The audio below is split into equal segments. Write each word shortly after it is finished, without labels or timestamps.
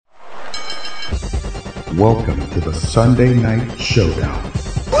Welcome to the Sunday Night Showdown.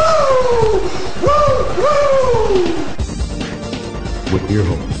 Woo! Woo! Woo! With your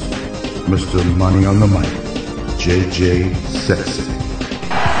host, Mr. Money on the Mic, JJ Sexay.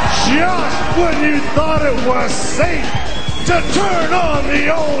 Just when you thought it was safe to turn on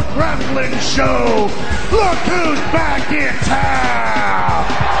the old wrestling show, look who's back in town!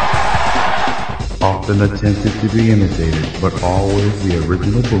 Often attempted to be imitated, but always the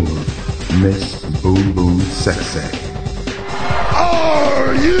original boomer, Miss Boom Boom Sexay.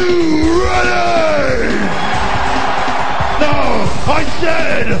 Are you ready? No, I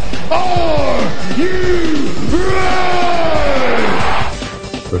said, are you ready?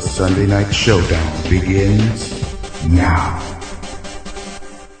 The Sunday Night Showdown begins now.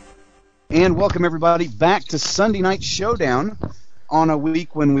 And welcome everybody back to Sunday Night Showdown on a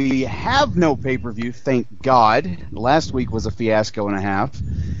week when we have no pay-per-view, thank God. Last week was a fiasco and a half.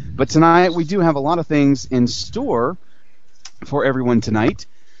 But tonight we do have a lot of things in store for everyone tonight.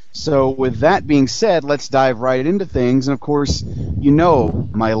 So with that being said, let's dive right into things. And of course, you know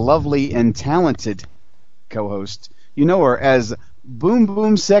my lovely and talented co-host. You know her as Boom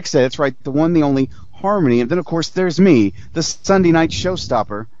Boom Sexay. That's right, the one, the only Harmony. And then of course there's me, the Sunday Night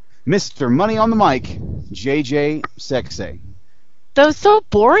Showstopper, Mr. Money on the Mic, JJ Sexay. That was so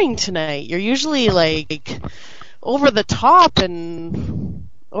boring tonight. You're usually like over the top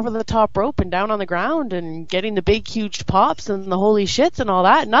rope and down on the ground and getting the big huge pops and the holy shits and all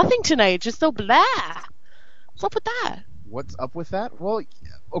that. Nothing tonight, just so blah. What's up with that? What's up with that? Well,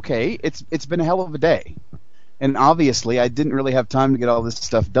 okay, it's been a hell of a day. And obviously I didn't really have time to get all this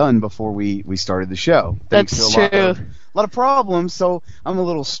stuff done before we started the show. That's true. A lot of problems, so I'm a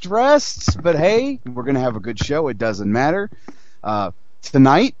little stressed, but hey, we're going to have a good show. It doesn't matter.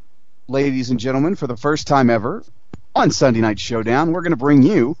 Tonight, ladies and gentlemen, for the first time ever on Sunday Night Showdown, we're going to bring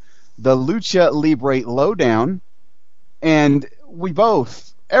you the Lucha Libre Lowdown, and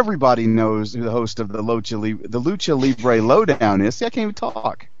everybody knows who the host of the Lucha Libre Lowdown is. See, I can't even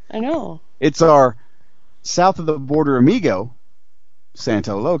talk. I know. It's our south of the border amigo,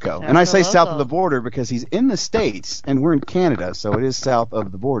 Santo Loco. And I say south of the border because he's in the States and we're in Canada, so it is south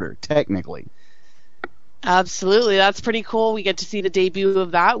of the border, technically. Absolutely, that's pretty cool. We get to see the debut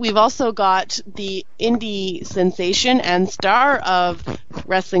of that. We've also got the indie sensation and star of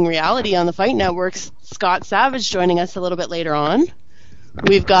Wrestling Reality on the Fight Network, Scott Savage, joining us a little bit later on.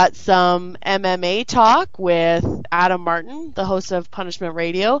 We've got some MMA talk with Adam Martin, the host of Punishment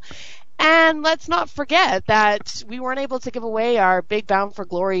Radio. And let's not forget that we weren't able to give away our Big Bound for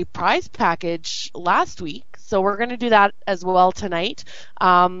Glory prize package last week. So we're going to do that as well tonight.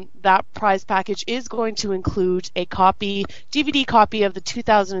 That prize package is going to include a DVD copy of the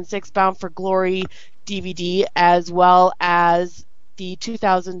 2006 Bound for Glory DVD, as well as the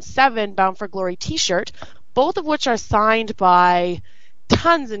 2007 Bound for Glory t-shirt, both of which are signed by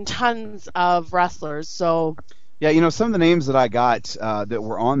tons and tons of wrestlers. So yeah, you know, some of the names that I got that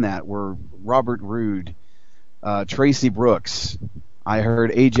were on that were Robert Roode, Tracy Brooks. I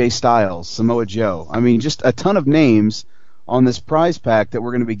heard AJ Styles, Samoa Joe. I mean, just a ton of names on this prize pack that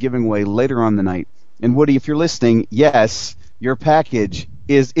we're going to be giving away later on the night. And Woody, if you're listening, yes, your package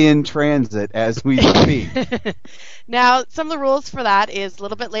is in transit as we speak. Now, some of the rules for that is a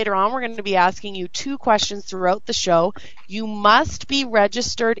little bit later on. We're going to be asking you 2 questions throughout the show. You must be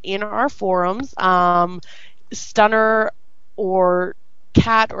registered in our forums. Stunner or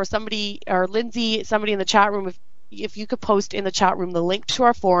Kat or somebody, or Lindsay, somebody in the chat room, if you could post in the chat room the link to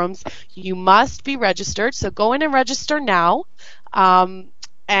our forums, you must be registered. So go in and register now. And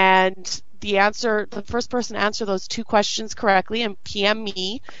the first person to answer those 2 questions correctly and PM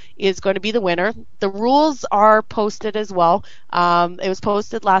me is going to be the winner. The rules are posted as well. It was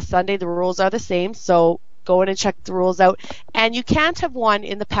posted last Sunday. The rules are the same. So go in and check the rules out. And you can't have won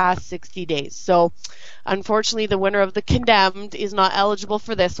in the past 60 days. So unfortunately, the winner of the Condemned is not eligible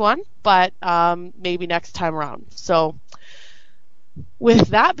for this one, but maybe next time around. So with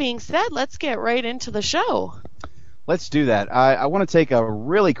that being said, let's get right into the show. Let's do that. I want to take a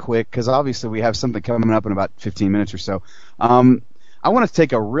really quick, because obviously we have something coming up in about 15 minutes or so. I want to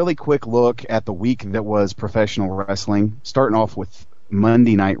take a really quick look at the week that was professional wrestling, starting off with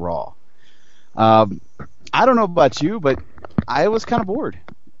Monday Night Raw. I don't know about you, but I was kind of bored.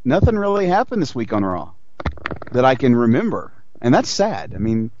 Nothing really happened this week on Raw that I can remember, and that's sad. I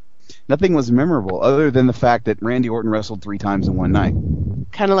mean, nothing was memorable other than the fact that Randy Orton wrestled 3 times in one night.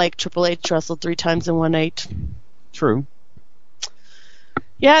 Kind of like Triple H wrestled 3 times in one night. True.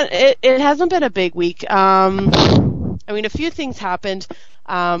 Yeah, it hasn't been a big week. I mean, a few things happened.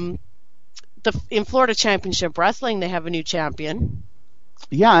 In Florida Championship Wrestling, they have a new champion.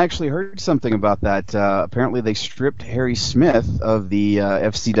 Yeah, I actually heard something about that. Apparently, they stripped Harry Smith of the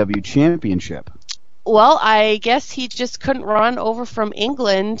FCW championship. Well, I guess he just couldn't run over from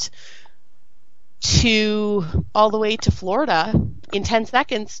England to all the way to Florida in 10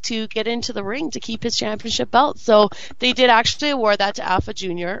 seconds to get into the ring to keep his championship belt. So they did actually award that to Alpha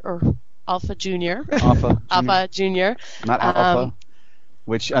Junior. Alpha Junior. Not Alpha.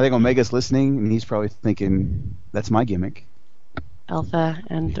 Which I think Omega's listening, and he's probably thinking, that's my gimmick. Alpha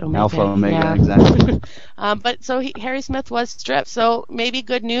and Omega. Alpha, Omega, exactly. But so Harry Smith was stripped. So maybe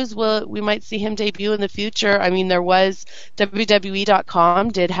good news. We might see him debut in the future. I mean, there was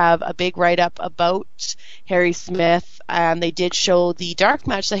WWE.com did have a big write-up about Harry Smith, and they did show the dark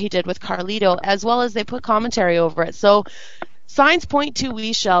match that he did with Carlito, as well as they put commentary over it. So signs point to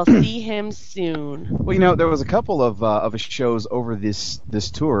we shall see him soon. Well, there was a couple of shows over this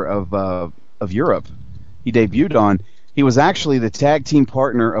tour of Europe he debuted on. He was actually the tag team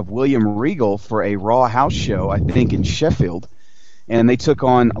partner of William Regal for a Raw house show, I think, in Sheffield. And they took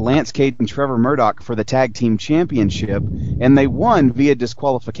on Lance Cade and Trevor Murdoch for the tag team championship, and they won via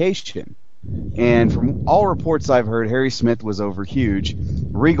disqualification. And from all reports I've heard, Harry Smith was over huge.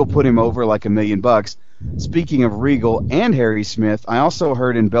 Regal put him over like $1 million. Speaking of Regal and Harry Smith, I also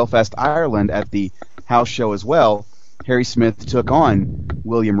heard in Belfast, Ireland at the house show as well, Harry Smith took on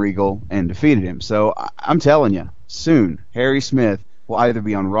William Regal and defeated him. So I'm telling you, soon, Harry Smith will either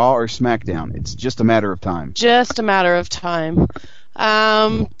be on Raw or SmackDown. It's just a matter of time. Just a matter of time.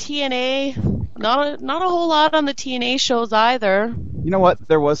 TNA, not a whole lot on the TNA shows either. You know what?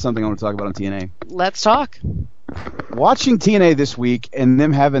 There was something I want to talk about on TNA. Let's talk. Watching TNA this week and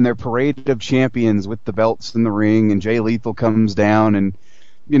them having their parade of champions with the belts in the ring, and Jay Lethal comes down, and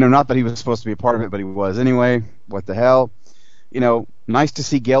not that he was supposed to be a part of it, but he was anyway. What the hell? Nice to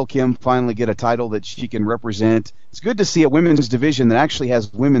see Gail Kim finally get a title that she can represent. It's good to see a women's division that actually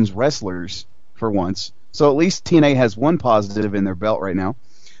has women's wrestlers for once. So at least TNA has one positive in their belt right now.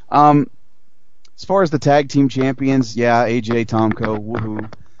 As far as the tag team champions, yeah, AJ, Tomko,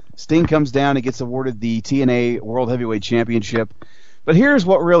 woohoo. Sting comes down and gets awarded the TNA World Heavyweight Championship. But here's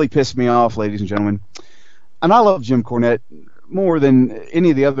what really pissed me off, ladies and gentlemen. And I love Jim Cornette more than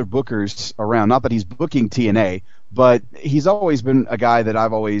any of the other bookers around. Not that he's booking TNA, but he's always been a guy that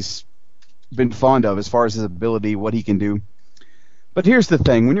I've always been fond of as far as his ability, what he can do. But here's the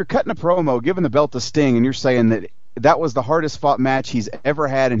thing. When you're cutting a promo, giving the belt to Sting, and you're saying that was the hardest fought match he's ever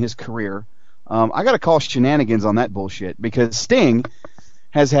had in his career, I got to call shenanigans on that bullshit, because Sting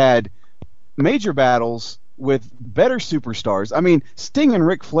has had major battles with better superstars. I mean, Sting and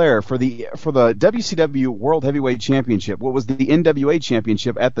Ric Flair for the WCW World Heavyweight Championship, what was the NWA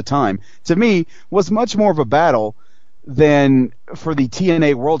Championship at the time, to me was much more of a battle than for the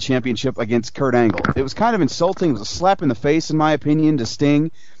TNA World Championship against Kurt Angle. It was kind of insulting. It was a slap in the face, in my opinion, to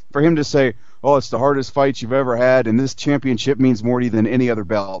Sting, for him to say, oh, it's the hardest fight you've ever had, and this championship means more to you than any other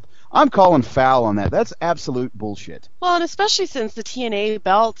belt. I'm calling foul on that. That's absolute bullshit. Well, and especially since the TNA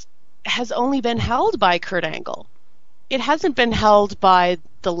belt has only been held by Kurt Angle. It hasn't been held by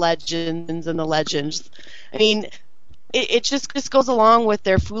the legends and the legends. I mean, it just goes along with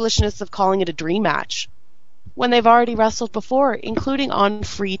their foolishness of calling it a dream match when they've already wrestled before, including on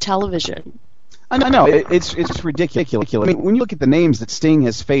free television. I know. It's ridiculous. I mean, when you look at the names that Sting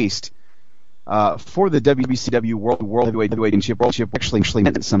has faced for the WCW World Heavyweight Championship, actually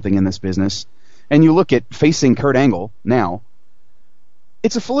meant something in this business, and you look at facing Kurt Angle now,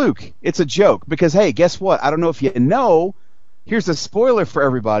 it's a fluke. It's a joke. Because, hey, guess what? I don't know if you know. Here's a spoiler for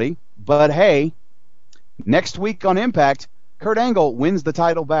everybody. But, hey, next week on Impact, Kurt Angle wins the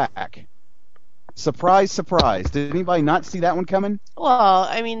title back. Surprise, surprise. Did anybody not see that one coming? Well,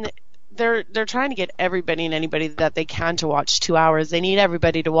 I mean, they're trying to get everybody and anybody that they can to watch 2 hours. They need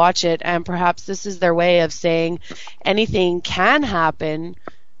everybody to watch it, and perhaps this is their way of saying anything can happen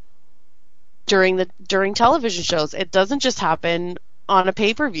during television shows. It doesn't just happen on a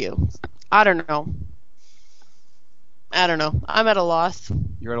pay-per-view. I don't know. I'm at a loss.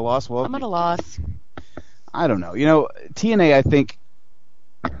 You're at a loss? Well, I'm at a loss. I don't know. TNA, I think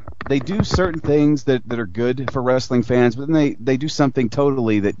they do certain things that are good for wrestling fans, but then they do something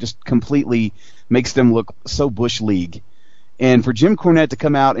totally that just completely makes them look so Bush League. And for Jim Cornette to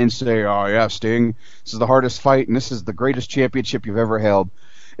come out and say, oh, yeah, Sting, this is the hardest fight, and this is the greatest championship you've ever held.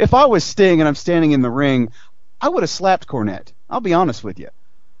 If I was Sting and I'm standing in the ring, I would have slapped Cornette. I'll be honest with you.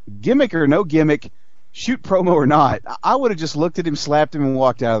 Gimmick or no gimmick, shoot promo or not, I would have just looked at him, slapped him, and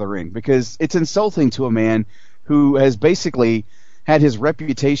walked out of the ring, because it's insulting to a man who has basically had his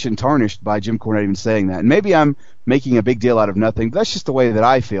reputation tarnished by Jim Cornette even saying that. And maybe I'm making a big deal out of nothing, but that's just the way that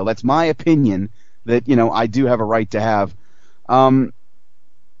I feel. That's my opinion that, I do have a right to have.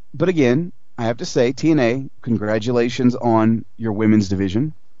 But again, I have to say, TNA, congratulations on your women's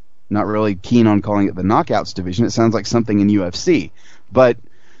division. Not really keen on calling it the Knockouts division. It sounds like something in UFC. But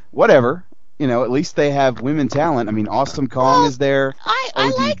whatever. At least they have women talent. I mean, Awesome Kong is there.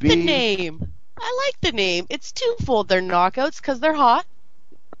 I like the name. It's twofold. They're knockouts because they're hot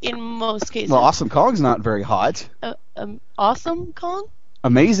in most cases. Well, Awesome Kong's not very hot. Awesome Kong?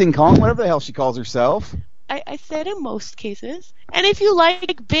 Amazing Kong, whatever the hell she calls herself. I said in most cases. And if you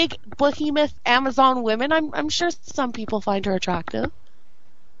like big behemoth Amazon women, I'm sure some people find her attractive.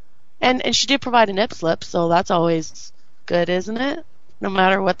 And she did provide a nip slip, so that's always good, isn't it? No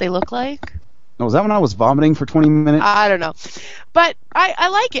matter what they look like. Oh, was that when I was vomiting for 20 minutes? I don't know. But I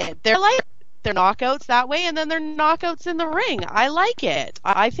like it. They're knockouts that way, and then they're knockouts in the ring. I like it.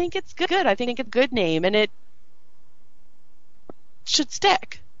 I think it's good. I think it's a good name, and it should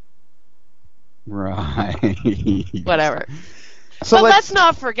stick. Right. Whatever. So but let's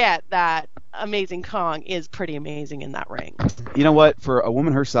not forget that Amazing Kong is pretty amazing in that ring. You know what? For a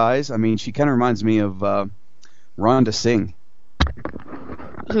woman her size, I mean, she kind of reminds me of Rhonda Singh.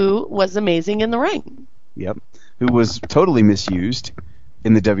 Who was amazing in the ring. Yep. Who was totally misused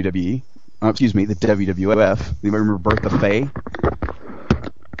in the WWE. The WWF. You remember Bertha Faye?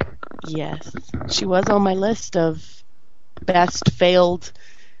 Yes. She was on my list of best failed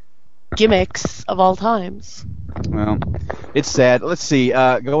gimmicks of all times. Well, it's sad. Let's see.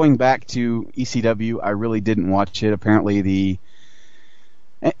 Going back to ECW, I really didn't watch it. Apparently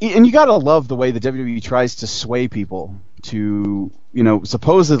and you gotta love the way the WWE tries to sway people to,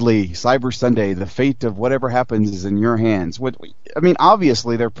 supposedly Cyber Sunday, the fate of whatever happens is in your hands.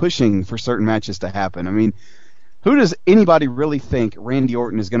 Obviously they're pushing for certain matches to happen. I mean, who does anybody really think Randy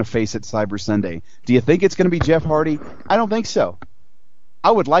Orton is going to face at Cyber Sunday? Do you think it's going to be Jeff Hardy? I don't think so.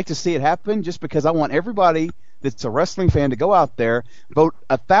 I would like to see it happen just because I want everybody that's a wrestling fan to go out there, vote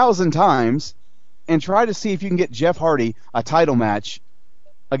 1,000 times, and try to see if you can get Jeff Hardy a title match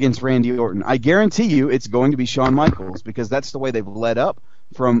against Randy Orton. I guarantee you it's going to be Shawn Michaels because that's the way they've led up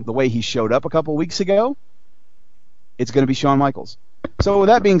from the way he showed up a couple weeks ago. It's going to be Shawn Michaels. So with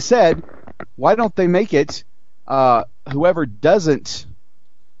that being said, why don't they make it whoever doesn't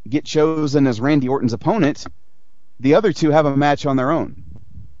get chosen as Randy Orton's opponent, the other two have a match on their own.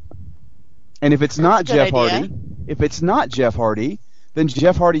 And if it's not Jeff Hardy, then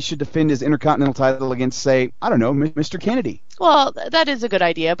Jeff Hardy should defend his Intercontinental title against, say, I don't know, Mr. Kennedy. Well, that is a good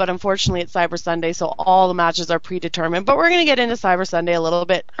idea, but unfortunately it's Cyber Sunday, so all the matches are predetermined. But we're going to get into Cyber Sunday a little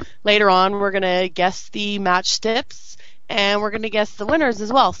bit later on. We're going to guess the match tips, and we're going to guess the winners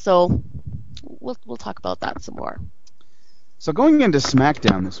as well. So we'll talk about that some more. So going into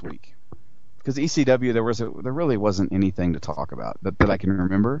SmackDown this week, because ECW there really wasn't anything to talk about that I can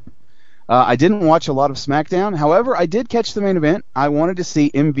remember. I didn't watch a lot of SmackDown. However, I did catch the main event. I wanted to see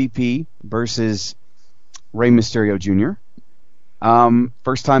MVP versus Rey Mysterio Jr.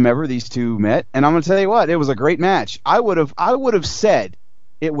 First time ever these two met, and I'm going to tell you what, it was a great match. I would have said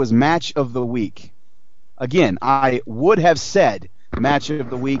it was match of the week. Again, I would have said match of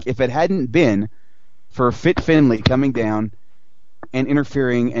the week if it hadn't been for Fit Finlay coming down and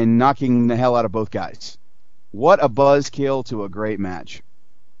interfering and knocking the hell out of both guys. What a buzzkill to a great match.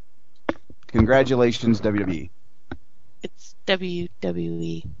 Congratulations, WWE. It's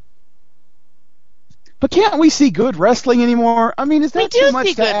WWE. But can't we see good wrestling anymore? I mean, is that too much to ask? We do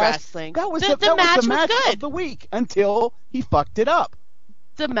see good wrestling. That was the match of the week until he fucked it up.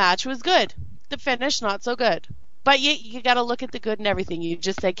 The match was good. The finish, not so good. But you got to look at the good and everything. You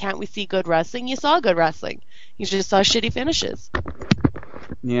just said, can't we see good wrestling? You saw good wrestling. You just saw shitty finishes.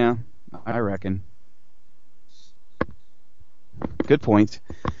 Yeah, I reckon. Good point.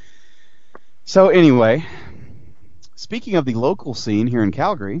 So anyway, speaking of the local scene here in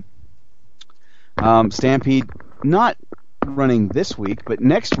Calgary, Stampede not running this week, but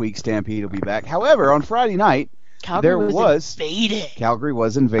next week Stampede will be back. However, on Friday night, Calgary was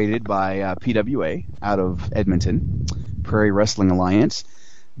invaded by PWA out of Edmonton, Prairie Wrestling Alliance.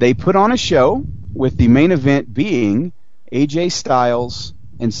 They put on a show with the main event being AJ Styles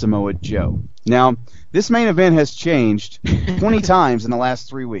and Samoa Joe. Now, this main event has changed 20 times in the last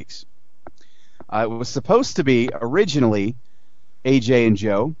 3 weeks. It was supposed to be originally AJ and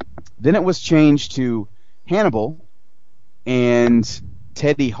Joe. Then it was changed to Hannibal and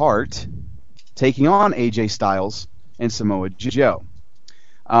Teddy Hart taking on AJ Styles and Samoa Joe.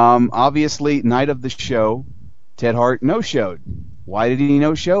 Obviously, night of the show, Ted Hart no-showed. Why did he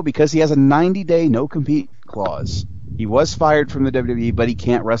no-show? Because he has a 90-day no-compete clause. He was fired from the WWE, but he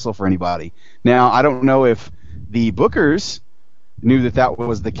can't wrestle for anybody. Now, I don't know if the bookers knew that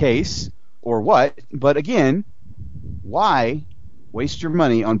was the case or what, but again, why waste your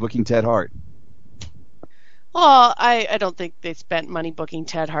money on booking Ted Hart. Well, I don't think they spent money booking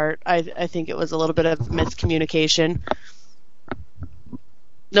Ted Hart. I think it was a little bit of miscommunication.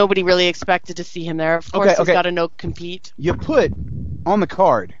 Nobody really expected to see him there. Of course, he's got to no compete. You put on the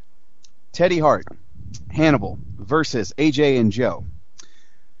card Teddy Hart, Hannibal versus AJ and Joe.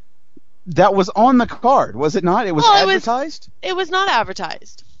 That was on the card, was it not? It was advertised? It was not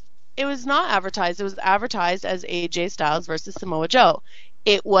advertised. It was not advertised. It was advertised as AJ Styles versus Samoa Joe.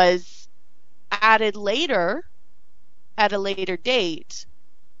 It was added later, at a later date,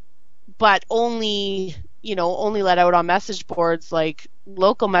 but only let out on message boards, like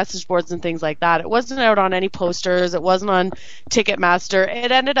local message boards and things like that. It wasn't out on any posters. It wasn't on Ticketmaster.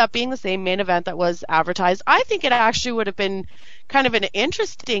 It ended up being the same main event that was advertised. I think it actually would have been kind of an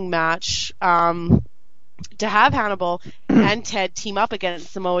interesting match to have Hannibal and Ted team up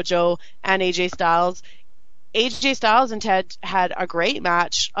against Samoa Joe and AJ Styles. AJ Styles and Ted had a great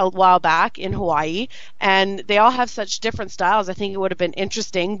match a while back in Hawaii, and they all have such different styles. I think it would have been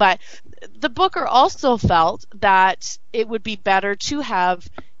interesting, but the booker also felt that it would be better to have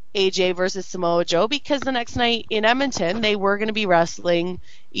AJ versus Samoa Joe because the next night in Edmonton, they were going to be wrestling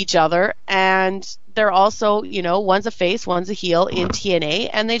each other, and they're also, one's a face, one's a heel in TNA,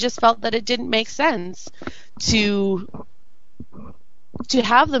 and they just felt that it didn't make sense to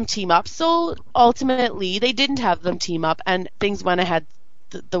have them team up. So ultimately they didn't have them team up, and things went ahead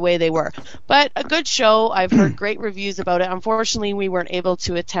the way they were. But a good show. I've heard great reviews about it. Unfortunately, we weren't able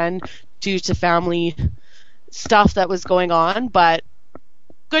to attend due to family stuff that was going on, but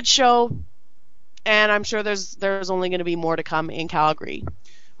good show, and I'm sure there's only going to be more to come in Calgary.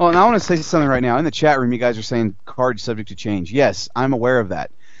 Well, and I want to say something right now. In the chat room, you guys are saying card subject to change. Yes, I'm aware of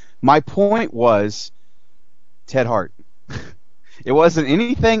that. My point was Ted Hart. It wasn't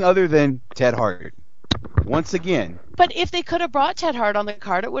anything other than Ted Hart. Once again. But if they could have brought Ted Hart on the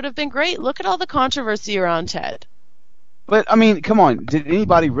card, it would have been great. Look at all the controversy around Ted. But, I mean, come on. Did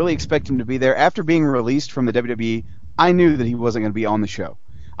anybody really expect him to be there? After being released from the WWE, I knew that he wasn't going to be on the show.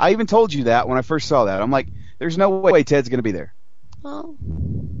 I even told you that when I first saw that. I'm like, there's no way Ted's going to be there. Well,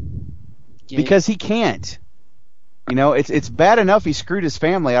 because he can't. It's bad enough he screwed his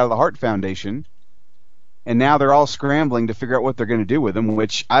family out of the Hart Foundation. And now they're all scrambling to figure out what they're going to do with him,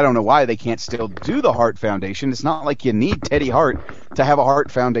 which I don't know why they can't still do the Hart Foundation. It's not like you need Teddy Hart to have a Hart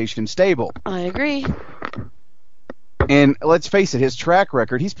Foundation stable. I agree. And let's face it, his track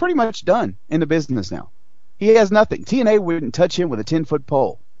record, he's pretty much done in the business now. He has nothing. TNA wouldn't touch him with a 10-foot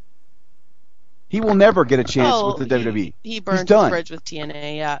pole. He will never get a chance with the WWE. He burned his bridge with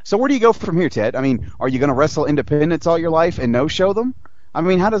TNA, yeah. So where do you go from here, Ted? I mean, are you going to wrestle independents all your life and no-show them? I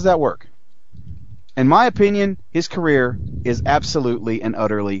mean, how does that work? In my opinion, his career is absolutely and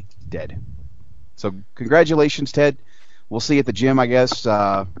utterly dead. So congratulations, Ted. We'll see you at the gym, I guess,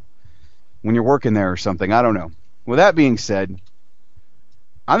 when you're working there or something. I don't know. With that being said,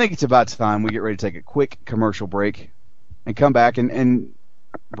 I think it's about time we get ready to take a quick commercial break and come back and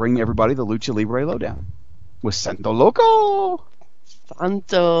bring everybody the Lucha Libre Lowdown with Santo Loco.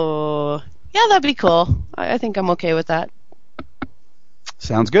 Santo. Yeah, that'd be cool. I think I'm okay with that.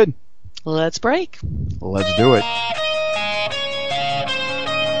 Sounds good. Let's break. Let's do it.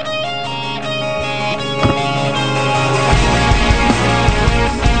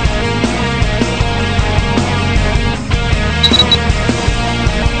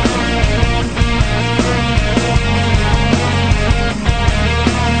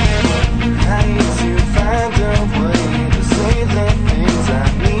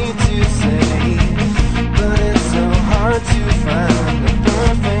 To find the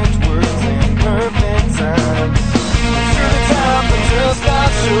perfect words and perfect time.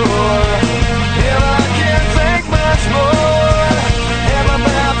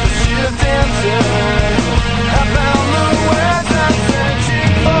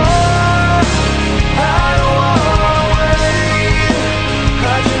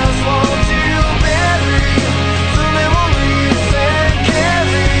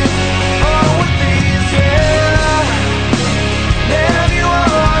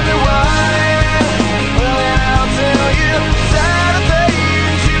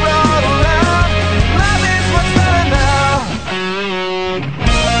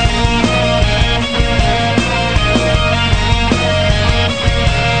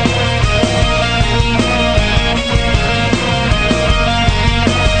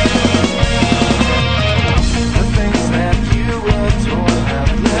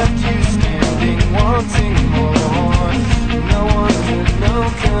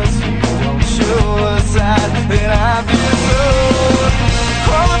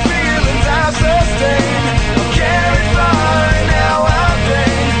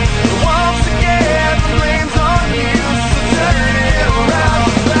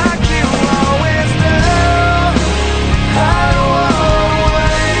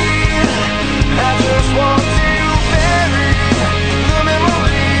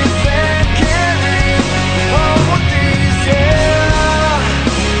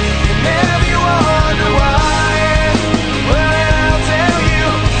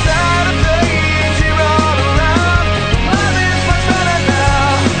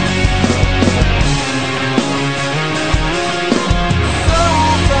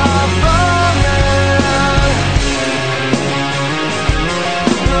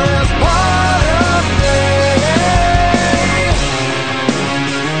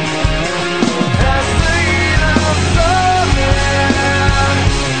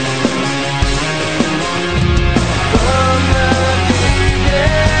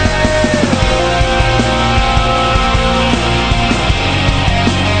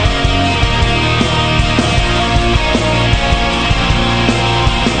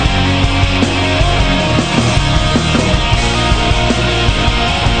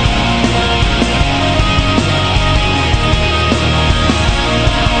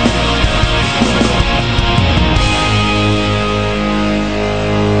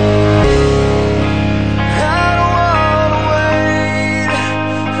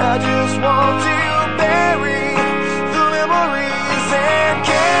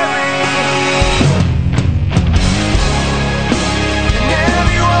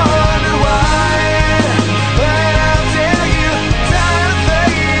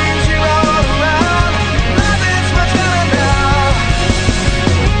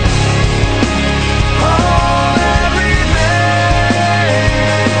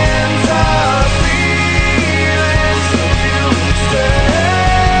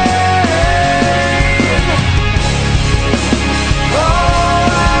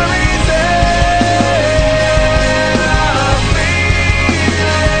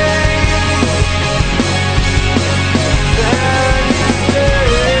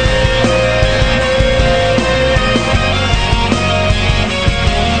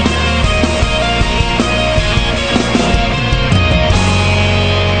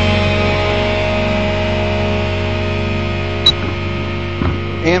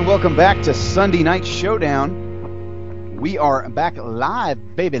 welcome back to Sunday Night Showdown. We are back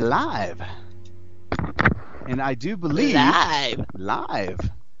live, baby, live. And I do believe... Live.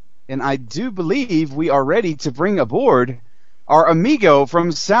 And I do believe we are ready to bring aboard our amigo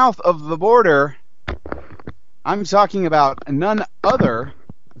from south of the border. I'm talking about none other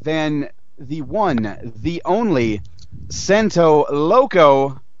than the one, the only, Santo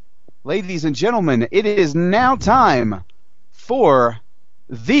Loco. Ladies and gentlemen, it is now time for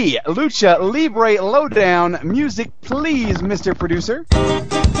the Lucha Libre Lowdown. Music, please, Mr. Producer.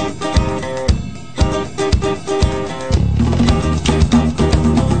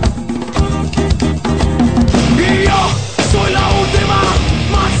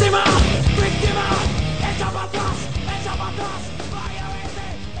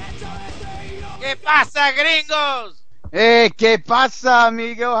 ¿Qué pasa, gringos? Hey, ¿qué pasa,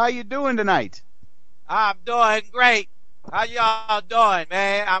 amigo? How you doing tonight? I'm doing great. How y'all doing,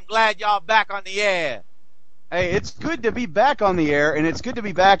 man? I'm glad y'all back on the air. Hey, it's good to be back on the air, and it's good to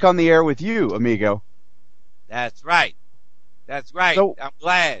be back on the air with you, amigo. That's right. That's right. So, I'm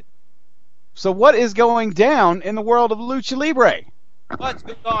glad. So what is going down in the world of Lucha Libre? What's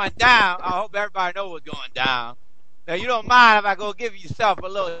going down? I hope everybody knows what's going down. Now, you don't mind if I go give yourself a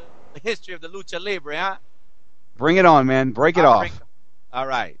little history of the Lucha Libre, huh? Bring it on, man. Break it off. All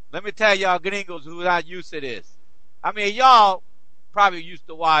right. Let me tell y'all gringos who are not used to this. I mean, y'all probably used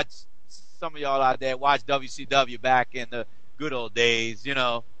to watch, some of y'all out there watch WCW back in the good old days, you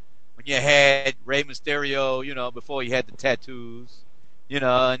know, when you had Rey Mysterio, you know, before you had the tattoos, you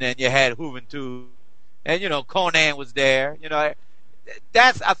know, and then you had Juventud, and, you know, Conan was there, you know.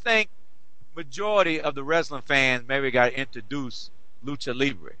 That's, I think, majority of the wrestling fans maybe got to introduce Lucha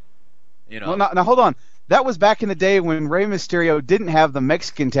Libre, you know. Well, now hold on. That was back in the day when Rey Mysterio didn't have the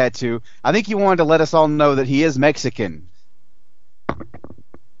Mexican tattoo. I think he wanted to let us all know that he is Mexican.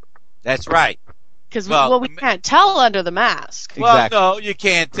 That's right. Because, we can't tell under the mask. Well, Exactly. no, you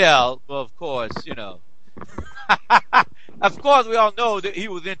can't tell. Well, of course, you know. Of course, we all know that he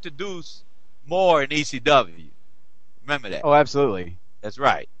was introduced more in ECW. Remember that? Oh, absolutely. That's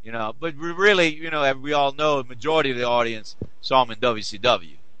right. You know, but we really, you know, we all know the majority of the audience saw him in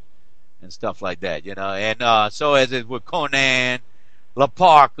WCW and stuff like that, you know. And so as it with Conan, La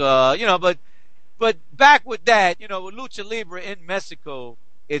Parca, you know, but back with that, you know, with Lucha Libre in Mexico,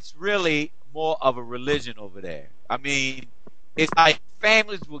 it's really more of a religion over there. I mean, it's like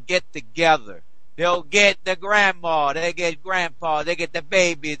families will get together. They'll get the grandma, they get grandpa, they get the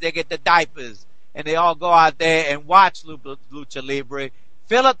babies, they get the diapers, and they all go out there and watch Lucha Libre,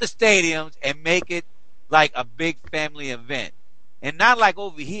 fill up the stadiums, and make it like a big family event. And not like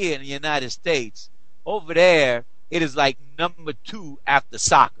over here in the United States. Over there, it is like number 2 after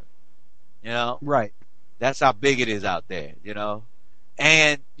soccer. You know? Right. That's how big it is out there, you know?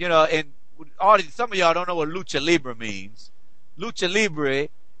 And, you know, some of y'all don't know what Lucha Libre means. Lucha Libre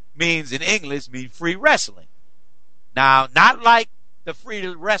means, in English, means free wrestling. Now, not like the free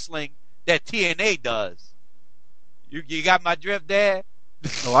wrestling that TNA does. You got my drift there?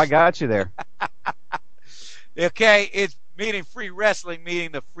 Oh, I got you there. Okay, it's meaning free wrestling,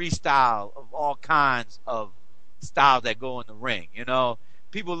 meaning the freestyle of all kinds of styles that go in the ring. You know,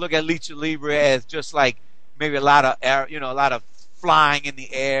 people look at Lucha Libre as just like maybe a lot of air, you know, a lot of flying in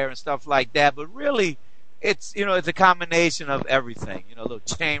the air and stuff like that. But really, it's, you know, it's a combination of everything. You know, a little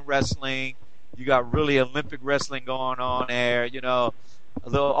chain wrestling. You got really Olympic wrestling going on there. You know,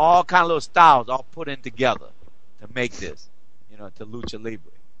 all kind of little styles all put in together to make this, you know, to Lucha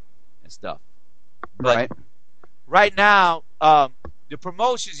Libre and stuff. But Right. Right now, the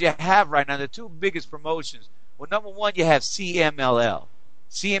promotions you have right now, the 2 biggest promotions. Well, number 1, you have CMLL.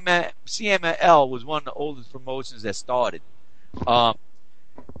 CMLL was one of the oldest promotions that started.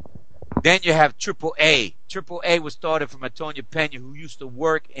 Then you have Triple A. Triple A was started from Antonio Pena, who used to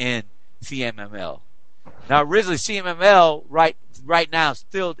work in CMLL. Now, originally, CMLL right now,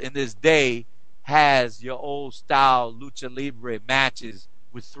 still in this day, has your old style Lucha Libre matches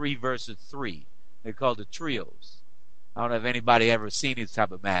with 3 versus 3. They're called the trios. I don't know if anybody ever seen these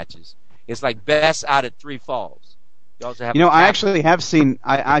type of matches. It's like best out of 3 falls. You also have, You know, I actually have seen.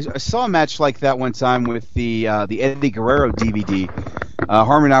 I saw a match like that one time with the Eddie Guerrero DVD.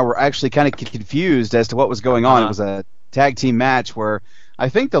 Harmon and I were actually kind of confused as to what was going on. It was a tag team match where I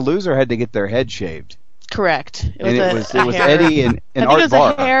think the loser had to get their head shaved. Correct. It was Eddie and Art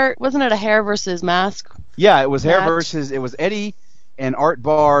Barr. Wasn't it a hair versus mask? Yeah, it was hair match? versus. It was Eddie and Art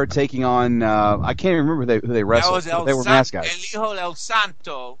Barr taking on. I can't remember who they wrestled. They were mask guys. El Hijo del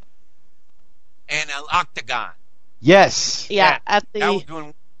Santo and El Octagon. Yes. Yeah, That was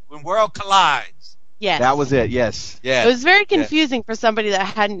when World Collides. Yes. That was it. Yes. Yeah. It was very confusing for somebody that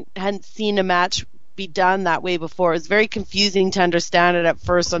hadn't seen a match be done that way before. It was very confusing to understand it at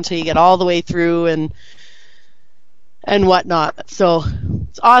first until you get all the way through and whatnot. So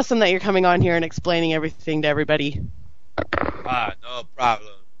it's awesome that you're coming on here and explaining everything to everybody. No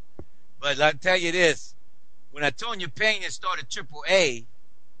problem. But I'll tell you this. When Antonio Pena started AAA,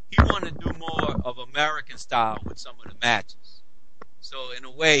 he wanted to do more of American style with some of the matches. So in a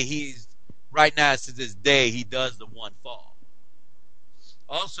way, right now to this day, he does the one fall.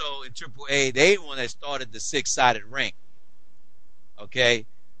 Also in AAA, they the one that started the 6-sided ring. Okay?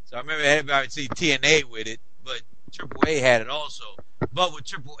 So I remember everybody would see TNA with it, but AAA had it also. But with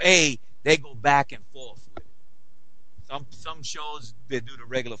AAA, they go back and forth with it. Some shows, they do the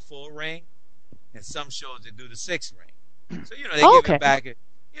regular 4 ring, and some shows, they do the 6 ring. So, they give it back.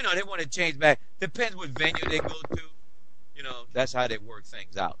 They want to change back. Depends what venue they go to. That's how they work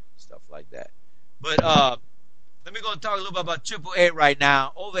things out, stuff like that. But let me go and talk a little bit about AAA right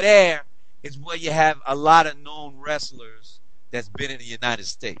now. Over there is where you have a lot of known wrestlers that's been in the United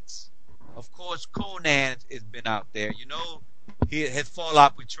States. Of course, Conan has been out there. He had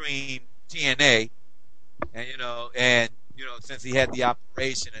fallout between TNA and since he had the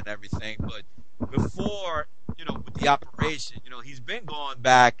operation and everything. But before, with the operation, he's been going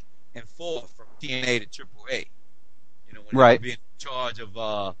back and forth from TNA to AAA. When he was being in charge of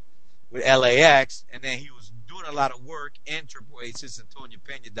with LAX, and then he was doing a lot of work in AAA since Antonio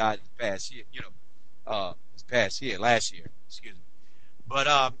Pena died last year. Excuse me.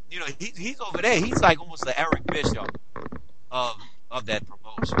 But he's over there. He's like almost the Eric Bischoff of that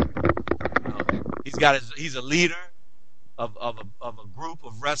promotion. He's a leader of a group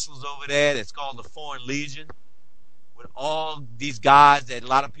of wrestlers over there that's called the Foreign Legion, with all these guys that a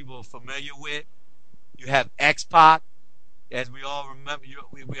lot of people are familiar with. You have X-Pac, as we all remember,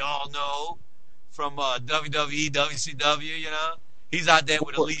 we all know from WWE, WCW. He's out there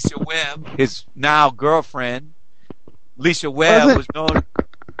with Alicia Webb, his now girlfriend. Alicia Webb was known.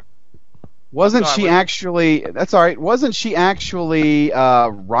 Wasn't she actually? That's all right. Wasn't she actually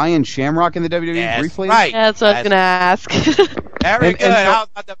Ryan Shamrock in the WWE briefly? Right. Yeah, that's what I was going to ask. Very good. I was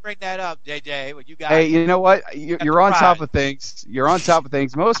about to bring that up, JJ. What you got? Hey, you know what? You're on top of things. You're on top of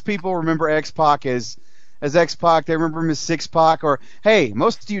things. Most people remember X-Pac as X-Pac. They remember him as Six-Pac. Or, hey,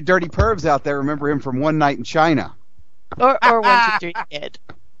 most of you dirty pervs out there remember him from One Night in China. Or 1, 2, 3 Kid.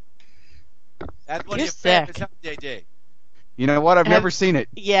 That's one You're of your favorites, sick. JJ. You know what? I've never seen it.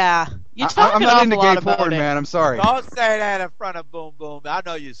 Yeah. You talk I'm an not awful into lot gay about porn, it. man. I'm sorry. Don't say that in front of Boom Boom. I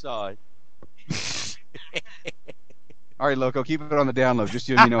know you saw it. All right, Loco, keep it on the down low. Just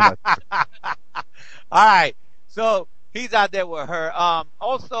you and me know about it. All right. So he's out there with her.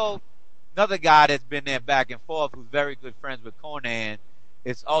 Also, another guy that's been there back and forth who's very good friends with Conan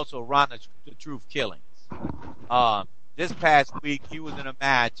is also Ron the Truth Killings. This past week, he was in a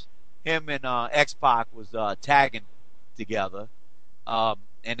match. Him and X-Pac was tagging together.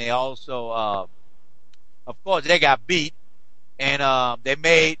 And they also, of course, they got beat. And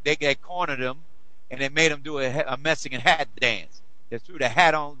they cornered him. And they made him do a Mexican hat dance. They threw the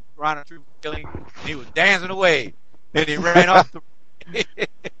hat on Ron the Truth Killing. And he was dancing away. Then he ran off the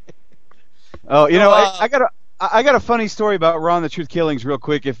Oh, I got a funny story about Ron the Truth Killings real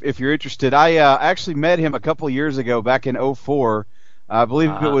quick if you're interested. I actually met him a couple years ago back in 2004. I believe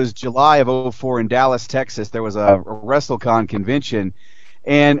it was July of 2004 in Dallas, Texas. There was a WrestleCon convention,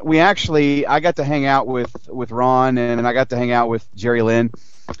 and I got to hang out with Ron, and I got to hang out with Jerry Lynn.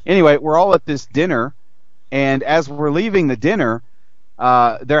 Anyway, we're all at this dinner, and as we're leaving the dinner,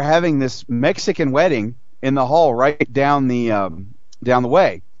 they're having this Mexican wedding in the hall right down the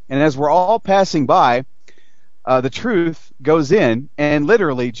way. And as we're all passing by, the Truth goes in and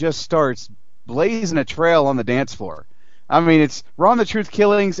literally just starts blazing a trail on the dance floor. I mean, it's Ron the Truth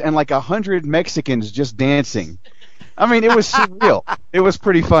Killings and like 100 Mexicans just dancing. I mean, it was surreal. It was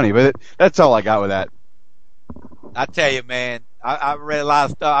pretty funny, but that's all I got with that. I tell you, man, I read a lot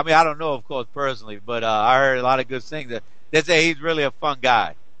of stuff. I mean, I don't know, of course, personally, but I heard a lot of good things. They say he's really a fun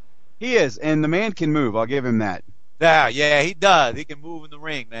guy. He is, and the man can move. I'll give him that. Yeah, he does. He can move in the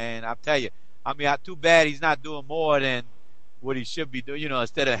ring, man. I'll tell you. I mean, too bad he's not doing more than what he should be doing,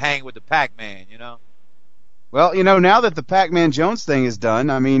 instead of hanging with the Pac-Man, Well, now that the Pac-Man Jones thing is done,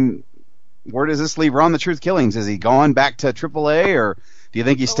 I mean, where does this leave Ron the Truth Killings? Is he gone back to AAA, or do you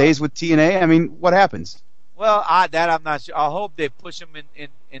think he stays with TNA? I mean, what happens? Well, I'm not sure. I hope they push him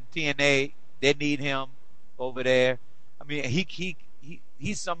in TNA. They need him over there. I mean,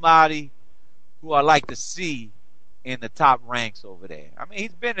 he's somebody who I like to see in the top ranks over there. I mean,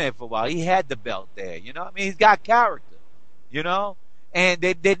 he's been there for a while. He had the belt there, I mean, he's got character, and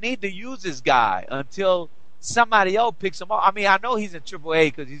they need to use this guy until somebody else picks him up. I mean, I know he's in AAA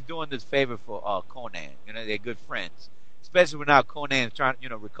because he's doing this favor for Conan. You know, they're good friends, especially when now Conan is trying,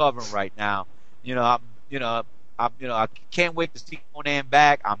 recovering right now. I can't wait to see Conan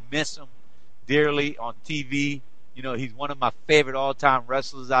back. I miss him dearly on TV. He's one of my favorite all-time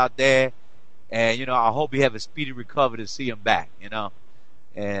wrestlers out there, and I hope he have a speedy recovery to see him back.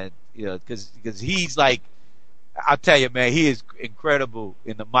 And because he's like, I'll tell you, man, he is incredible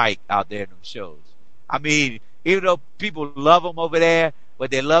in the mic out there in them shows. I mean, even though people love him over there,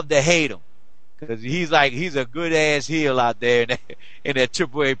 but they love to hate him because he's a good ass heel out there in that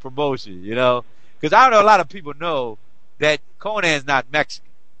AAA promotion, Because I know a lot of people know that Conan's not Mexican,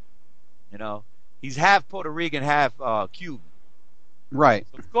 He's half Puerto Rican, half Cuban. Right.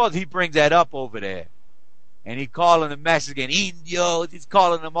 So of course, he brings that up over there. And he calling them Mexican Indios. He's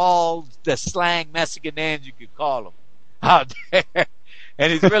calling them all the slang Mexican names you could call them out there.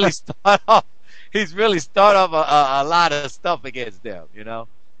 And he's really start off a lot of stuff against them,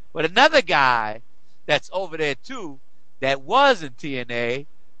 But another guy that's over there too, that was in TNA,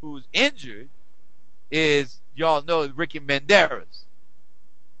 who's injured, is, y'all know, Ricky Menderes.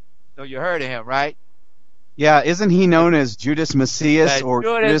 So you heard of him, right? Yeah, isn't he known as Judas Macias or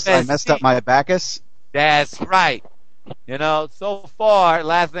Judas I messed up my Bacchus? That's right. So far,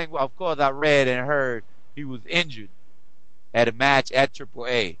 last thing, of course, I read and heard, he was injured at a match at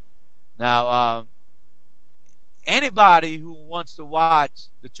AAA. Now, anybody who wants to watch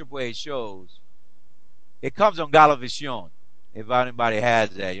the AAA shows, it comes on Galavision, if anybody has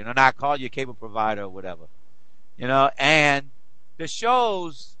that. Not call your cable provider or whatever. And the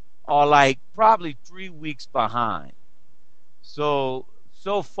shows are like probably 3 weeks behind. So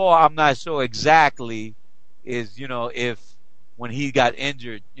far, I'm not sure exactly if when he got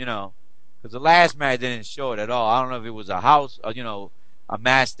injured, because the last match didn't show it at all. I don't know if it was a house, or, a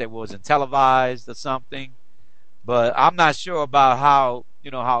match that wasn't televised or something, but I'm not sure about how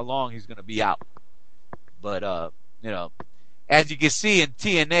long he's going to be out. But, as you can see in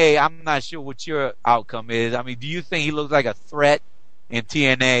TNA, I'm not sure what your outcome is. I mean, do you think he looks like a threat in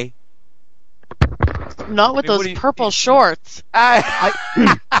TNA? Not with those purple shorts.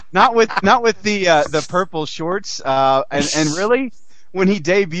 Not with the purple shorts. And really, when he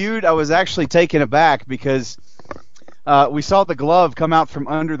debuted, I was actually taken aback because we saw the glove come out from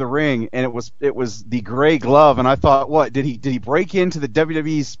under the ring, and it was the gray glove, and I thought, what did he break into the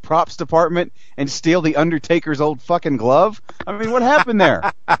WWE's props department and steal the Undertaker's old fucking glove? I mean, what happened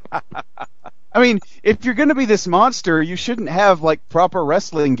there? I mean, if you're going to be this monster, you shouldn't have like proper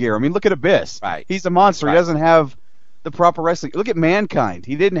wrestling gear. I mean, look at Abyss. Right. He's a monster. Right. He doesn't have the proper wrestling. Look at Mankind.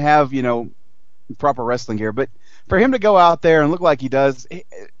 He didn't have, proper wrestling gear. But for him to go out there and look like he does,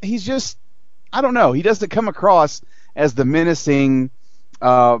 he's just, I don't know. He doesn't come across as the menacing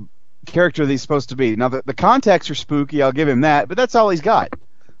character that he's supposed to be. Now, the contacts are spooky. I'll give him that. But that's all he's got.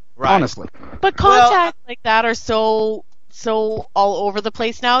 Right. Honestly. But contacts like that are so all over the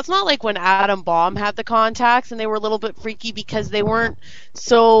place now. It's not like when Adam Bomb had the contacts and they were a little bit freaky because they weren't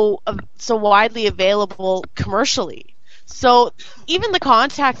so widely available commercially. So even the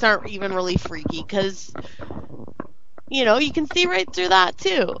contacts aren't even really freaky because you can see right through that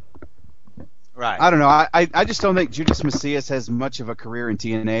too. Right. I don't know. I just don't think Judas Macias has much of a career in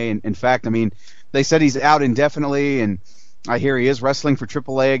TNA. And in fact, I mean, they said he's out indefinitely, and I hear he is wrestling for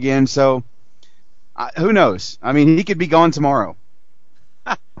AAA again. So who knows? I mean, he could be gone tomorrow.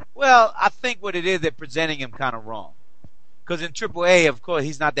 Well, I think what it is, they're presenting him kind of wrong. Because in AAA, of course,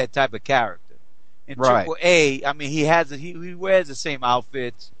 he's not that type of character. In AAA, I mean, he wears the same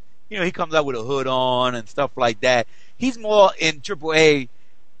outfits. He comes out with a hood on and stuff like that. He's more in AAA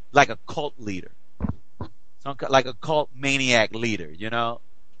like a cult leader. Like a cult maniac leader,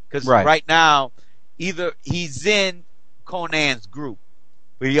 Because right now, either he's in Conan's group,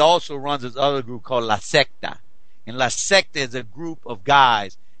 but he also runs this other group called La Secta. And La Secta is a group of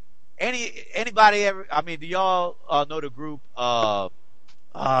guys. Anybody ever, I mean, do y'all know the group,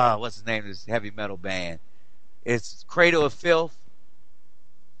 what's his name, this heavy metal band? It's Cradle of Filth.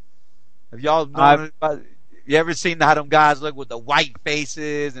 Have y'all known about, you ever seen how them guys look with the white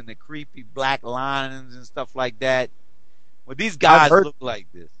faces and the creepy black lines and stuff like that? Well, these guys look like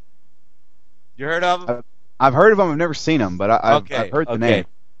this. You heard of them? I've heard of them. I've never seen them, but I've heard the name.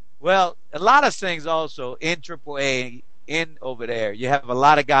 Well, a lot of things also in AAA, over there, you have a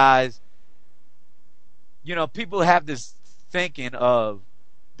lot of guys. People have this thinking of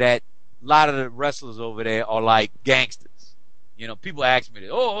that a lot of the wrestlers over there are like gangsters. People ask me,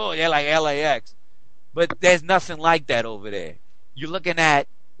 oh, they're like LAX. But there's nothing like that over there. You're looking at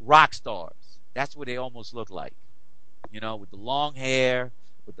rock stars. That's what they almost look like. with the long hair,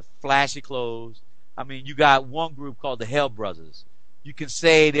 with the flashy clothes. I mean, you got one group called the Hell Brothers. You can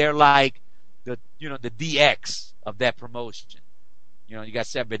say they're like the DX of that promotion. You got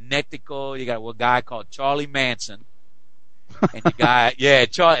Cybernetico, you got one guy called Charlie Manson. And you got,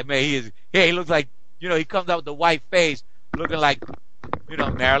 Charlie, man, he looks like, he comes out with the white face looking like,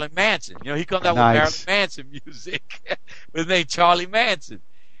 Marilyn Manson. He comes out with Marilyn Manson music with his name Charlie Manson.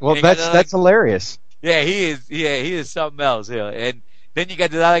 Well, that's hilarious. Yeah, he is something else here. And then you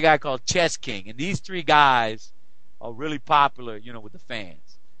got this other guy called Chess King. And these three guys are really popular, with the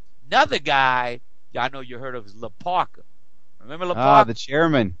fans. Another guy, I know you heard of, is La Parka. Remember La Parka? The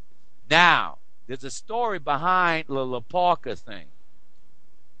chairman. Now, there's a story behind the La Parka thing.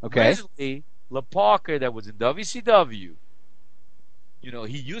 Okay. Originally, La Parka, that was in WCW,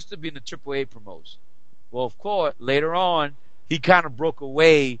 he used to be in the AAA promotion. Well, of course, later on, he kind of broke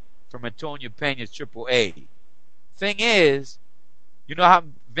away from Antonio Pena's AAA. Thing is, you know how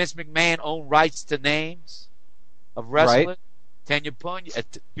Vince McMahon owned rights to names of wrestlers? Right.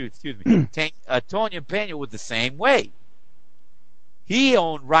 Antonio Pena was the same way. He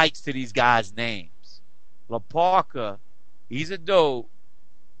owned rights to these guys' names. La Parka, he's a dope.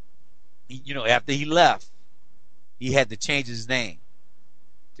 After he left, he had to change his name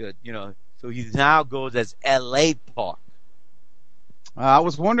to, so he now goes as L.A. Park. I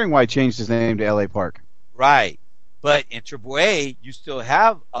was wondering why he changed his name to L.A. Park. Right. But in AAA, you still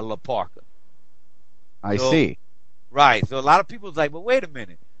have a La Parka. I see. Right. So a lot of people's like, but wait a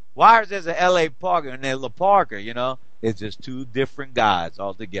minute. Why is there an L.A. Parker and then La Parka, It's just two different guys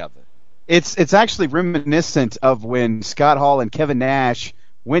altogether. It's actually reminiscent of when Scott Hall and Kevin Nash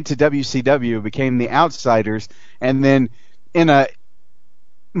went to WCW, became the Outsiders, and then in a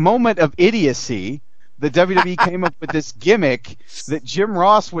moment of idiocy, the WWE came up with this gimmick that Jim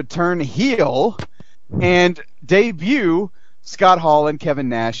Ross would turn heel and debut Scott Hall and Kevin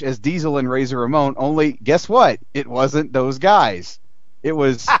Nash as Diesel and Razor Ramon, only guess what? It wasn't those guys. It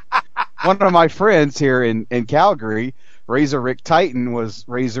was one of my friends here in Calgary, Razor Rick Titan, was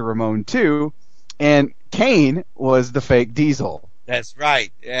Razor Ramon too, and Kane was the fake Diesel. That's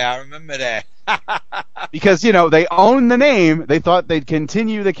right. Yeah, I remember that. Because, they own the name, they thought they'd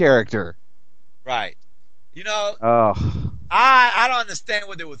continue the character. Right. Oh. I don't understand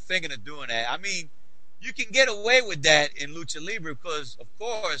what they were thinking of doing that. I mean, you can get away with that in Lucha Libre because, of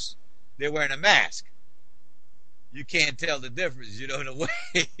course, they're wearing a mask. You can't tell the difference, in a way.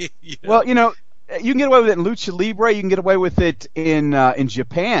 Well, you can get away with it in Lucha Libre. You can get away with it in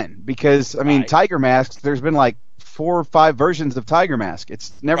Japan because, I mean, Tiger Mask, there's been like 4 or 5 versions of Tiger Mask.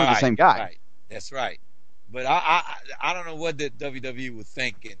 It's never the same guy. Right. That's right. But I don't know what the WWE was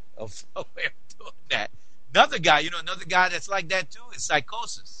thinking of a way of doing that. Another guy that's like that too is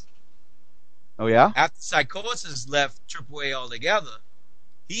Psychosis. Oh, yeah? After Psychosis left AAA altogether,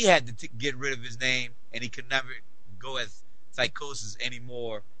 he had to get rid of his name, and he could never go as Psychosis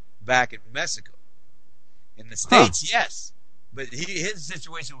anymore back in Mexico. In the States, yes, but his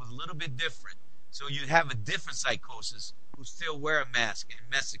situation was a little bit different. So you'd have a different Psychosis who still wear a mask in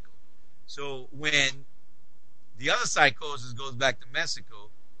Mexico. So when the other Psychosis goes back to Mexico,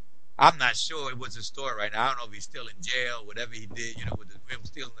 I'm not sure what's his story right now. I don't know if he's still in jail, whatever he did, with him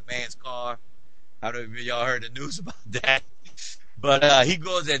stealing the man's car. I don't know if y'all heard the news about that. But he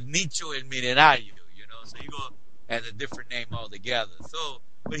goes as Nicho El Millonario, so he goes as a different name altogether. So,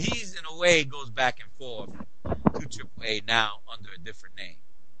 but he's in a way goes back and forth to AAA now under a different name.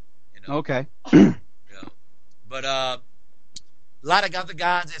 Okay. But a lot of other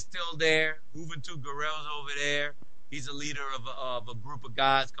guys are still there. Juventud Guerrero's over there. He's a leader of a group of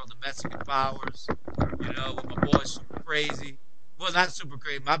guys called the Mexican Powers. With my boy Super Crazy. Well, not Super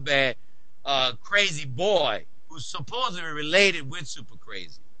Crazy, my bad. Crazy Boy, who's supposedly related with Super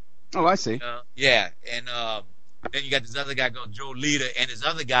Crazy. Oh, I see. Yeah, and then you got this other guy called Joe Lita, and this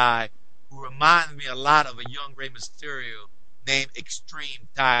other guy who reminds me a lot of a young Rey Mysterio named Extreme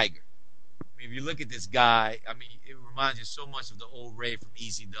Tiger. I mean, if you look at this guy, it reminds you so much of the old Rey from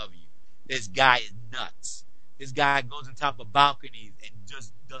ECW. This guy is nuts. This guy goes on top of balconies and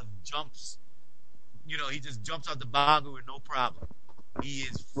just does jumps. He just jumps out the balcony with no problem. He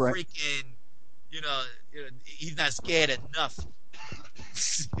is freaking, he's not scared of nothing.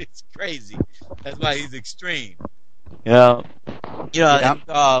 It's crazy. That's why he's extreme.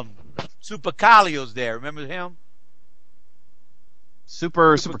 Super Calio's there. Remember him?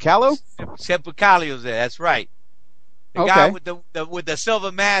 Super Calo? Super Calio's there. That's right. The guy with the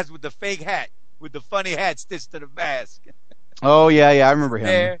silver mask with the fake hat, with the funny hat stitched to the mask. Oh yeah, I remember him.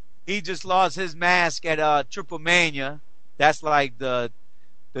 There, he just lost his mask at Triple Mania. That's like the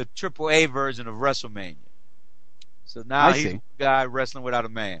AAA version of WrestleMania. So now I he's see. a guy wrestling without a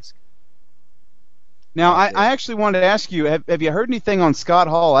mask. Now, I actually wanted to ask you, have you heard anything on Scott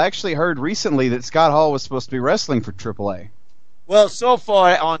Hall? I actually heard recently that Scott Hall was supposed to be wrestling for AAA. Well, so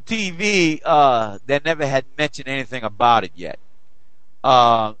far on TV, they never had mentioned anything about it yet.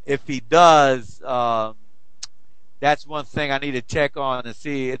 If he does, that's one thing I need to check on to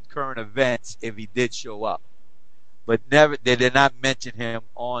see in current events if he did show up. But they did not mention him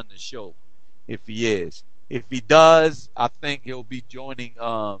on the show if he is. If he does, I think he'll be joining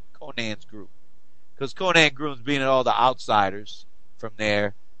Conan's group. Because Conan Groom's being at all the outsiders from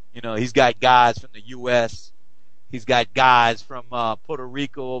there. You know, he's got guys from the U.S. He's got guys from Puerto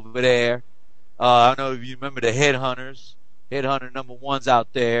Rico over there. I don't know if you remember the Headhunters. Headhunter number 1's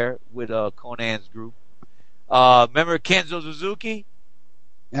out there with Conan's group. Remember Kenzo Suzuki?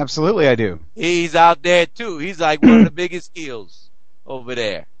 Absolutely, I do. He's out there too. He's like one of the biggest heels over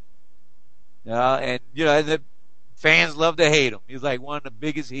there. And the fans love to hate him. He's like one of the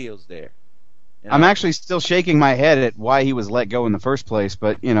biggest heels there. You know? I'm actually still shaking my head at why he was let go in the first place,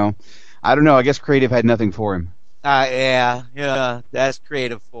 but I don't know. I guess creative had nothing for him. Yeah, that's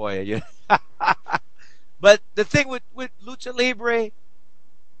creative for you. But the thing with Lucha Libre,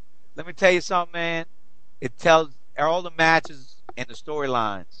 let me tell you something, man. It tells all the matches and the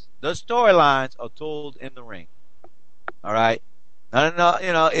storylines. The storylines are told in the ring. All right. I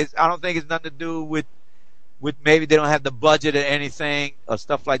don't think it's nothing to do with maybe they don't have the budget or anything or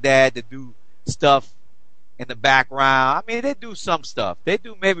stuff like that to do stuff in the background. I mean, they do some stuff. They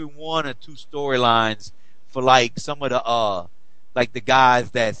do maybe 1 or 2 storylines for like some of the like the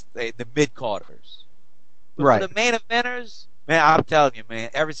guys that's the mid carders. Right. For the main eventers, man, I'm telling you, man,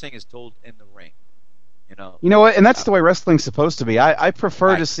 everything is told in the ring. You know what? And that's the way wrestling's supposed to be. I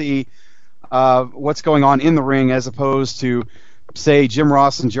prefer to see what's going on in the ring as opposed to, say, Jim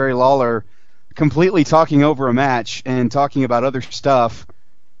Ross and Jerry Lawler completely talking over a match and talking about other stuff,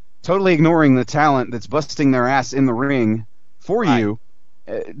 totally ignoring the talent that's busting their ass in the ring for you.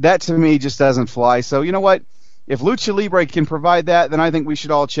 That, to me, just doesn't fly. So, you know what? If Lucha Libre can provide that, then I think we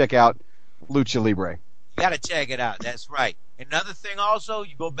should all check out Lucha Libre. You got to check it out. That's right. Another thing also,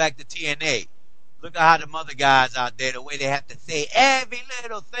 you go back to TNA. Look at how the other guys out there, the way they have to say every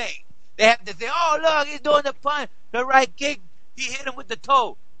little thing. They have to say, oh, look, he's doing the punch, the right kick, he hit him with the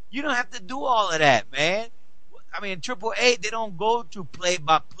toe. You don't have to do all of that, man. I mean, AAA, they don't go to play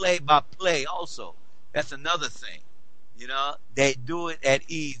by play also. That's another thing. They do it at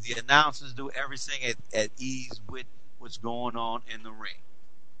ease. The announcers do everything at ease with what's going on in the ring.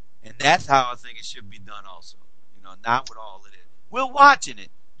 And that's how I think it should be done also. Not with all of it. We're watching it.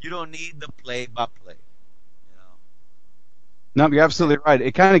 You don't need the play-by-play. No, you're absolutely right.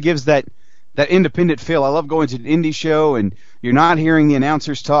 It kind of gives that independent feel. I love going to an indie show, and you're not hearing the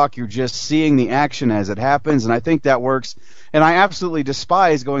announcers talk. You're just seeing the action as it happens, and I think that works. And I absolutely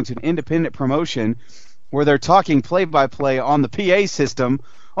despise going to an independent promotion where they're talking play-by-play on the PA system.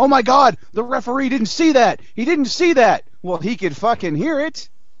 Oh, my God, the referee didn't see that. He didn't see that. Well, he could fucking hear it.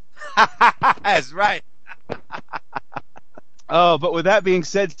 That's right. Oh, but with that being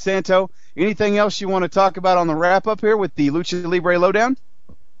said, Santo, anything else you want to talk about on the wrap-up here with the Lucha Libre Lowdown?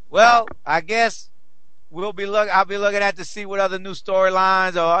 Well, I guess I'll be looking at to see what other new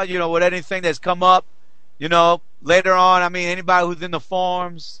storylines or, with anything that's come up, later on. I mean, anybody who's in the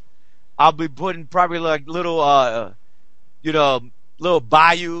forums, I'll be putting probably like little, little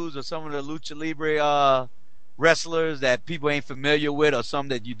bayous or some of the Lucha Libre wrestlers that people ain't familiar with or some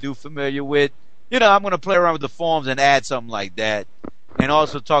that you do familiar with. I'm going to play around with the forums and add something like that. And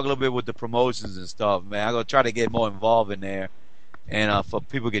also talk a little bit with the promotions and stuff, man. I'm going to try to get more involved in there. And for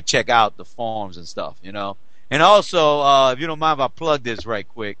people to check out the forums and stuff, And also, if you don't mind if I plug this right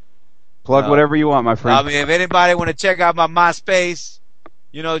quick. Plug whatever you want, my friend. I mean, if anybody want to check out my MySpace,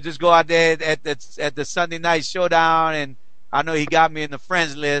 just go out there at the Sunday Night Showdown. And I know he got me in the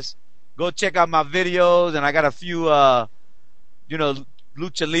friends list. Go check out my videos. And I got a few,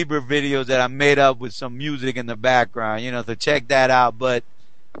 Lucha Libre videos that I made up with some music in the background, so check that out. But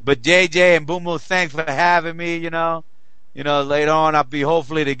JJ and Boom Boom, thanks for having me, later on I'll be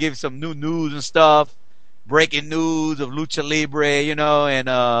hopefully to give some new news and stuff, breaking news of Lucha Libre, and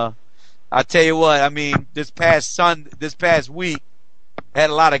I'll tell you what, I mean, this past week had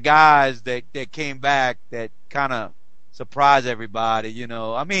a lot of guys that came back that kind of surprised everybody,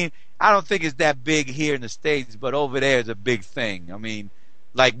 I mean, I don't think it's that big here in the States, but over there is a big thing. I mean,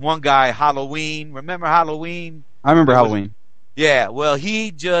 like one guy, Halloween. Remember Halloween? I remember Halloween. Yeah, well, he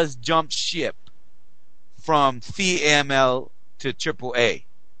just jumped ship from CML to AAA.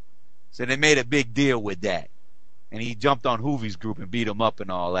 So they made a big deal with that. And he jumped on Hoovie's group and beat him up and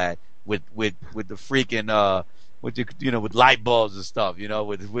all that with the freaking with with light bulbs and stuff,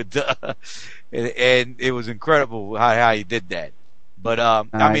 with and it was incredible how he did that. But Nice.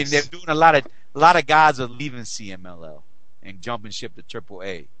 I mean, they're doing a lot of guys are leaving CMLL and jumping ship to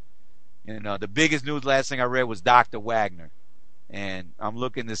AAA. The biggest news last thing I read was Dr. Wagner, and I'm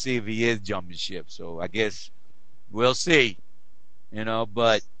looking to see if he is jumping ship. So I guess we'll see.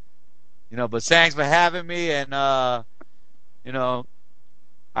 But thanks for having me, and I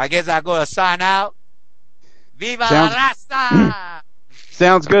guess I go to sign out. Viva la raza!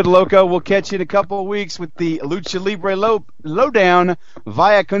 Sounds good, Loco. We'll catch you in a couple of weeks with the Lucha Libre Lowdown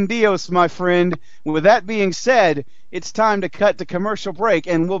via con Dios, my friend. With that being said, it's time to cut to commercial break,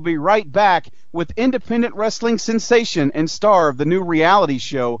 and we'll be right back with independent wrestling sensation and star of the new reality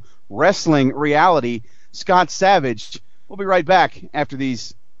show, Wrestling Reality, Scott Savage. We'll be right back after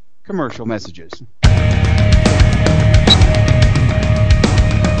these commercial messages.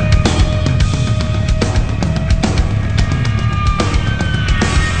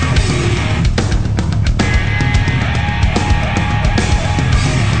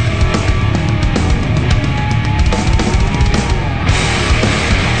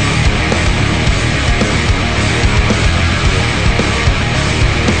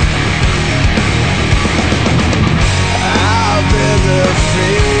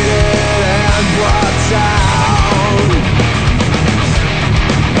 Defeated and brought down.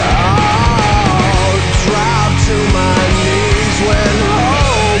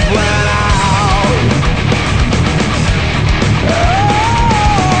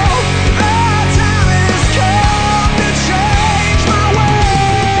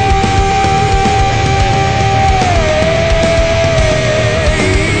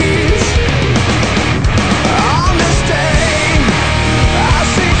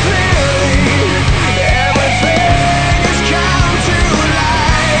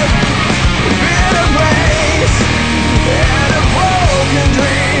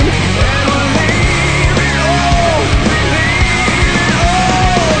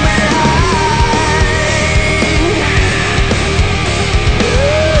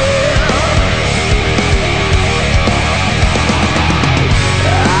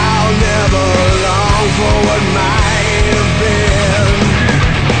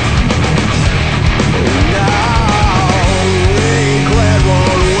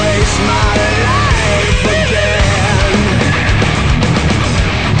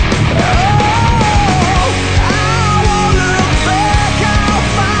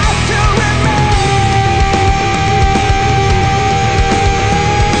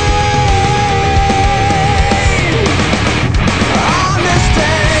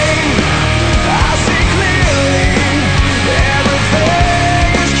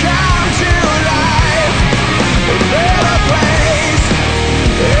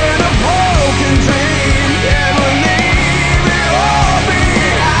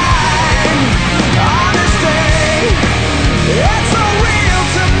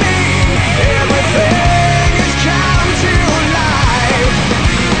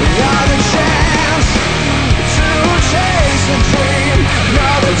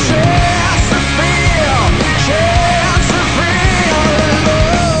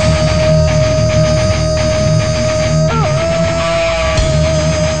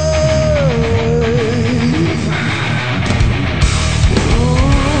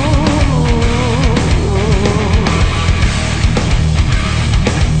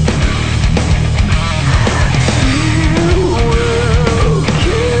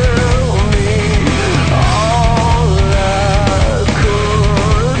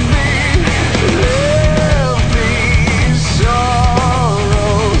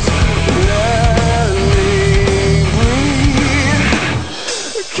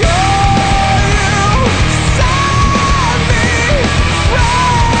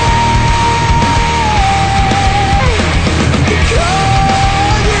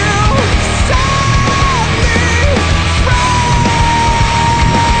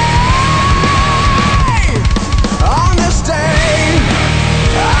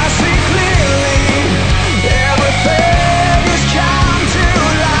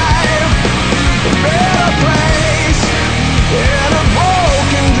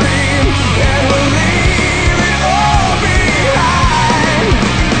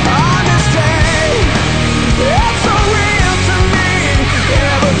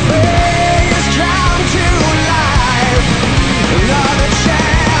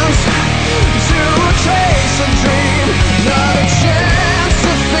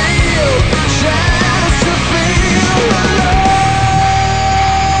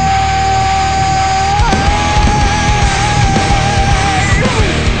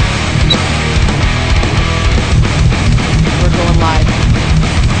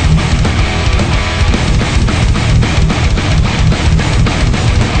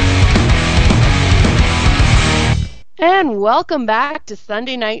 Welcome back to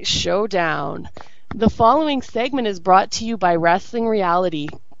Sunday Night Showdown. The following segment is brought to you by Wrestling Reality.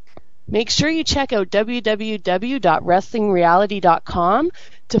 Make sure you check out www.wrestlingreality.com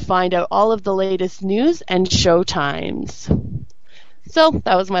to find out all of the latest news and show times. So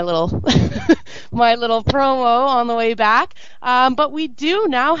that was my little my little promo on the way back. But we do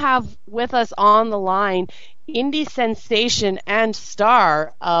now have with us on the line indie sensation and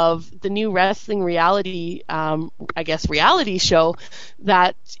star of the new Wrestling Reality, reality show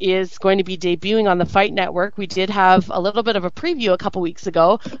that is going to be debuting on the Fight Network. We did have a little bit of a preview a couple weeks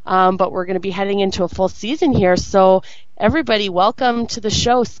ago, but we're going to be heading into a full season here. So everybody, welcome to the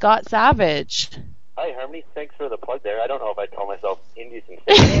show, Scott Savage. Hi, Harmony. Thanks for the plug there. I don't know if I'd call myself indie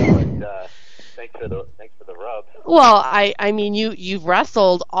sensation, but thanks for the rub. Well, I mean, you've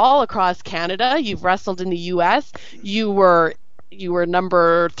wrestled all across Canada. You've wrestled in the U.S. You were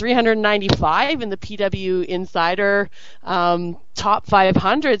number 395 in the PW Insider top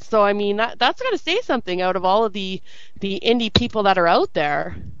 500. So I mean, that's got to say something out of all of the indie people that are out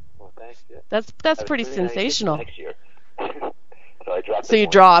there. Well, thanks. Yeah. That's pretty sensational. Next year. So I dropped. So you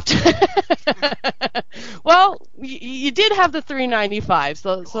dropped. Well, you did have the 395,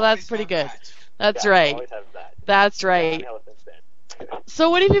 so that's pretty good. That's right. Always have that. That's right.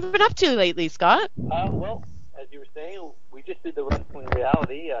 So what have you been up to lately, Scott? Well, as you were saying, we just did the Wrestling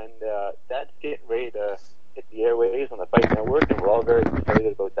Reality, and that's getting ready to hit the airwaves on the Fight Network, and we're all very excited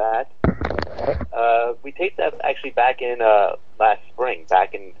about that. We taped that actually back in last spring,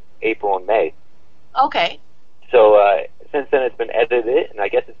 back in April and May. Okay. So since then it's been edited, and I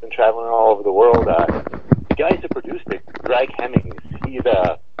guess it's been traveling all over the world. The guys who produced it, Greg Hemmings, he's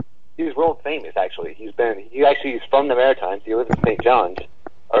world famous actually. He's from the Maritimes. He lives in St. John's,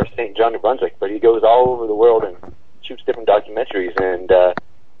 or St. John, New Brunswick, but he goes all over the world and shoots different documentaries, and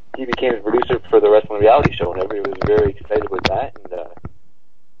he became the producer for the Wrestling Reality show, and everybody was very excited about that. And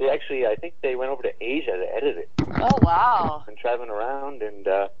I think they went over to Asia to edit it. Oh wow! And traveling around, and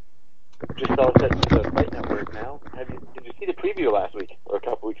just all set to the Fight Network now. Did you see the preview last week or a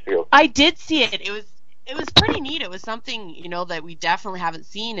couple weeks ago? I did see it. It was pretty neat. It was something, that we definitely haven't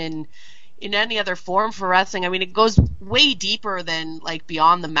seen in any other form for wrestling. I mean, it goes way deeper than like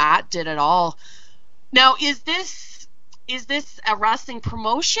Beyond the Mat did at all. Now, is this a wrestling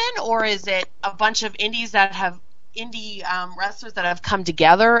promotion, or is it a bunch of indie wrestlers that have come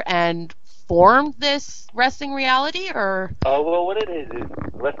together and formed this Wrestling Reality, or? Well, what it is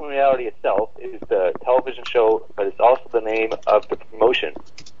Wrestling Reality itself is the television show, but it's also the name of the promotion.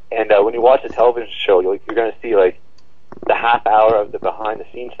 And when you watch the television show, you're going to see like the half hour of the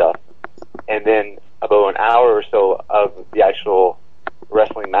behind-the-scenes stuff, and then about an hour or so of the actual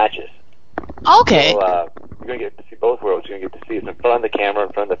wrestling matches. Okay. So you're going to get to see both worlds. You're going to get to see us in front of the camera,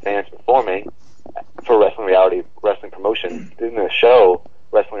 in front of the fans performing for Wrestling Reality wrestling promotion. In the show,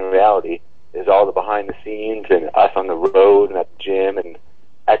 Wrestling Reality is all the behind-the-scenes and us on the road and at the gym and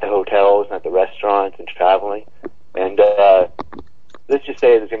at the hotels and at the restaurants and traveling. And let's just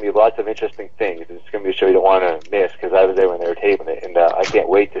say there's going to be lots of interesting things. It's going to be a show you don't want to miss, because I was there when they were taping it, and I can't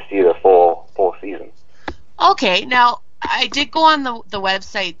wait to see the full season. Okay, now I did go on the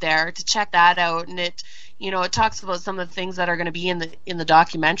website there to check that out, and it talks about some of the things that are going to be in the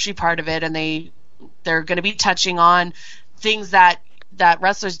documentary part of it, and they're going to be touching on things that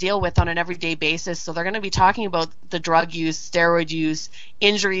wrestlers deal with on an everyday basis. So they're going to be talking about the drug use, steroid use,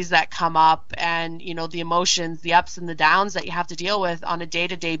 injuries that come up, and the emotions, the ups and the downs that you have to deal with on a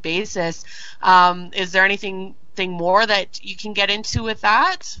day-to-day basis. Is there anything more that you can get into with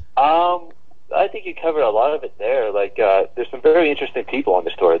that? I think you covered a lot of it there. Like there's some very interesting people on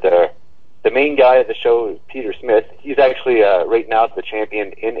the story there. The main guy of the show is Peter Smith. He's actually right now the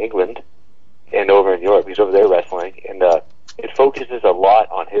champion in England and over in Europe. He's over there wrestling, and it focuses a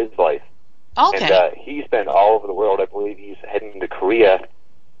lot on his life. Okay. And he's been all over the world. I believe he's heading to Korea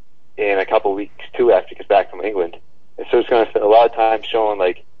in a couple of weeks too after he gets back from England. And so it's going to spend a lot of time showing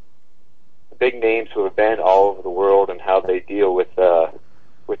like the big names who have been all over the world and how they deal with the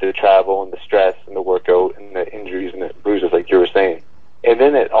travel and the stress and the workout and the injuries and the bruises, like you were saying. And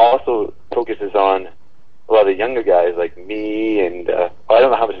then it also focuses on a lot of the younger guys like me, and I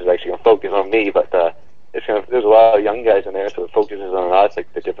don't know how much it's actually going to focus on me, but there's a lot of young guys in there, so it focuses on us,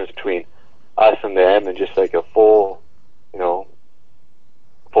 like the difference between us and them, and just like a full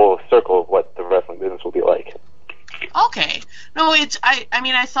circle of what the wrestling business will be like. Okay. No,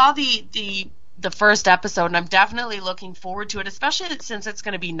 I saw the first episode, and I'm definitely looking forward to it, especially since it's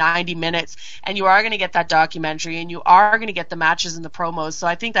going to be 90 minutes, and you are going to get that documentary, and you are going to get the matches and the promos. So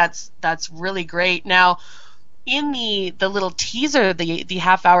I think that's really great. Now, in the little teaser, the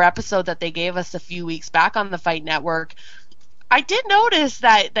half-hour episode that they gave us a few weeks back on the Fight Network, I did notice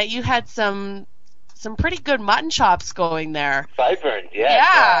that you had some pretty good mutton chops going there. Sideburns, yes.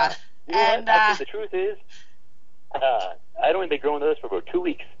 Yeah. You know what? Actually, the truth is, I'd only been growing those for about 2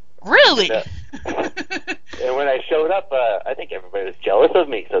 weeks. Really? And when I showed up, I think everybody was jealous of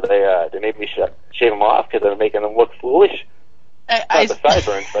me, so they made me shave them off because they were making them look foolish. Not the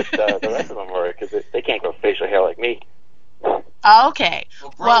sideburns, but the rest of them were, because they can't grow facial hair like me. Okay.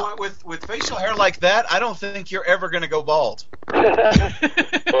 Well, with facial hair like that, I don't think you're ever going to go bald.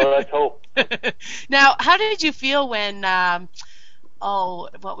 Well, let's hope. Now, how did you feel when,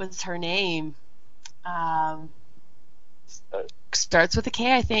 what was her name? Starts with a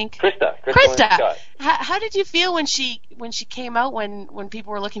K, I think. Krista. How did you feel when she came out, when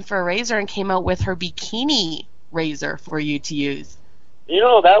people were looking for a razor and came out with her bikini razor for you to use? You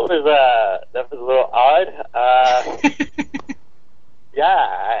know, that was a little odd. Yeah,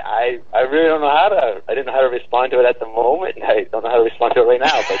 I really don't know I didn't know how to respond to it at the moment. I don't know how to respond to it right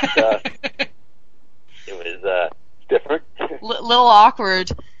now, but it was different. Little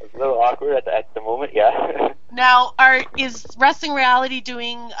awkward. It was a little awkward at the moment, yeah. Now, is Wrestling Reality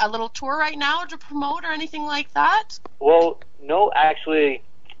doing a little tour right now to promote or anything like that? Well, no, actually,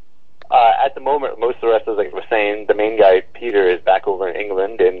 at the moment, most of the wrestlers, like I was saying, the main guy, Peter, is back over in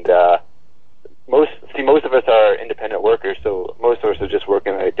England, and most of us are independent workers, so most of us are just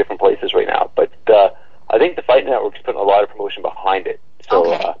working at different places right now. But I think the Fight Network's putting a lot of promotion behind it,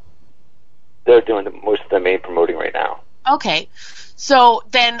 so they're doing most of the main promoting right now. Okay, so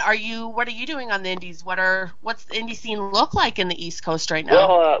then what are you doing on the indies? What's the indie scene look like in the East Coast right now?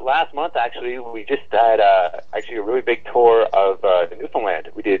 Well, last month actually, we just had a really big tour of Newfoundland.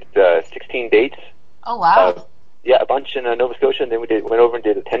 We did 16 dates. Oh wow! Yeah, a bunch in Nova Scotia, and then went over and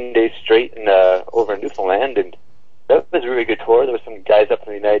did 10 days straight over in Newfoundland, and that was a really good tour. There were some guys up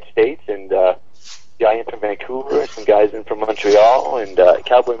from the United States, and guy in from Vancouver, and some guys in from Montreal, and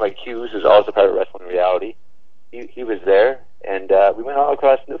Cowboy Mike Hughes, who's also part of Wrestling Reality. He was there, and we went all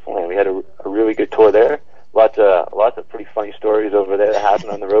across Newfoundland. We had a really good tour there. Lots of pretty funny stories over there that happened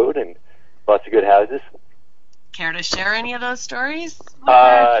on the road, and lots of good houses. Care to share any of those stories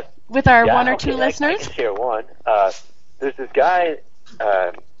with our one or two listeners? I can share one. There's this guy.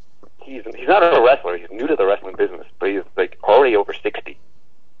 He's not a wrestler. He's new to the wrestling business, but he's like already over 60.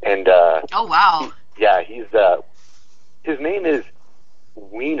 And oh wow! He's his name is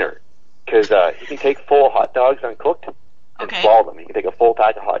Wiener, because he can take full hot dogs uncooked and swallow them. He can take a full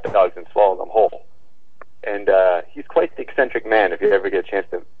pack of hot dogs and swallow them whole. And he's quite the eccentric man if you ever get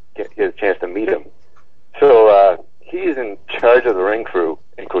a chance to meet him. So he's in charge of the ring crew,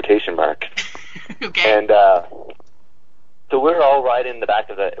 in quotation marks. Okay. And so we were all riding in the back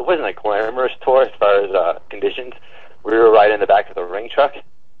of it wasn't a glamorous tour as far as conditions. We were riding in the back of the ring truck,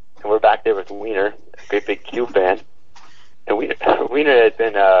 and we're back there with Wiener, a great big Q fan. And Wiener had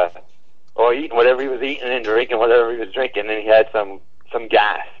been eating whatever he was eating and drinking whatever he was drinking, and he had some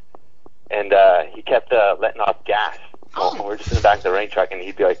gas. And he kept letting off gas. And we're just in the back of the ring truck, and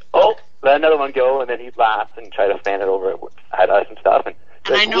he'd be like, "Oh, let another one go," and then he'd laugh and try to fan it over at us and stuff. And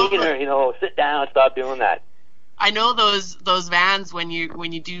like, Wiener, sit down, stop doing that. I know those vans when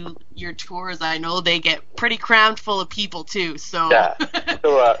you do your tours. I know they get pretty crammed full of people too. So yeah.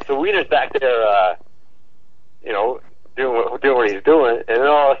 So Wiener's back there, doing what he's doing, and then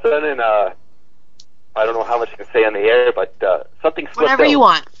all of a sudden, I don't know how much I can say on the air, but something slipped whatever out you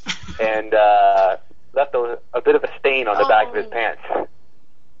want, and left a bit of a stain on the back of his pants.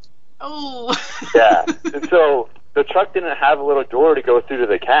 Oh. Yeah, and so the truck didn't have a little door to go through to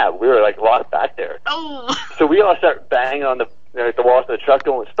the cab. We were like locked back there. Oh. So we all start banging on the walls of the truck,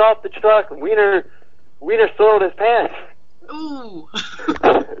 going, "Stop the truck!" Wiener soiled his pants. Ooh.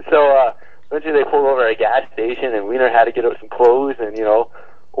 So eventually they pulled over at a gas station, and Wiener had to get out some clothes and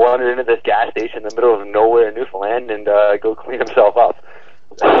wander into this gas station in the middle of nowhere in Newfoundland and go clean himself up.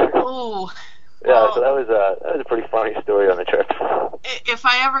 Oh. Yeah, well, so that was a pretty funny story on the trip. If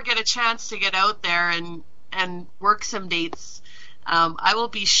I ever get a chance to get out there and work some dates, I will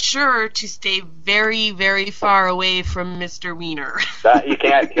be sure to stay very, very far away from Mr. Wiener. You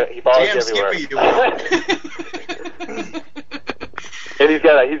can't. He follows you everywhere. And he's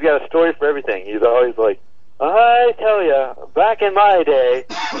got a story for everything. He's always like, "I tell you, back in my day,"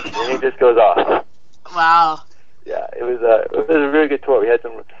 and he just goes off. Wow. Yeah, it was a really good tour. We had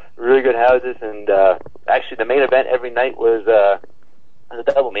some really good houses, and actually the main event every night was a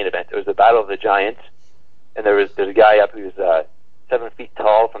double main event. There was the Battle of the Giants, and there's a guy up who's 7 feet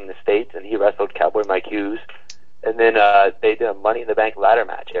tall from the States, and he wrestled Cowboy Mike Hughes. And then they did a Money in the Bank ladder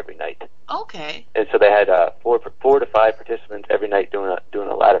match every night. Okay. And so they had 4 to 5 participants every night doing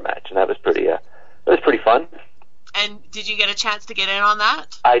a ladder match, and that was pretty fun. And did you get a chance to get in on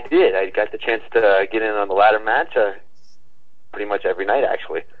that? I did. I got the chance to get in on the ladder match pretty much every night,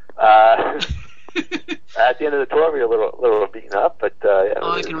 actually. At the end of the tour, we were a little beaten up, but yeah,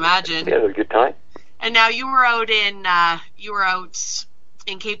 I can imagine. Yeah, it was a good time. And now you were out in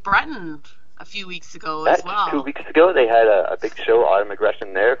Cape Breton a few weeks ago as well. 2 weeks ago, they had a big show, Autumn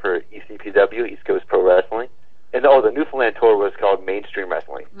Aggression, there for ECPW, East Coast Pro Wrestling. And the Newfoundland tour was called Mainstream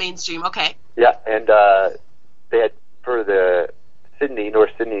Wrestling. Mainstream, okay. Yeah, and they had, for the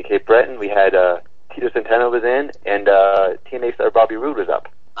North Sydney and Cape Breton, we had Tito Santana was in, and TNA star Bobby Roode was up.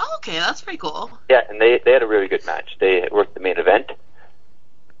 Oh, okay, that's pretty cool. Yeah, and they had a really good match. They worked the main event.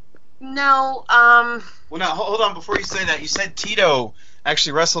 No, Well, now hold on. Before you say that, you said Tito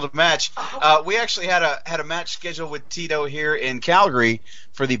actually wrestled a match. We actually had a match scheduled with Tito here in Calgary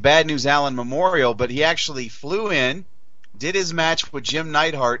for the Bad News Allen Memorial, but he actually flew in, did his match with Jim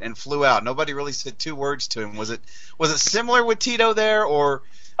Neidhart, and flew out. Nobody really said two words to him. Was it similar with Tito there, or?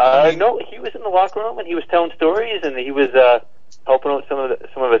 No, he was in the locker room and he was telling stories, and he was helping out some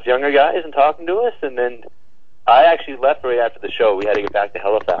of us younger guys and talking to us, and then I actually left right after the show. We had to get back to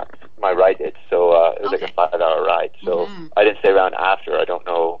Halifax. My ride did, so it was like a 5-hour ride. So I didn't stay around after. I don't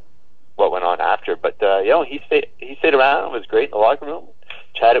know what went on after, but he stayed around and was great in the locker room,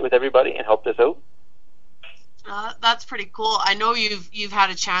 chatted with everybody, and helped us out. That's pretty cool. I know you've had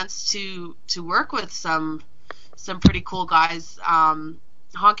a chance to work with some pretty cool guys.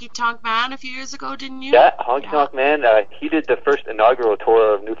 Honky Tonk Man a few years ago, didn't you? Yeah, Honky Tonk Man. He did the first inaugural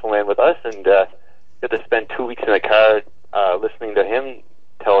tour of Newfoundland with us, and had to spend 2 weeks in a car listening to him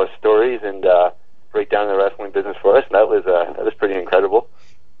tell us stories and break down the wrestling business for us. And that was pretty incredible.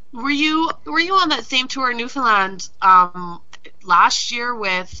 Were you on that same tour in Newfoundland last year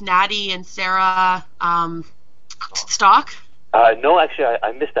with Natty and Sarah Stock? No, actually,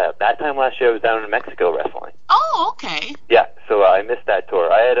 I missed that. That time last year, I was down in Mexico wrestling. Oh, okay. Yeah, so I missed that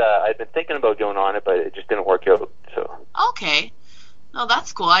tour. I'd been thinking about going on it, but it just didn't work out. So. Okay. Oh,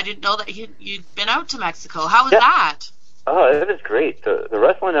 that's cool. I didn't know that you'd been out to Mexico. How was that? Oh, it was great. The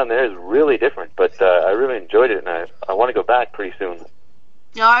wrestling down there is really different, but I really enjoyed it, and I want to go back pretty soon.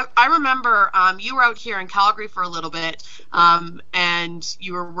 Yeah, I remember you were out here in Calgary for a little bit, and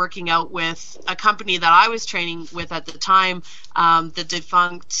you were working out with a company that I was training with at the time, the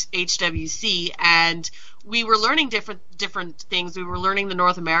defunct HWC, and we were learning different things. We were learning the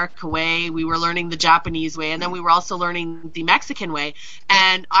North America way, we were learning the Japanese way, and then we were also learning the Mexican way.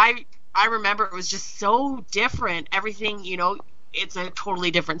 And I remember it was just so different. Everything, it's a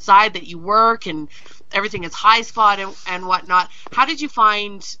totally different side that you work, and everything is high spot and whatnot. How did you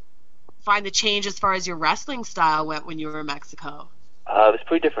find the change as far as your wrestling style went when you were in Mexico? It was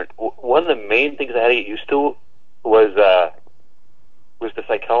pretty different. One of the main things I had to get used to was the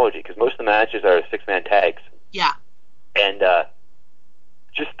psychology, because most of the matches are 6-man tags. Yeah. And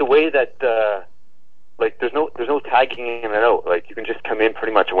just the way that there's no tagging in and out. Like, you can just come in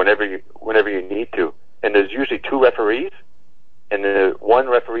pretty much whenever you need to. And there's usually 2 referees, and the one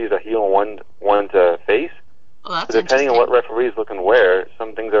referee is a heel and one's a face. Oh, that's so depending on what referee is looking where,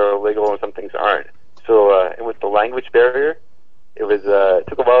 some things are illegal and some things aren't. So, and with the language barrier, it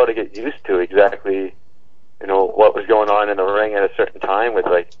took a while to get used to exactly, what was going on in the ring at a certain time, with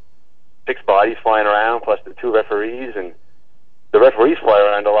like 6 bodies flying around plus the 2 referees, and the referees fly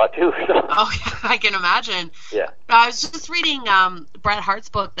around a lot too. So. Oh, I can imagine. Yeah. I was just reading Bret Hart's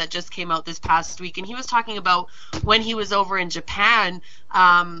book that just came out this past week, and he was talking about when he was over in Japan,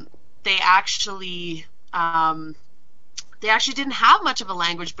 they actually didn't have much of a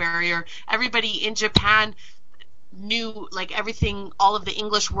language barrier. Everybody in Japan knew like everything, all of the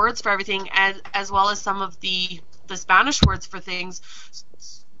English words for everything, as well as some of the Spanish words for things.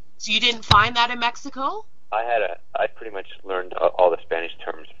 So you didn't find that in Mexico? I pretty much learned all the Spanish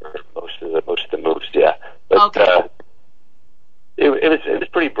terms for most of the moves, yeah. But okay. It was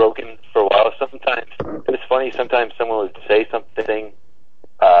pretty broken for a while. Sometimes it was funny. Sometimes someone would say something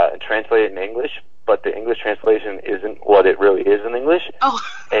and translate it in English, but the English translation isn't what it really is in English. Oh.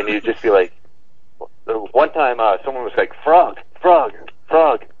 And you'd just be like, one time someone was like, frog.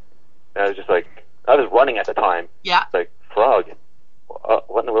 And I was just like, I was running at the time. Yeah. Like, frog.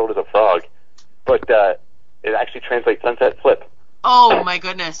 What in the world is a frog? But it actually translates sunset flip. Oh my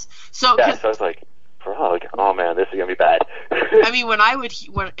goodness! So yeah, so I was like, frog. Oh man, this is gonna be bad. I mean,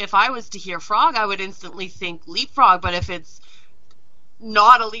 if I was to hear frog, I would instantly think leapfrog. But if it's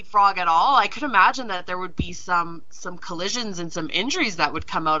not a leapfrog at all, I could imagine that there would be some collisions and some injuries that would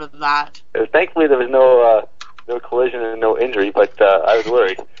come out of that. Thankfully, there was no collision and no injury, but I was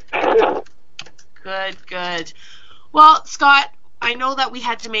worried. Good. Well, Scott, I know that we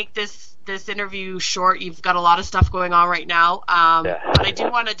had to make this this interview short. You've got a lot of stuff going on right now. But I do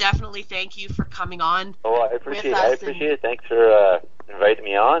want to definitely thank you for coming on. Oh, I appreciate it. Thanks for inviting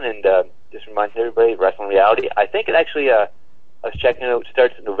me on, and just remind everybody, Wrestling Reality. I think it actually, I was checking it out,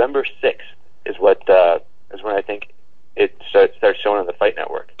 starts November 6th is when I think it starts showing on the Fight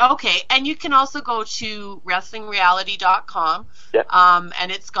Network. Okay, and you can also go to WrestlingReality.com. Yep.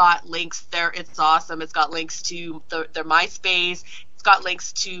 And it's got links there. It's awesome. It's got links to their MySpace. It's got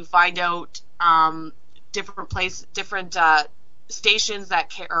links to find out different stations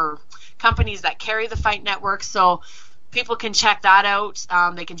or companies that carry the Fight Network. So people can check that out.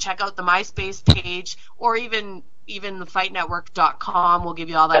 They can check out the MySpace page, or even thefightnetwork.com will give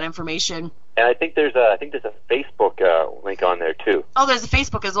you all that information. And I think there's a Facebook link on there too. Oh, there's a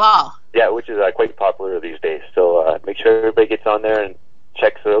Facebook as well. Yeah, which is quite popular these days. So make sure everybody gets on there and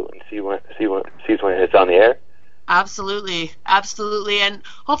checks it out and sees when it's on the air. Absolutely, and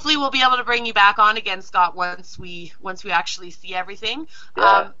hopefully we'll be able to bring you back on again, Scott, once we actually see everything.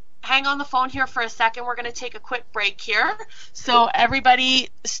 Yeah. Hang on the phone here for a second. We're going to take a quick break here. So everybody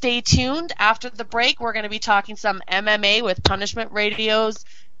stay tuned. After the break, we're going to be talking some MMA with Punishment Radio's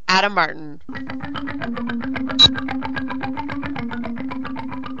Adam Martin.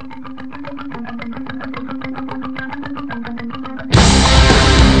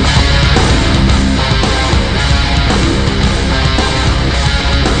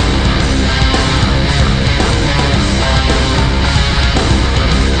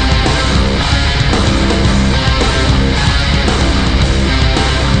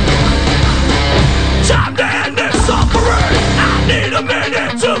 Time to end this suffering. I need a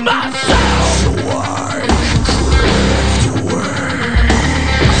minute to myself, so I can drift away.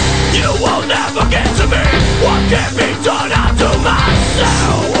 You will never get to me. What can be done, I'll do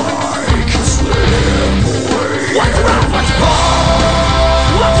myself, so I can slip away. What's right, what's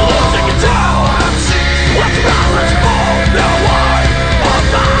wrong? What's losing control? What's right, what's wrong? No one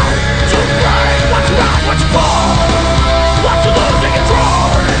about to play. What's right, what's wrong? What's losing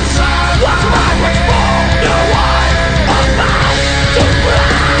control? What's right, what's wrong? No one about to play.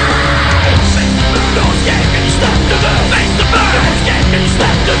 No escape, can you step to this? Face to face. No escape, can you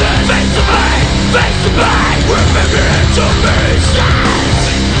step to this? Face to face. Face to face. Ripping me into pieces.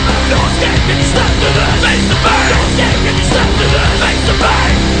 No escape, can you step to this? Face to face. No escape, can you step to this? Face to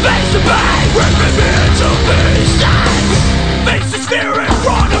face. Face to face. Ripping me into pieces. Face this fear in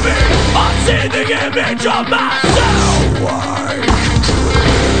front of me. I see the image of myself. So I can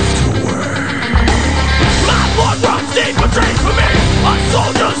drift away. My blood runs deep, betrays for me. Our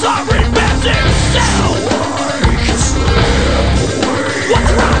soldiers are repenting still. So I can slip away.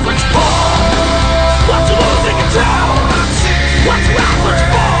 What's right, what's wrong? What's losing control? What's right, what's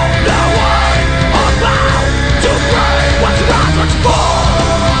wrong? No one about to pray. What's right, what's wrong?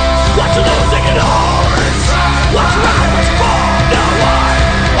 What's losing it all? What's right, what's wrong? No one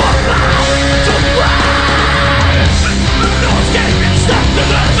about to pray. No escape, can you step to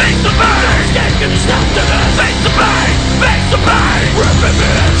this? Face to face. No escape, can you step to this? Face to face. Face to face. Ripping me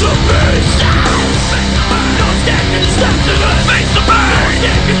into pieces. No escape, can you step to this? Face to face. No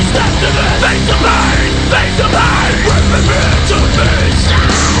escape, can you step to this? Face to face. Face to face. Ripping me into pieces.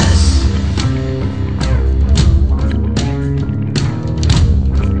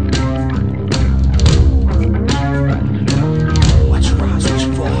 Watch your rise, watch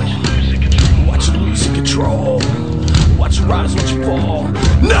you fall. Watch you losing control. Watch your rise, watch you fall.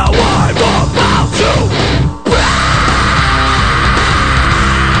 Now I'm about to.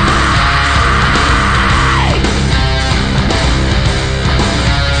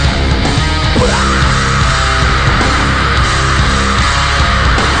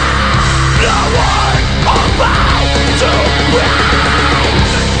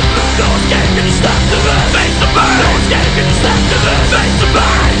 No escape, can you step to this? Face to face. No escape, can you step to this? Face to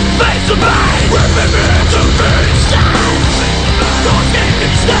face. Face to face. Ripping me into pieces. No escape, can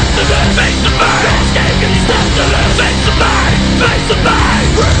you step to this? Face to face. No escape, can you step to this? Face to face. Face to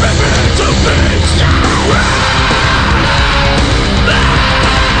face. Ripping me into pieces.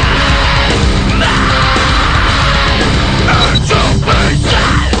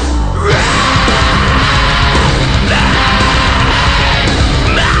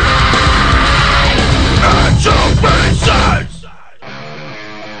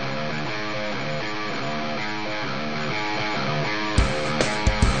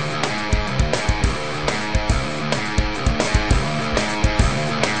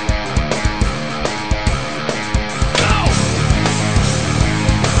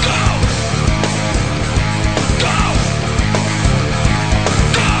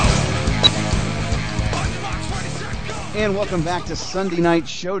 and welcome back to Sunday Night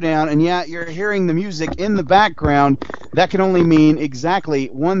Showdown. And yeah, you're hearing the music in the background. That can only mean exactly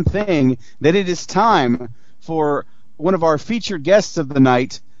one thing, that it is time for one of our featured guests of the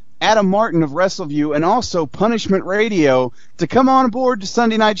night, Adam Martin of WrestleView and also Punishment Radio, to come on board to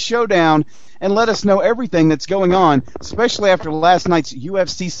Sunday Night Showdown and let us know everything that's going on, especially after last night's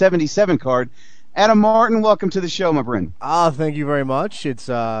UFC 77 card. Adam Martin, welcome to the show, my friend. Thank you very much. It's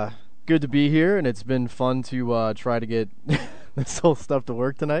good to be here, and it's been fun to try to get this whole stuff to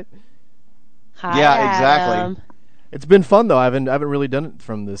work tonight. Hi, Yeah, exactly. Adam. It's been fun though. I haven't really done it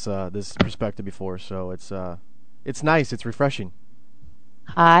from this perspective before, so it's nice. It's refreshing.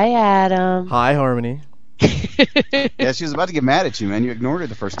 Hi, Adam. Hi, Harmony. Yeah, she was about to get mad at you, man. You ignored her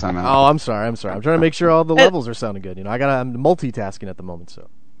the first time out. Oh, I'm sorry. I'm trying to make sure all the levels are sounding good. I'm multitasking at the moment, so.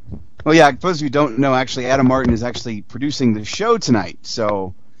 Well, yeah, for those of you who don't know, actually, Adam Martin is actually producing the show tonight,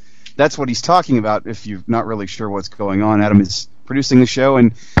 so that's what he's talking about. If you're not really sure what's going on, Adam is producing the show,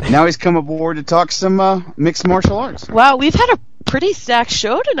 and now he's come aboard to talk some mixed martial arts. Wow, we've had a pretty stacked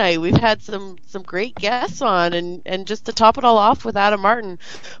show tonight. We've had some great guests on, and just to top it all off with Adam Martin.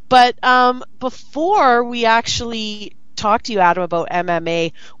 But before we actually talk to you, Adam, about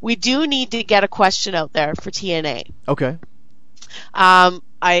MMA, we do need to get a question out there for TNA. Okay.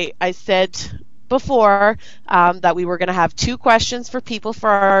 I said before that we were going to have 2 questions for people for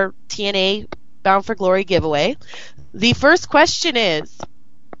our TNA Bound for Glory giveaway. The first question is...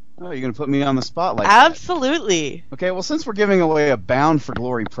 Oh, you're going to put me on the spot like that. Absolutely. Okay, well, since we're giving away a Bound for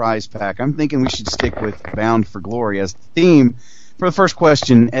Glory prize pack, I'm thinking we should stick with Bound for Glory as the theme for the first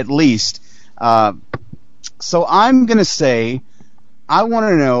question, at least. So I'm going to say, I want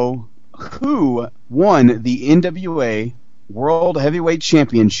to know who won the NWA World Heavyweight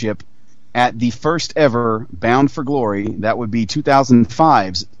Championship at the first ever Bound for Glory. That would be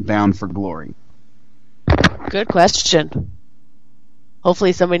 2005's Bound for Glory. Good question.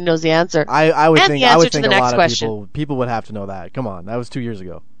 Hopefully somebody knows the answer. I would and think the answer I would to think the a next lot question. of people would have to know that. Come on, that was 2 years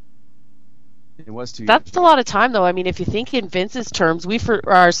ago. It was 2 years. That's a lot of time, though. I mean, if you think in Vince's terms, we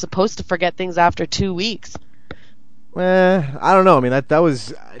are supposed to forget things after 2 weeks. I don't know. I mean, that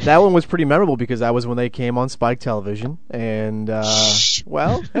one was pretty memorable because that was when they came on Spike Television, and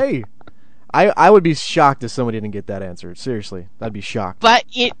well, hey, I would be shocked if somebody didn't get that answer. Seriously, I'd be shocked. But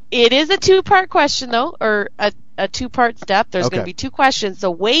it is a 2-part question, though, or a 2-part step. There's going to be 2 questions,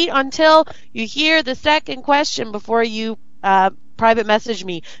 so wait until you hear the second question before you private message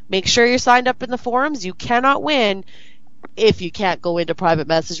me. Make sure you're signed up in the forums. You cannot win if you can't go into private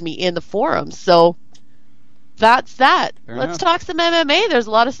message me in the forums. So that's that. Let's talk some MMA. There's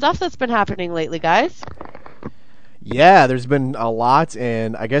a lot of stuff that's been happening lately, guys. Yeah, there's been a lot,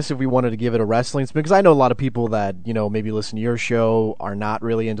 and I guess if we wanted to give it a wrestling spin, because I know a lot of people that, maybe listen to your show are not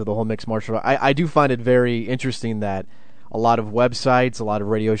really into the whole mixed martial art. I do find it very interesting that a lot of websites, a lot of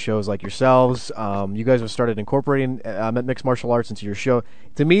radio shows like yourselves, you guys have started incorporating mixed martial arts into your show.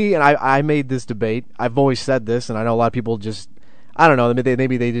 To me, and I made this debate, I've always said this, and I know a lot of people just, I don't know,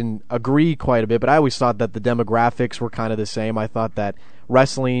 maybe they didn't agree quite a bit, but I always thought that the demographics were kind of the same. I thought that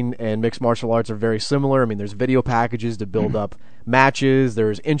wrestling and mixed martial arts are very similar. I mean, there's video packages to build up matches.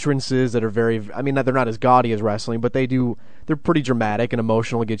 There's entrances that are very, I mean, they're not as gaudy as wrestling, but they're pretty dramatic and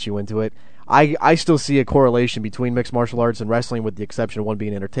emotional to get you into it. I still see a correlation between mixed martial arts and wrestling, with the exception of one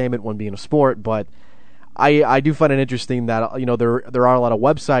being entertainment, one being a sport, but I do find it interesting that, there are a lot of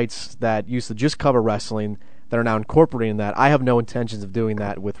websites that used to just cover wrestling that are now incorporating that. I have no intentions of doing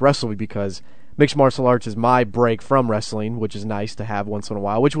that with wrestling because mixed martial arts is my break from wrestling, which is nice to have once in a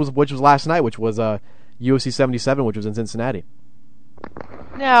while, which was last night, which was UFC 77, which was in Cincinnati.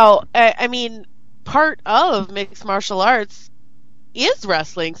 Now, I mean, part of mixed martial arts is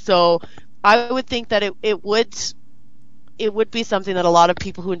wrestling, so I would think that it would be something that a lot of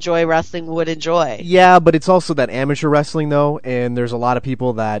people who enjoy wrestling would enjoy. Yeah, but it's also that amateur wrestling, though, and there's a lot of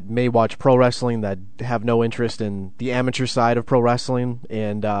people that may watch pro wrestling that have no interest in the amateur side of pro wrestling,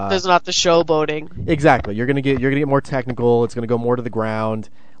 and there's not the showboating. Exactly, you're gonna get more technical. It's gonna go more to the ground,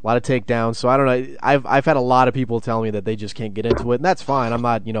 a lot of takedowns. So I don't know. I've had a lot of people tell me that they just can't get into it, and that's fine. I'm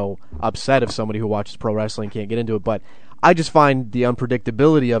not upset if somebody who watches pro wrestling can't get into it, but I just find the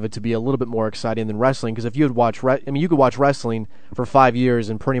unpredictability of it to be a little bit more exciting than wrestling, because if you would watch, you could watch wrestling for 5 years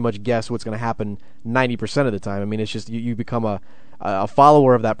and pretty much guess what's going to happen 90% of the time. I mean, it's just you become a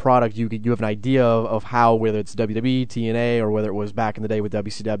follower of that product. You have an idea of how, whether it's WWE, TNA, or whether it was back in the day with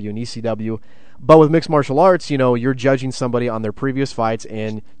WCW and ECW. But with mixed martial arts, you're judging somebody on their previous fights,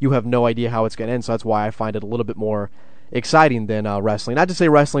 and you have no idea how it's going to end. So that's why I find it a little bit more exciting than wrestling. Not to say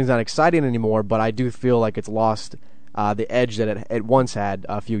wrestling's not exciting anymore, but I do feel like it's lost the edge that it once had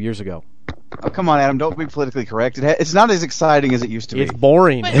a few years ago. Oh, come on, Adam! Don't be politically correct. It's not as exciting as it used to be. It's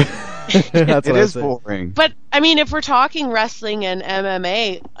boring. But- That's It what I is say. boring. But I mean, if we're talking wrestling and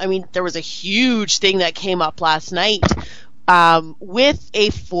MMA, I mean, there was a huge thing that came up last night with a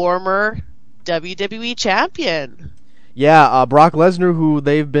former WWE champion. Yeah, Brock Lesnar, who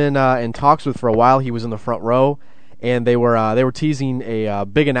they've been in talks with for a while. He was in the front row, and they were teasing a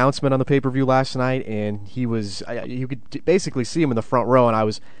big announcement on the pay-per-view last night, and he was you could basically see him in the front row, and I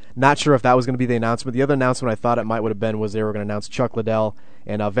was not sure if that was going to be the announcement. The other announcement I thought it might would have been was they were going to announce Chuck Liddell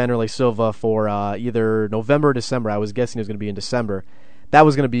and Vanderlei Silva for either November or December. I was guessing it was going to be in December. That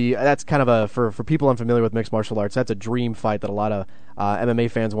was going to be, that's kind of a, for people unfamiliar with mixed martial arts, that's a dream fight that a lot of MMA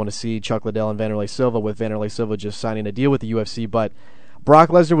fans want to see, Chuck Liddell and Vanderlei Silva, with Vanderlei Silva just signing a deal with the UFC. But Brock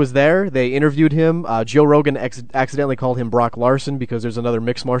Lesnar was there. They interviewed him. Joe Rogan accidentally called him Brock Larson because there's another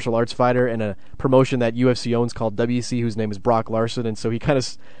mixed martial arts fighter in a promotion that UFC owns called WC whose name is Brock Larson, and so he kind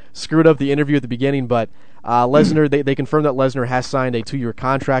of screwed up the interview at the beginning. But Lesnar, they confirmed that Lesnar has signed a 2-year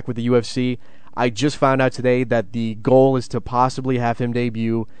contract with the UFC. I just found out today that the goal is to possibly have him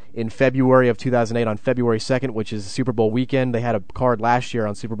debut in February of 2008 on February 2nd, which is Super Bowl weekend. They had a card last year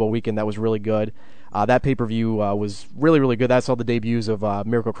on Super Bowl weekend that was really good. That pay-per-view was really, really good. That's all the debuts of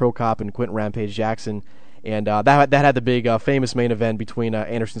Miracle Crow Cop and Quentin Rampage Jackson. And that had the big famous main event between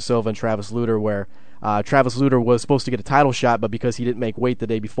Anderson Silva and Travis Lutter, where Travis Lutter was supposed to get a title shot, but because he didn't make weight the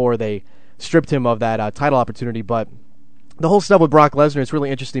day before, they stripped him of that title opportunity. But the whole stuff with Brock Lesnar is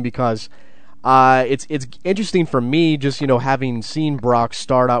really interesting because it's interesting for me, just having seen Brock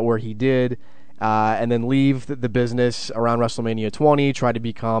start out where he did, and then leave the business around WrestleMania 20, try to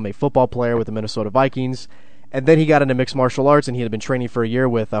become a football player with the Minnesota Vikings, and then he got into mixed martial arts, and he had been training for a year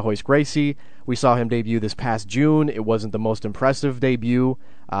with Hoist Gracie. We saw him debut this past June. It wasn't the most impressive debut.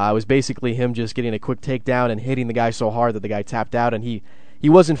 It was basically him just getting a quick takedown and hitting the guy so hard that the guy tapped out, and he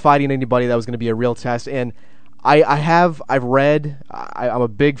wasn't fighting anybody that was going to be a real test. And I've read, I'm a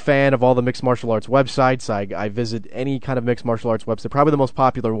big fan of all the mixed martial arts websites. I visit any kind of mixed martial arts website. Probably the most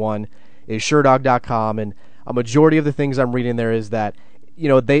popular one is SureDog.com, and a majority of the things I'm reading there is that,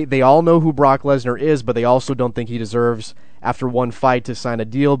 they all know who Brock Lesnar is, but they also don't think he deserves, after one fight, to sign a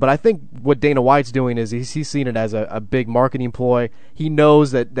deal. But I think what Dana White's doing is he's seen it as a big marketing ploy. He knows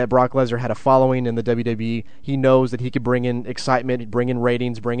that Brock Lesnar had a following in the WWE. He knows that he could bring in excitement, bring in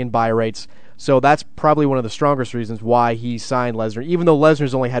ratings, bring in buy rates. So that's probably one of the strongest reasons why he signed Lesnar, even though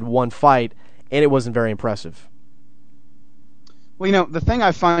Lesnar's only had one fight, and it wasn't very impressive. Well, the thing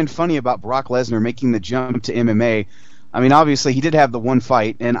I find funny about Brock Lesnar making the jump to MMA, I mean, obviously he did have the one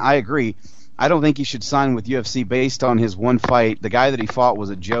fight, and I agree. I don't think he should sign with UFC based on his one fight. The guy that he fought was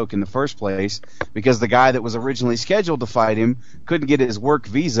a joke in the first place because the guy that was originally scheduled to fight him couldn't get his work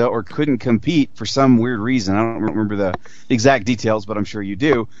visa or couldn't compete for some weird reason. I don't remember the exact details, but I'm sure you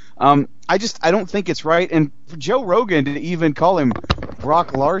do. I don't think it's right. And for Joe Rogan to even call him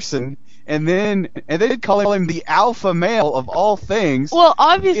Brock Larson and then call him the alpha male of all things, well,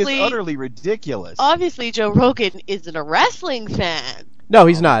 obviously, is utterly ridiculous. Obviously, Joe Rogan isn't a wrestling fan. No,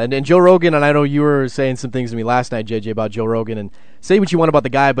 he's not. And Joe Rogan, and I know you were saying some things to me last night, JJ, about Joe Rogan, and say what you want about the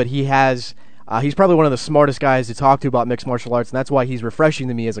guy, but he's probably one of the smartest guys to talk to about mixed martial arts, and that's why he's refreshing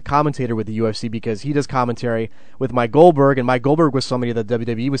to me as a commentator with the UFC, because he does commentary with Mike Goldberg, and Mike Goldberg was somebody that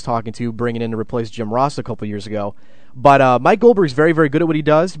WWE was talking to, bringing in to replace Jim Ross a couple years ago. But Mike Goldberg's very, very good at what he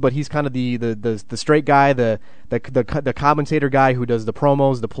does, but he's kind of the straight guy, the commentator guy who does the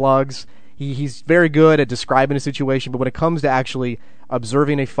promos, the plugs. He's very good at describing a situation, but when it comes to actually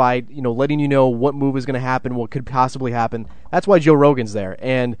observing a fight, letting you know what move is going to happen, what could possibly happen, that's why Joe Rogan's there.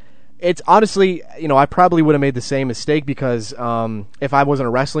 And it's honestly, I probably would have made the same mistake because if I wasn't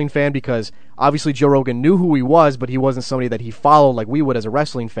a wrestling fan, because obviously Joe Rogan knew who he was, but he wasn't somebody that he followed like we would as a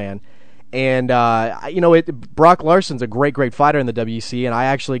wrestling fan. And, Brock Larson's a great, great fighter in the WC, and I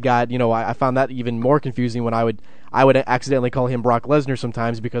actually got, I found that even more confusing when I would accidentally call him Brock Lesnar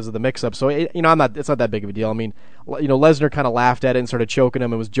sometimes because of the mix-up. So, it's not that big of a deal. I mean, Lesnar kind of laughed at it and started choking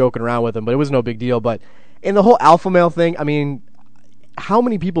him and was joking around with him, but it was no big deal. But in the whole alpha male thing, I mean, how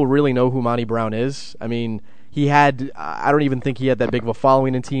many people really know who Monty Brown is? I mean, I don't even think he had that big of a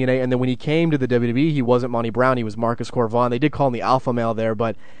following in TNA, and then when he came to the WWE, he wasn't Monty Brown, he was Marcus Corvon. They did call him the alpha male there,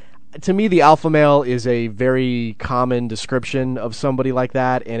 but to me, the alpha male is a very common description of somebody like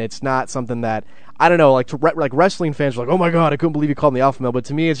that, and it's not something that, I don't know, like wrestling fans are like, oh my god, I couldn't believe you called him the alpha male, but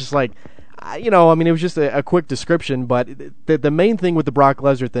to me it's just like, it was just a quick description, but the main thing with the Brock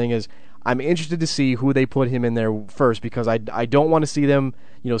Lesnar thing is I'm interested to see who they put him in there first, because I don't want to see them,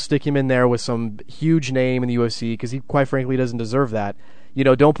 stick him in there with some huge name in the UFC, because he quite frankly doesn't deserve that.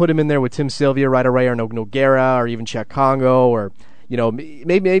 Don't put him in there with Tim Sylvia right away, or Nogueira, or even Czech Congo, or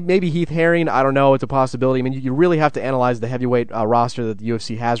maybe Heath Herring. I don't know. It's a possibility. I mean, you really have to analyze the heavyweight roster that the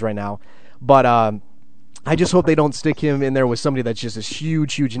UFC has right now. But I just hope they don't stick him in there with somebody that's just this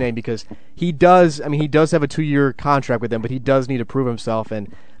huge name, because he does have a 2-year contract with them, but he does need to prove himself.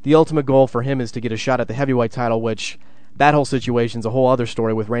 And the ultimate goal for him is to get a shot at the heavyweight title, which that whole situation's a whole other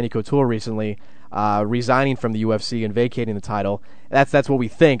story with Randy Couture recently resigning from the UFC and vacating the title. That's what we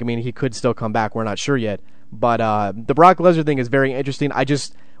think. I mean, he could still come back. We're not sure yet. But the Brock Lesnar thing is very interesting. I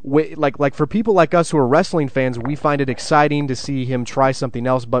just like for people like us who are wrestling fans, we find it exciting to see him try something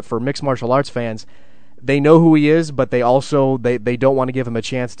else. But for mixed martial arts fans, they know who he is, but they also they don't want to give him a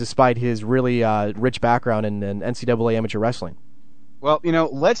chance despite his really rich background in NCAA amateur wrestling. Well,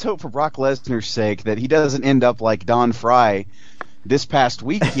 let's hope for Brock Lesnar's sake that he doesn't end up like Don Fry this past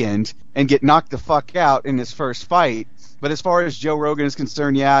weekend and get knocked the fuck out in his first fight. But as far as Joe Rogan is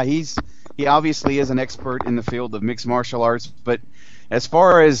concerned, yeah, he obviously is an expert in the field of mixed martial arts, but as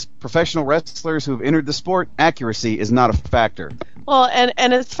far as professional wrestlers who have entered the sport, accuracy is not a factor. Well,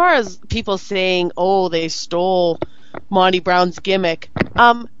 and as far as people saying, oh, they stole Monty Brown's gimmick,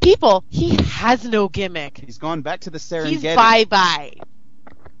 he has no gimmick. He's gone back to the Serengeti. He's bye-bye.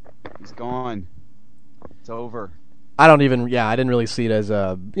 He's gone. It's over. I didn't really see it as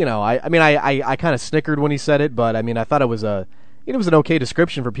a, I kind of snickered when he said it, but I mean, I thought it was it was an okay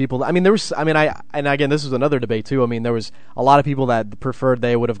description for people. I mean, and again, this was another debate too. I mean, there was a lot of people that preferred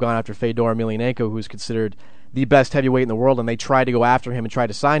they would have gone after Fedor Emelianenko, who's considered the best heavyweight in the world, and they tried to go after him and try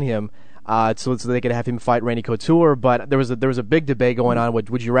to sign him so they could have him fight Randy Couture. But there was a big debate going on.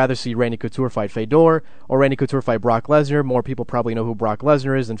 Would you rather see Randy Couture fight Fedor or Randy Couture fight Brock Lesnar? More people probably know who Brock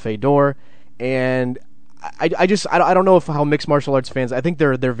Lesnar is than Fedor, and I don't know how mixed martial arts fans. I think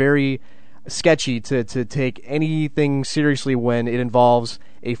they're very sketchy to take anything seriously when it involves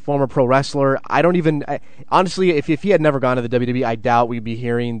a former pro wrestler. Honestly, if he had never gone to the WWE, I doubt we'd be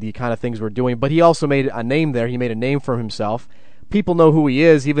hearing the kind of things we're doing. But he also made a name there. He made a name for himself. People know who he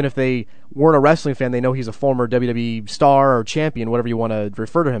is, even if they weren't a wrestling fan. They know he's a former WWE star or champion, whatever you want to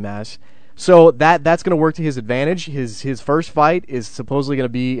refer to him as. So that's going to work to his advantage. His first fight is supposedly going to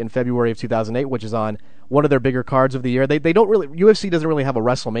be in February of 2008, which is on one of their bigger cards of the year. They don't really, UFC doesn't really have a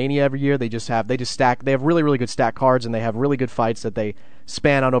WrestleMania every year. They have really good stack cards, and they have really good fights that they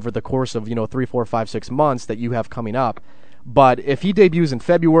span on over the course of 3, 4, 5, 6 months that you have coming up. But if he debuts in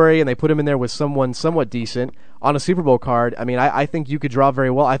February and they put him in there with someone somewhat decent on a Super Bowl card, I mean, I think you could draw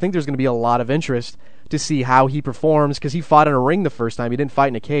very well. I think there's going to be a lot of interest to see how he performs, because he fought in a ring the first time. He didn't fight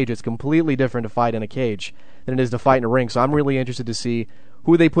in a cage. It's completely different to fight in a cage than it is to fight in a ring. So I'm really interested to see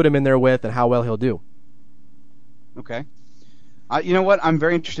who they put him in there with and how well he'll do. Okay. You know what? I'm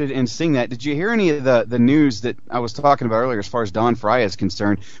very interested in seeing that. Did you hear any of the news that I was talking about earlier as far as Don Fry is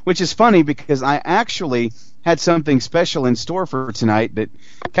concerned? Which is funny because I actually had something special in store for tonight that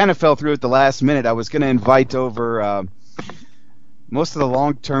kind of fell through at the last minute. I was going to invite over most of the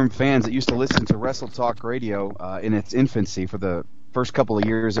long-term fans that used to listen to Wrestle Talk Radio in its infancy for the first couple of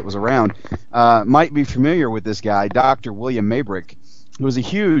years it was around, might be familiar with this guy, Dr. William Maybrick, who was a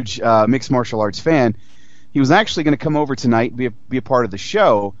huge mixed martial arts fan. He was actually going to come over tonight, be a part of the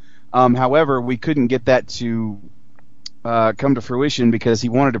show. However, we couldn't get that to come to fruition because he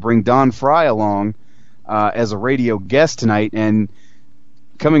wanted to bring Don Fry along as a radio guest tonight. And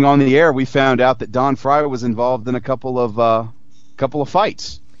coming on the air, we found out that Don Fry was involved in a couple of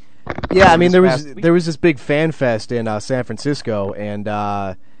fights. Yeah, I mean there was this big fan fest in San Francisco, and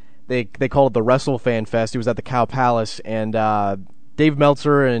they called it the Wrestle Fan Fest. It was at the Cow Palace, and Dave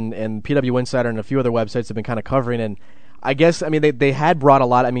Meltzer and PW Insider and a few other websites have been kind of covering. And I guess they had brought a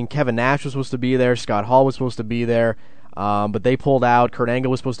lot. I mean, Kevin Nash was supposed to be there, Scott Hall was supposed to be there, but they pulled out. Kurt Angle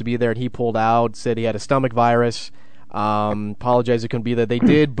was supposed to be there, and he pulled out. Said he had a stomach virus. Apologized he couldn't be there. They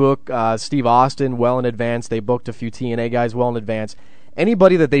did book Steve Austin well in advance. They booked a few TNA guys well in advance.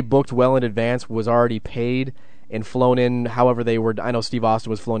 Anybody that they booked well in advance was already paid and flown in however they were. I know Steve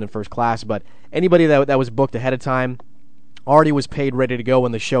Austin was flown in first class, but anybody that was booked ahead of time already was paid, ready to go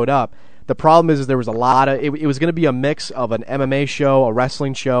when they showed up. The problem is there was a lot of it was going to be a mix of an MMA show, a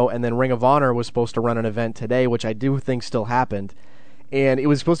wrestling show, and then Ring of Honor was supposed to run an event today, which I do think still happened. And it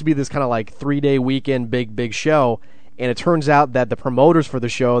was supposed to be this kind of like 3-day weekend big show. And it turns out that the promoters for the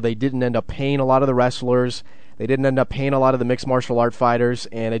show, they didn't end up paying a lot of the wrestlers. They didn't end up paying a lot of the mixed martial art fighters,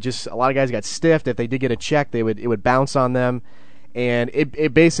 and a lot of guys got stiffed. If they did get a check, it would bounce on them. And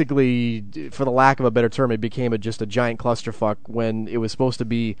it basically, for the lack of a better term, it became just a giant clusterfuck when it was supposed to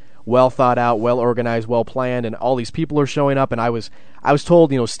be well thought out, well organized, well planned, and all these people are showing up. And I was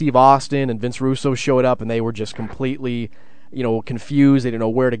told, Steve Austin and Vince Russo showed up, and they were just completely confused. They didn't know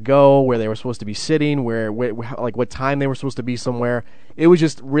where to go, where they were supposed to be sitting, where like what time they were supposed to be somewhere. It was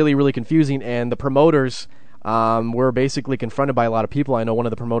just really, really confusing, and the promoters were basically confronted by a lot of people. I know one of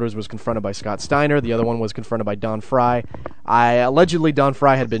the promoters was confronted by Scott Steiner. The other one was confronted by Don Fry. Allegedly, Don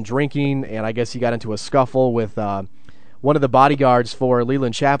Fry had been drinking, and I guess he got into a scuffle with one of the bodyguards for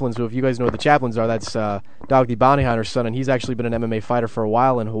Leland Chaplin. So if you guys know what the Chaplins are, that's Dog the Bounty Hunter's son, and he's actually been an MMA fighter for a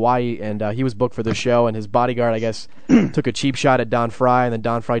while in Hawaii, and he was booked for the show, and his bodyguard, I guess, took a cheap shot at Don Fry, and then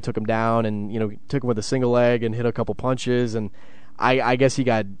Don Fry took him down and, took him with a single leg and hit a couple punches, and I guess he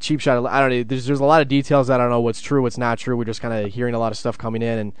got cheap shot. I don't know. There's a lot of details. I don't know what's true, what's not true. We're just kind of hearing a lot of stuff coming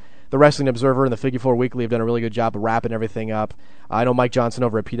in, and the Wrestling Observer and the Figure 4 Weekly have done a really good job of wrapping everything up. I know Mike Johnson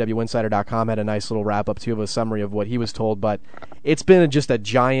over at PWInsider.com had a nice little wrap up too of a summary of what he was told, but it's been just a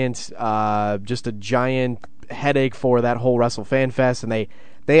giant headache for that whole Wrestle Fan Fest, and I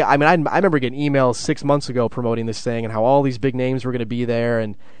remember getting emails 6 months ago promoting this thing and how all these big names were going to be there,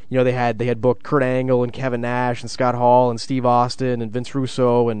 and they had booked Kurt Angle and Kevin Nash and Scott Hall and Steve Austin and Vince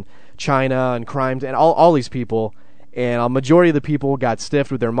Russo and Chyna and Crimes and all these people, and a majority of the people got stiffed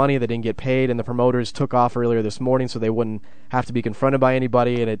with their money. They didn't get paid, and the promoters took off earlier this morning so they wouldn't have to be confronted by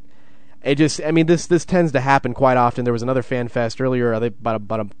anybody, and this tends to happen quite often. There was another Fan Fest earlier,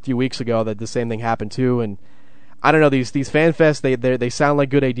 about a few weeks ago, that the same thing happened too, and I don't know, these Fan Fests, they sound like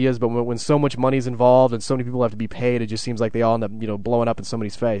good ideas, but when so much money's involved and so many people have to be paid, it just seems like they all end up, blowing up in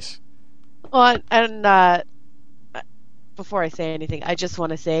somebody's face. Well, and before I say anything, I just want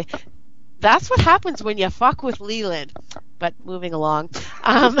to say that's what happens when you fuck with Leland. But moving along,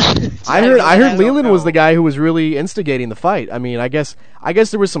 I heard Leland was the guy who was really instigating the fight. I mean, I guess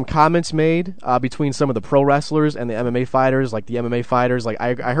there was some comments made between some of the pro wrestlers and the MMA fighters. Like the MMA fighters, like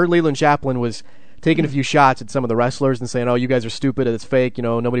I heard Leland Chaplin was taking a few shots at some of the wrestlers and saying, "Oh, you guys are stupid. It's fake.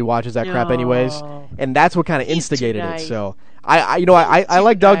 Nobody watches that crap anyways." And that's what kind of instigated it. So I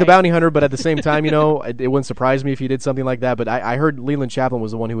like Dog the Bounty Hunter, but at the same time, it wouldn't surprise me if he did something like that. But I heard Leland Chaplin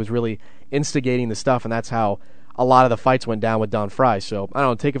was the one who was really instigating the stuff, and that's how a lot of the fights went down with Don Fry. So I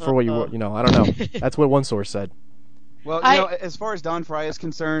don't know. Take it for what I don't know. That's what one source said. Well, as far as Don Fry is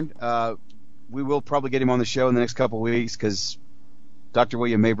concerned, we will probably get him on the show in the next couple of weeks because Dr.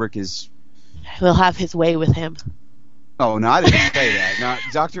 William Maybrick is. We'll have his way with him. Oh, no, I didn't say that. No,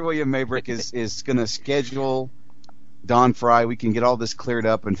 Dr. William Maybrick is going to schedule Don Fry. We can get all this cleared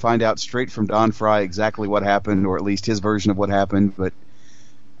up and find out straight from Don Fry exactly what happened, or at least his version of what happened. But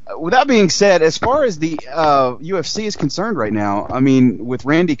with that being said, as far as the UFC is concerned right now, I mean, with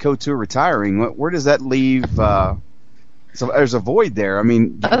Randy Couture retiring, where does that leave? So there's a void there. I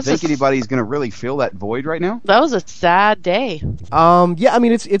mean, do you think anybody's going to really fill that void right now? That was a sad day. Yeah, I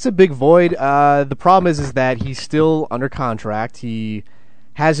mean, it's a big void. The problem is that he's still under contract. He's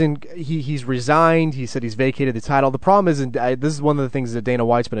resigned. He said he's vacated the title. The problem is, this is one of the things that Dana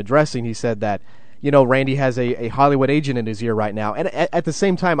White's been addressing. He said that, Randy has a Hollywood agent in his ear right now. And at the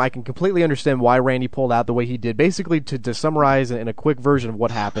same time, I can completely understand why Randy pulled out the way he did. Basically, to summarize in a quick version of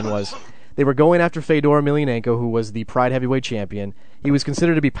what happened was, they were going after Fedor Emelianenko, who was the Pride Heavyweight Champion. He was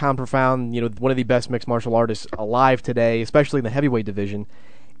considered to be pound for pound, one of the best mixed martial artists alive today, especially in the heavyweight division.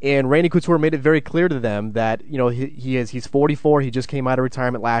 And Randy Couture made it very clear to them that he's 44. He just came out of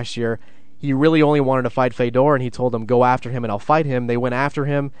retirement last year. He really only wanted to fight Fedor, and he told them, "Go after him, and I'll fight him." They went after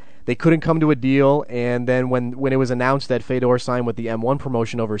him. They couldn't come to a deal, and then when it was announced that Fedor signed with the M1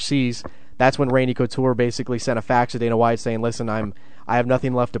 promotion overseas, that's when Randy Couture basically sent a fax to Dana White saying, "Listen, I have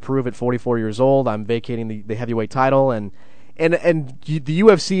nothing left to prove at 44 years old. I'm vacating the heavyweight title," and the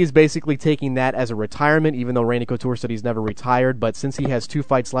UFC is basically taking that as a retirement, even though Randy Couture said he's never retired. But since he has 2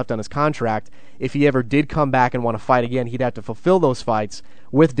 fights left on his contract, if he ever did come back and want to fight again, he'd have to fulfill those fights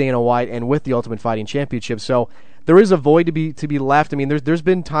with Dana White and with the Ultimate Fighting Championship. So there is a void to be left. I mean, there's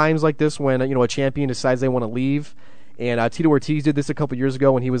been times like this when a champion decides they want to leave, and Tito Ortiz did this a couple years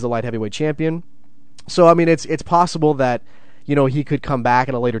ago when he was the light heavyweight champion. So I mean, it's possible that he could come back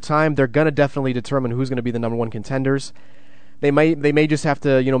at a later time. They're gonna definitely determine who's gonna be the number 1 contenders. They may just have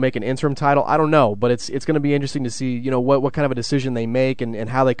to make an interim title. I don't know, but it's going to be interesting to see what kind of a decision they make and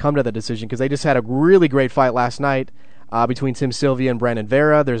how they come to that decision, because they just had a really great fight last night between Tim Sylvia and Brandon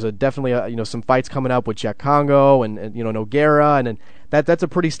Vera. There's definitely some fights coming up with Jack Congo and Nogueira, and that's a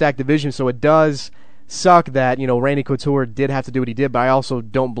pretty stacked division. So it does suck that Randy Couture did have to do what he did, but I also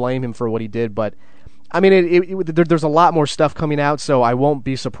don't blame him for what he did. But I mean, there's a lot more stuff coming out, so I won't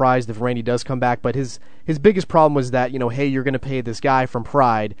be surprised if Randy does come back. But his biggest problem was that, hey, you're going to pay this guy from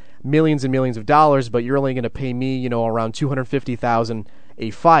Pride millions and millions of dollars, but you're only going to pay me, around $250,000 a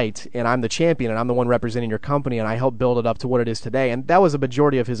fight, and I'm the champion, and I'm the one representing your company, and I helped build it up to what it is today. And that was a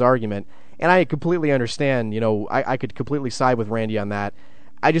majority of his argument. And I completely understand, I could completely side with Randy on that.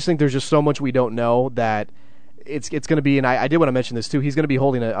 I just think there's just so much we don't know that it's going to be, and I did want to mention this too, he's going to be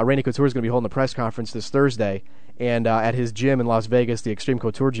holding Randy Couture is going to be holding a press conference this Thursday, and at his gym in Las Vegas, the Extreme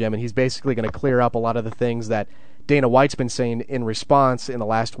Couture Gym, and he's basically going to clear up a lot of the things that Dana White's been saying in response in the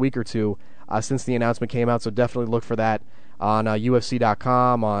last week or two since the announcement came out. So definitely look for that on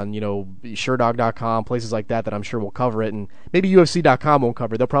UFC.com, on SureDog.com, places like that I'm sure will cover it. And maybe UFC.com won't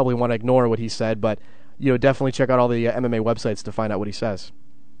cover it. They'll probably want to ignore what he said, but definitely check out all the MMA websites to find out what he says.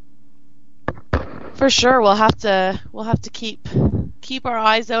 For sure, we'll have to keep our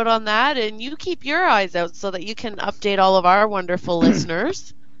eyes out on that, and you keep your eyes out so that you can update all of our wonderful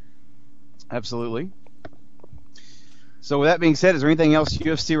listeners. Absolutely. So with that being said, is there anything else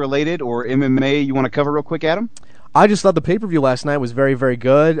UFC related or MMA you want to cover real quick, Adam? I just thought the pay-per-view last night was very, very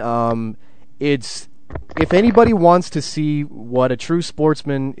good. If anybody wants to see what a true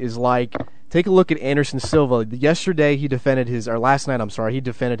sportsman is like, take a look at Anderson Silva. Last night, he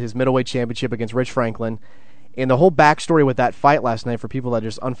defended his middleweight championship against Rich Franklin. And the whole backstory with that fight last night, for people that are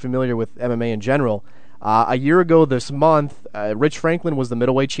just unfamiliar with MMA in general, a year ago this month, Rich Franklin was the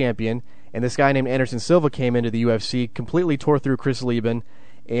middleweight champion, and this guy named Anderson Silva came into the UFC, completely tore through Chris Lieben,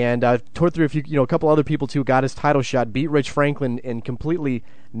 and tore through a couple other people too, got his title shot, beat Rich Franklin, and completely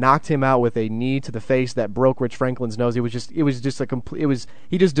knocked him out with a knee to the face that broke Rich Franklin's nose.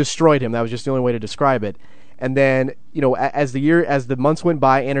 He just destroyed him. That was just the only way to describe it. And then, as the months went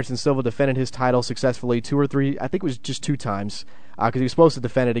by, Anderson Silva defended his title successfully 2 or 3, I think it was just 2 times, because he was supposed to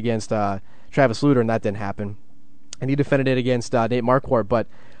defend it against Travis Lutter, and that didn't happen. And he defended it against Nate Marquardt, but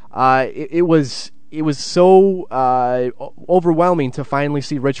it was so overwhelming to finally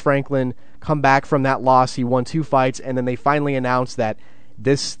see Rich Franklin come back from that loss. He won 2 fights, and then they finally announced that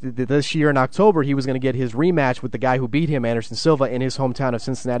this year in October he was going to get his rematch with the guy who beat him, Anderson Silva, in his hometown of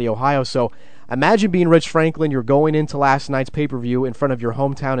Cincinnati, Ohio. So imagine being Rich Franklin. You're going into last night's pay-per-view in front of your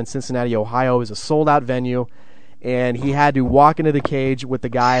hometown in Cincinnati, Ohio. It was a sold-out venue, and he had to walk into the cage with the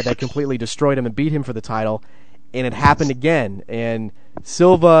guy that completely destroyed him and beat him for the title. And it happened again. And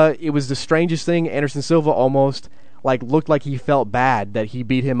Silva, it was the strangest thing. Anderson Silva almost looked like he felt bad that he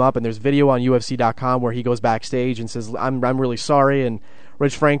beat him up. And there's video on UFC.com where he goes backstage and says, "I'm really sorry." And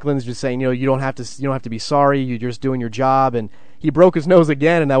Rich Franklin's just saying, you don't have to be sorry. You're just doing your job. And he broke his nose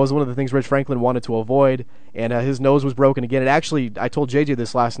again, and that was one of the things Rich Franklin wanted to avoid. And his nose was broken again. It actually, I told JJ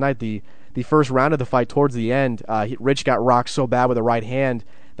this last night. The first round of the fight, towards the end, Rich got rocked so bad with the right hand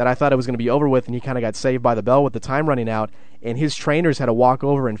that I thought it was going to be over with, and he kind of got saved by the bell with the time running out, and his trainers had to walk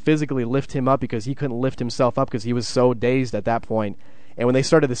over and physically lift him up because he couldn't lift himself up because he was so dazed at that point. And when they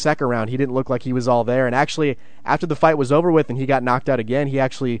started the second round, he didn't look like he was all there. And actually, after the fight was over with and he got knocked out again, he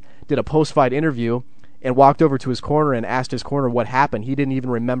actually did a post-fight interview and walked over to his corner and asked his corner what happened. He didn't even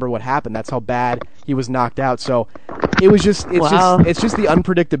remember what happened. That's how bad he was knocked out. So it's just the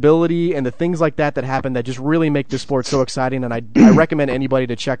unpredictability and the things like that happen that just really make this sport so exciting. And I recommend anybody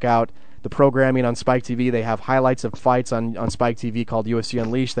to check out the programming on Spike TV. They have highlights of fights on Spike TV called UFC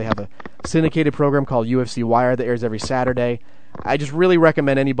Unleashed. They have a syndicated program called UFC Wire that airs every Saturday. I just really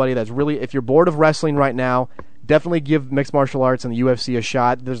recommend anybody if you're bored of wrestling right now, definitely give mixed martial arts and the UFC a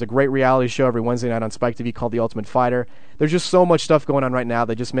shot. There's a great reality show every Wednesday night on Spike TV called The Ultimate Fighter. There's just so much stuff going on right now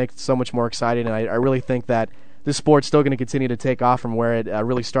that just makes it so much more exciting, and I really think that this sport's still going to continue to take off from where it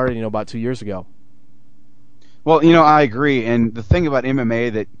really started, about 2 years ago. Well, I agree, and the thing about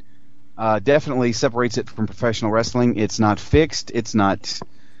MMA that definitely separates it from professional wrestling, it's not fixed, it's not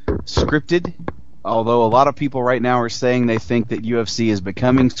scripted, although a lot of people right now are saying they think that UFC is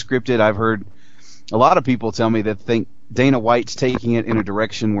becoming scripted. I've heard a lot of people tell me that think Dana White's taking it in a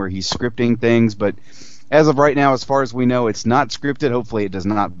direction where he's scripting things, but as of right now, as far as we know, it's not scripted. Hopefully it does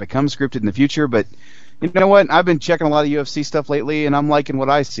not become scripted in the future, but you know what? I've been checking a lot of UFC stuff lately, and I'm liking what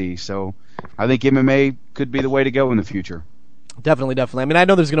I see, so I think MMA could be the way to go in the future. Definitely. I mean, I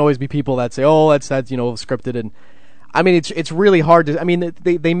know there's going to always be people that say, oh, that's scripted, and I mean, it's really hard to. I mean,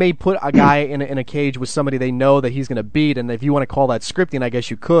 they may put a guy in a cage with somebody they know that he's going to beat, and if you want to call that scripting, I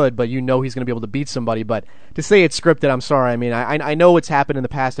guess you could, but he's going to be able to beat somebody. But to say it's scripted, I'm sorry. I mean, I know it's happened in the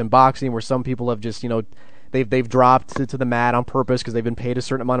past in boxing where some people have just they've dropped to the mat on purpose because they've been paid a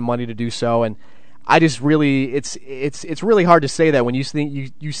certain amount of money to do so, and I just really it's really hard to say that when you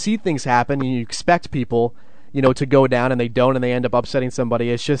see things happen and you expect people to go down and they don't and they end up upsetting somebody.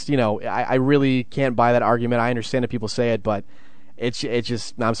 It's just, I really can't buy that argument. I understand that people say it, but it's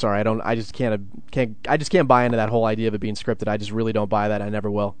just, I'm sorry, I just can't buy into that whole idea of it being scripted. I just really don't buy that. I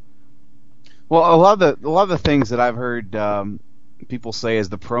never will. Well, a lot of the things that I've heard people say is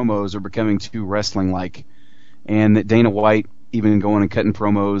the promos are becoming too wrestling-like, and that Dana White even going and cutting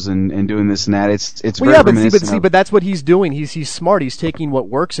promos and doing this and that. It's well, very yeah, reminiscent of- but that's what he's doing. He's smart. He's taking what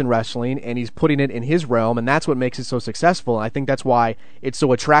works in wrestling and he's putting it in his realm, and that's what makes it so successful. And I think that's why it's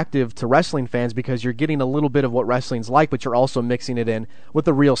so attractive to wrestling fans, because you're getting a little bit of what wrestling's like, but you're also mixing it in with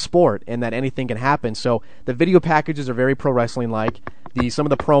the real sport, and that anything can happen. So the video packages are very pro wrestling like. Some of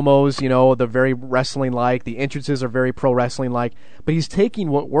the promos, they're very wrestling like. The entrances are very pro wrestling like. But he's taking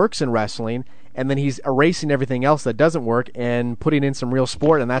what works in wrestling, and then he's erasing everything else that doesn't work and putting in some real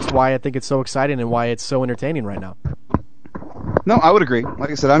sport, and that's why I think it's so exciting and why it's so entertaining right now. No, I would agree.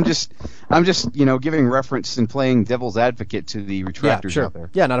 Like I said, I'm just giving reference and playing devil's advocate to the retractors out there.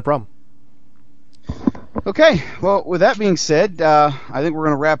 Yeah, not a problem. Okay, well, with that being said, I think we're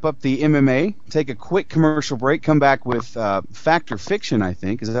going to wrap up the MMA, take a quick commercial break, come back with Fact or Fiction, I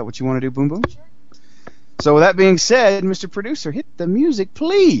think. Is that what you want to do, Boom Boom? So with that being said, Mr. Producer, hit the music,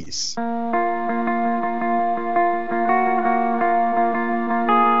 please.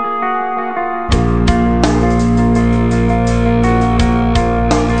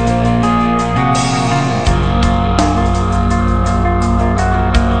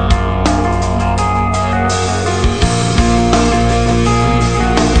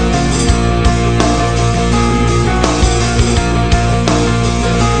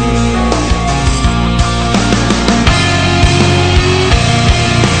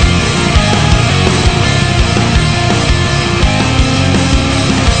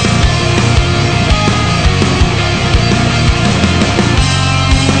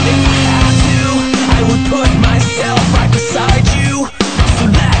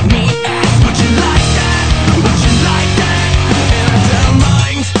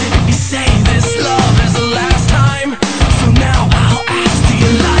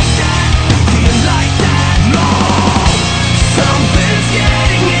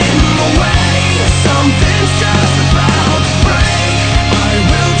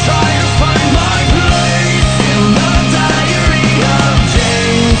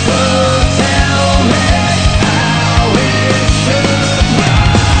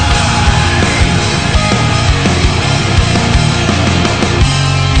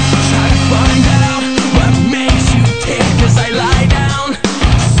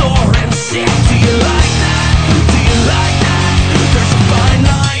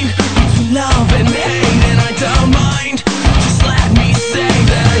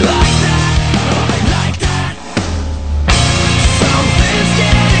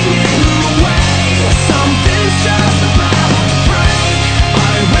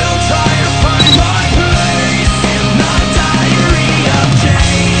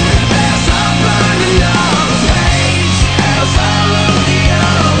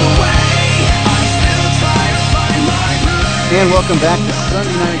 And welcome back to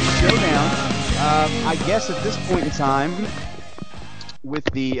Sunday Night Showdown. I guess at this point in time, with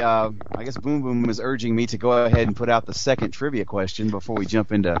the, I guess Boom Boom is urging me to go ahead and put out the second trivia question before we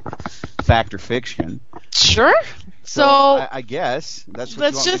jump into Fact or Fiction. Sure. So I guess that's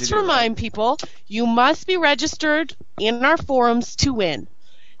what let's just remind people, you must be registered in our forums to win.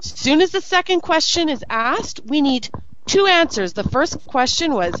 As soon as the second question is asked, we need two answers. The first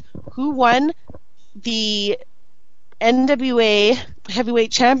question was, who won the NWA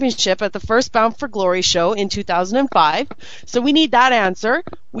Heavyweight Championship at the first Bound for Glory show in 2005. So we need that answer.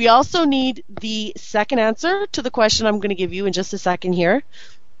 We also need the second answer to the question I'm going to give you in just a second here.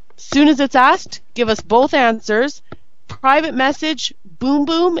 As soon as it's asked, give us both answers. Private message Boom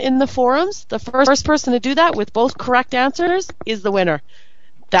Boom in the forums. The first person to do that with both correct answers is the winner.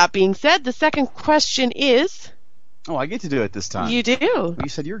 That being said, the second question is... Oh, I get to do it this time. You do. You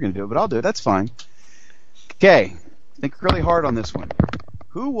said you were going to do it, but I'll do it. That's fine. Okay. Think really hard on this one.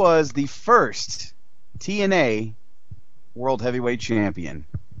 Who was the first TNA World Heavyweight Champion?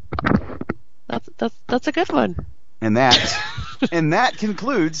 That's a good one. And that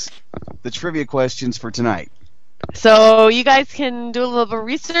concludes the trivia questions for tonight. So you guys can do a little bit of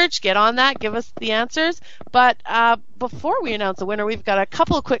research, get on that, give us the answers. But before we announce the winner, we've got a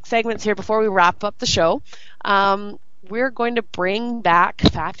couple of quick segments here before we wrap up the show. We're going to bring back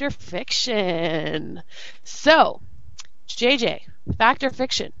Fact or Fiction. So, JJ, Fact or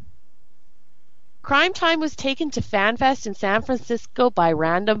Fiction? Crime Time was taken to FanFest in San Francisco by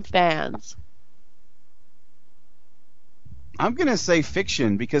random fans. I'm going to say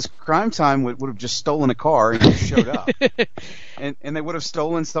fiction because Crime Time would have just stolen a car and just showed up. and they would have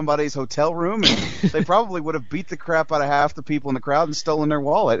stolen somebody's hotel room, and they probably would have beat the crap out of half the people in the crowd and stolen their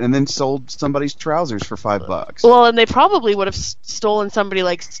wallet and then sold somebody's trousers for $5. Well, and they probably would have stolen somebody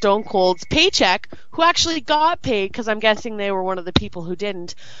like Stone Cold's paycheck, who actually got paid, because I'm guessing they were one of the people who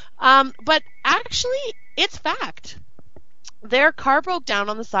didn't. But actually, it's fact. Their car broke down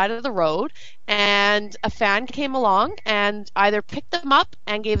on the side of the road, and a fan came along and either picked them up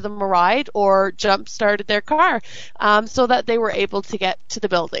and gave them a ride or jump-started their car so that they were able to get to the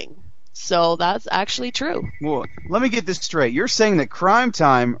building. So that's actually true. Well, let me get this straight. You're saying that Crime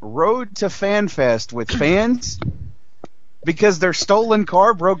Time rode to FanFest with fans because their stolen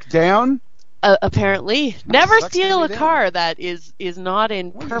car broke down? Apparently. Never Sucks steal to a be car that is not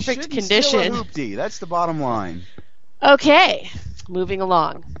in perfect condition. Steal a hoopty. That's the bottom line. Okay, moving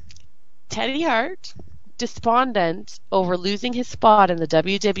along. Teddy Hart, despondent over losing his spot in the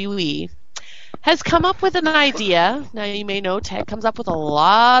WWE, has come up with an idea. Now, you may know Ted comes up with a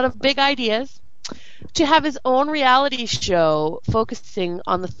lot of big ideas to have his own reality show focusing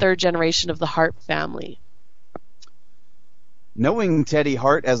on the third generation of the Hart family. Knowing Teddy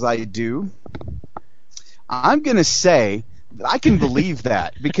Hart as I do, I'm going to say I can believe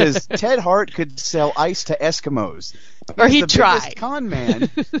that because Ted Hart could sell ice to Eskimos. Or he'd the try. Biggest con man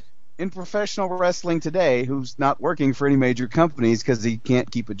in professional wrestling today who's not working for any major companies because he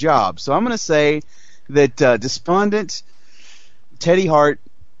can't keep a job. So I'm going to say that despondent Teddy Hart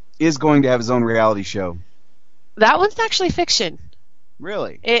is going to have his own reality show. That one's actually fiction.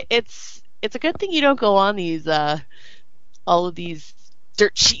 Really? It's a good thing you don't go on these all of these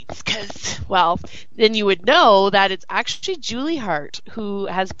dirt sheets, because, well, then you would know that it's actually Julie Hart who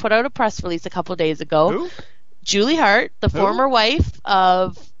has put out a press release a couple days ago. Who? Julie Hart, the former wife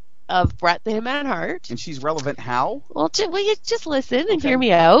of Bret the Hitman Hart. And she's relevant how? Well, you just listen and hear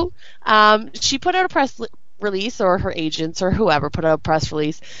me out. She put out a press release, or her agents or whoever put out a press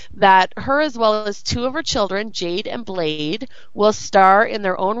release, that her as well as two of her children, Jade and Blade, will star in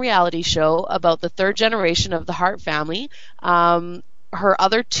their own reality show about the third generation of the Hart family. Her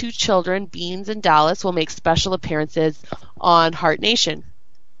other two children, Beans and Dallas, will make special appearances on Hart Nation.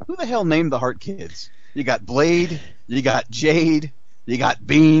 Who the hell named the Hart kids? You got Blade, you got Jade, you got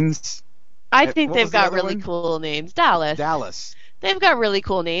Beans. I think what they've was the got other really one? cool names. Dallas. They've got really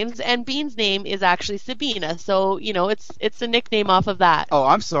cool names, and Bean's name is actually Sabina, so, it's a nickname off of that. Oh,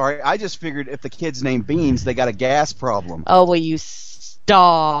 I'm sorry. I just figured if the kid's named Beans, they got a gas problem. Oh, will you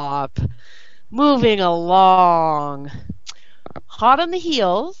stop? Moving along. Hot on the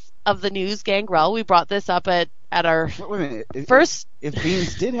heels of the news Gangrel, we brought this up at our Wait a minute. first... If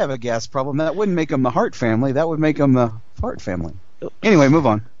Beans did have a gas problem, that wouldn't make him the Hart family. That would make him the Hart family. Anyway, move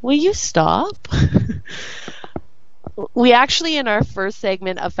on. Will you stop? We actually, in our first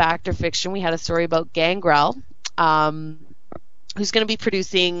segment of Fact or Fiction, we had a story about Gangrel, who's going to be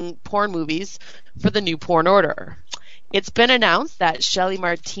producing porn movies for the new Porn Order. It's been announced that Shelly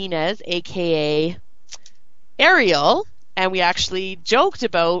Martinez, a.k.a. Ariel, and we actually joked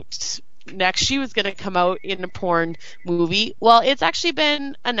about next she was going to come out in a porn movie. Well, it's actually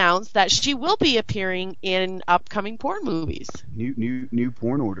been announced that she will be appearing in upcoming porn movies. New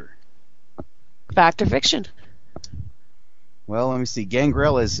Porn Order. Fact or fiction? Well, let me see.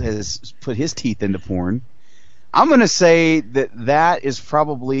 Gangrel has put his teeth into porn. I'm going to say that is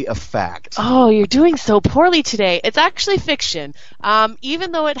probably a fact. Oh, you're doing so poorly today. It's actually fiction.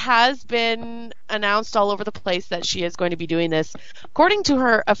 Even though it has been announced all over the place that she is going to be doing this, according to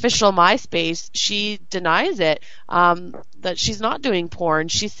her official MySpace, she denies it, that she's not doing porn.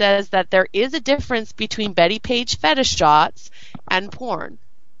 She says that there is a difference between Betty Page fetish shots and porn.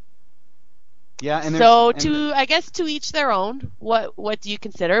 Yeah, and so I guess to each their own. What do you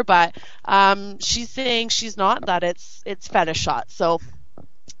consider? But she's saying she's not, that it's fetish shots. So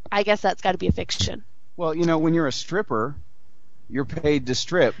I guess that's got to be a fiction. Well, when you're a stripper, you're paid to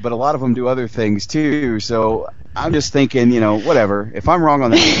strip, but a lot of them do other things too. So I'm just thinking, whatever. If I'm wrong on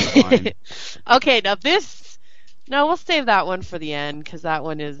that, that's fine. Okay, now we'll save that one for the end, because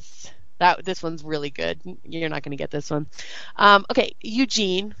this one's really good. You're not going to get this one. Okay,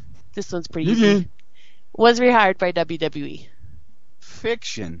 Eugene. This one's pretty easy. Was rehired by WWE.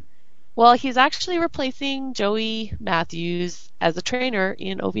 Fiction. Well, he's actually replacing Joey Matthews as a trainer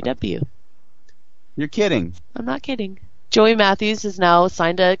in OVW. You're kidding. I'm not kidding. Joey Matthews has now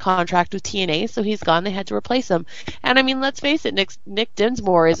signed a contract with TNA, so he's gone. They had to replace him. And, I mean, let's face it, Nick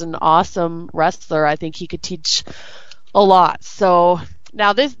Dinsmore is an awesome wrestler. I think he could teach a lot. So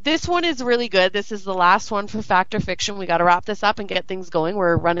Now this one is really good. This is the last one for Fact or Fiction. We got to wrap this up and get things going.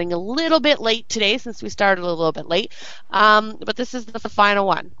 We're running a little bit late today since we started a little bit late. But this is the final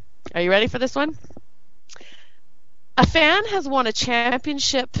one. Are you ready for this one? A fan has won a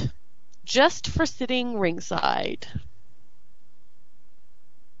championship just for sitting ringside.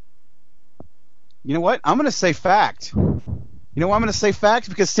 You know what? I'm going to say fact. You know why I'm going to say fact?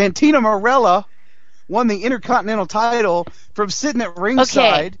 Because Santino Marella won the Intercontinental title from sitting at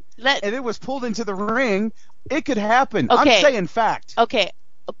ringside, and it was pulled into the ring. It could happen. Okay. I'm saying fact. Okay,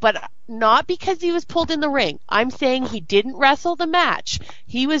 but not because he was pulled in the ring. I'm saying he didn't wrestle the match.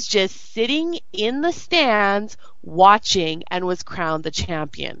 He was just sitting in the stands watching and was crowned the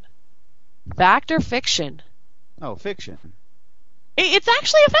champion. Fact or fiction? Oh, fiction. It's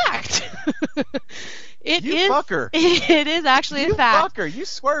actually a fact. Fucker. It is actually a fact. You fucker. You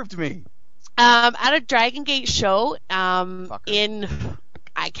swerved me. At a Dragon Gate show in,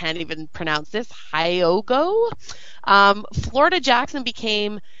 I can't even pronounce this, Hyogo, Florida Jackson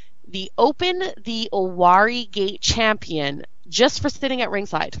became the Owari Gate champion just for sitting at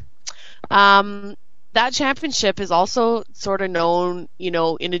ringside. That championship is also sort of known,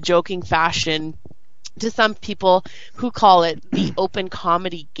 in a joking fashion to some people who call it the Open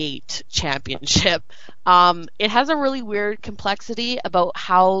Comedy Gate Championship. It has a really weird complexity about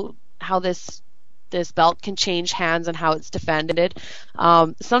how this belt can change hands and how it's defended.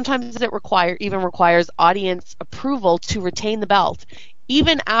 Sometimes it requires audience approval to retain the belt,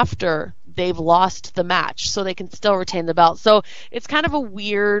 even after they've lost the match, so they can still retain the belt. So it's kind of a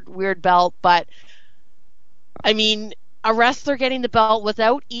weird belt, but I mean, a wrestler getting the belt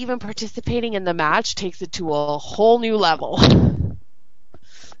without even participating in the match takes it to a whole new level.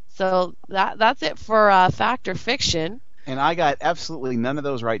 So that's it for Fact or Fiction. And I got absolutely none of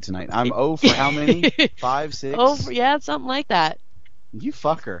those right tonight. I'm 0 for how many? 5, 6? Oh, yeah, something like that. You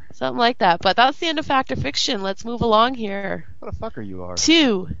fucker. Something like that. But that's the end of Fact or Fiction. Let's move along here. What a fucker you are.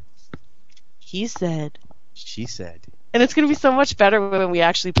 2. He said. She said. And it's going to be so much better when we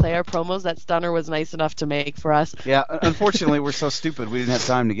actually play our promos that Stunner was nice enough to make for us. Yeah, unfortunately, we're so stupid we didn't have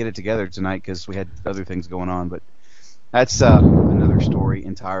time to get it together tonight because we had other things going on. But that's another story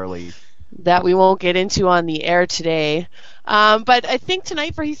entirely. That we won't get into on the air today. But I think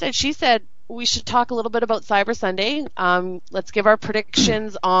tonight for He Said, She Said, we should talk a little bit about Cyber Sunday. Let's give our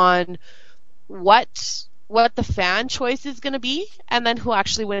predictions on what the fan choice is going to be, and then who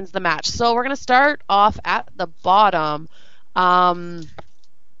actually wins the match. So we're going to start off at the bottom.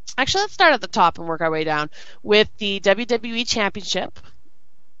 Actually, let's start at the top and work our way down with the WWE Championship,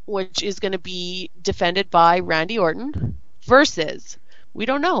 which is going to be defended by Randy Orton versus, we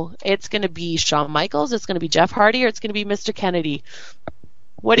don't know. It's going to be Shawn Michaels, it's going to be Jeff Hardy, or it's going to Mr. Kennedy.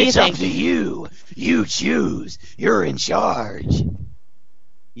 What do you think? It's up to you. You choose. You're in charge.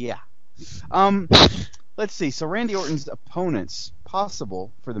 Yeah. Let's see. So Randy Orton's opponents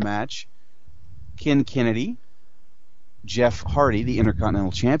possible for the match: Ken Kennedy, Jeff Hardy, the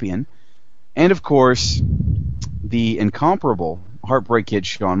Intercontinental Champion, and of course the incomparable Heartbreak Kid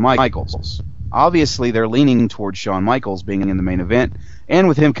Shawn Michaels. Obviously, they're leaning towards Shawn Michaels being in the main event, and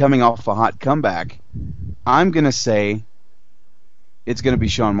with him coming off a hot comeback, I'm going to say it's going to be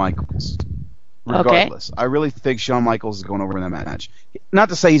Shawn Michaels. Regardless. Okay. I really think Shawn Michaels is going over in that match. Not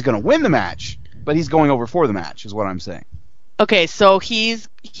to say he's going to win the match, but he's going over for the match, is what I'm saying. Okay, so he's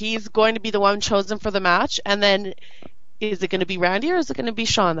going to be the one chosen for the match, and then is it going to be Randy or is it going to be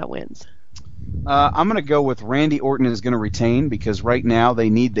Shawn that wins? I'm going to go with Randy Orton is going to retain because right now they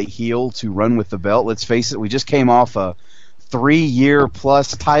need the heel to run with the belt. Let's face it, we just came off a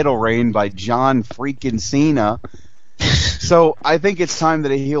 3-year-plus title reign by John freaking Cena. So I think it's time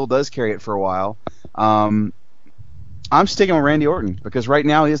that a heel does carry it for a while. I'm sticking with Randy Orton because right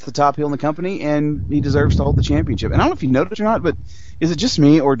now he is the top heel in the company and he deserves to hold the championship. And I don't know if you noticed or not, but is it just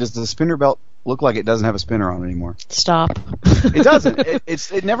me or does the spinner belt look like it doesn't have a spinner on it anymore? Stop. It doesn't.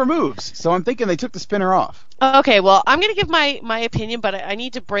 It never moves. So I'm thinking they took the spinner off. Okay, well, I'm going to give my opinion, but I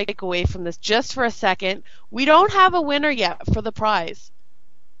need to break away from this just for a second. We don't have a winner yet for the prize.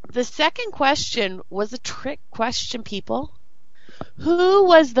 The second question was a trick question, people. Who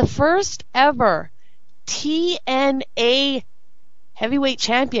was the first ever TNA heavyweight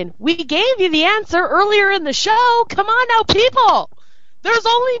champion? We gave you the answer earlier in the show. Come on now, people. There's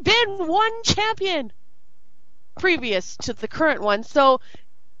only been one champion previous to the current one. So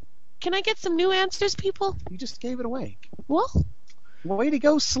can I get some new answers, people? You just gave it away. Well, way to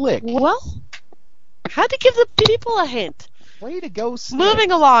go, Slick. Well, had to give the people a hint. Way to go, Slick.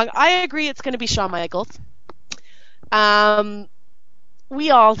 Moving along, I agree it's going to be Shawn Michaels. we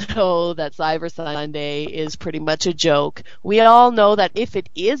all know that Cyber Sunday is pretty much a joke. We all know that if it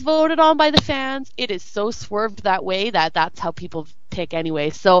is voted on by the fans, it is so swerved that way that that's how people pick anyway.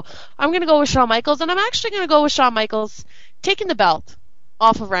 So I'm going to go with Shawn Michaels, and I'm actually going to go with Shawn Michaels taking the belt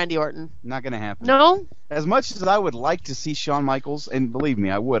off of Randy Orton. Not going to happen. No? As much as I would like to see Shawn Michaels, and believe me,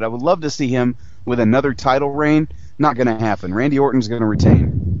 I would love to see him with another title reign, not going to happen. Randy Orton's going to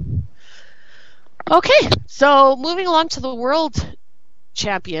retain. Okay, so moving along to the World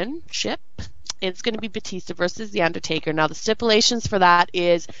Championship, it's going to be Batista versus The Undertaker. Now, the stipulations for that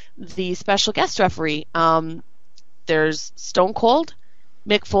is the special guest referee. There's Stone Cold,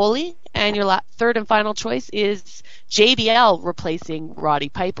 Mick Foley, and your third and final choice is JBL replacing Roddy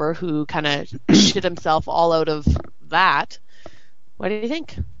Piper, who kind of shit himself all out of that. What do you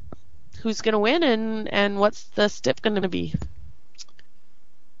think? Who's going to win, and what's the stip going to be?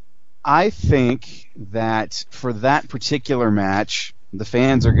 I think that for that particular match, the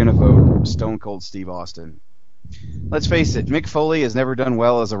fans are going to vote Stone Cold Steve Austin. Let's face it, Mick Foley has never done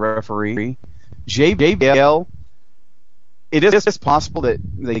well as a referee. JBL, it is possible that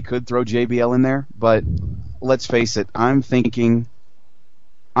they could throw JBL in there, but let's face it, I'm thinking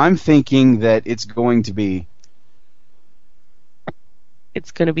that it's going to be.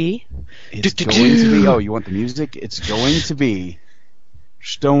 It's going to be? It's going to be. Oh, you want the music? It's going to be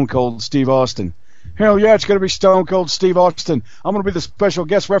Stone Cold Steve Austin. Hell yeah, it's going to be Stone Cold Steve Austin. I'm going to be the special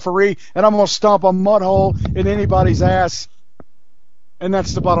guest referee, and I'm going to stomp a mud hole in anybody's ass. And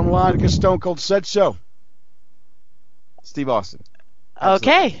that's the bottom line, because Stone Cold said so. Steve Austin. Absolutely.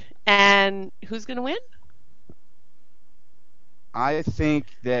 Okay, and who's going to win? I think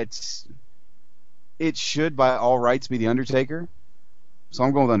that it should, by all rights, be The Undertaker. So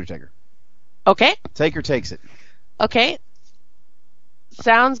I'm going with Undertaker. Okay. Taker takes it. Okay.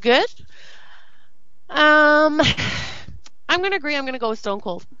 Sounds good. I'm going to agree. I'm going to go with Stone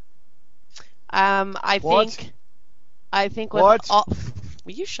Cold. I think with What? all...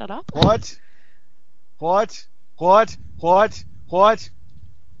 Will you shut up? What?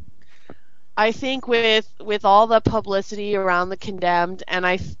 I think with all the publicity around the Condemned, and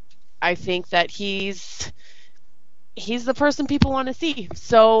I think that he's the person people want to see.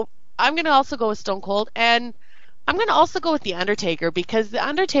 So I'm going to also go with Stone Cold, and I'm going to also go with The Undertaker, because The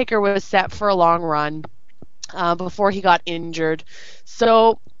Undertaker was set for a long run before he got injured.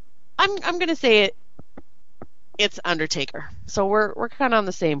 So I'm going to say it's Undertaker. So we're kind of on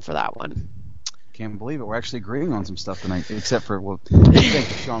the same for that one. Can't believe it. We're actually agreeing on some stuff tonight, except for, I think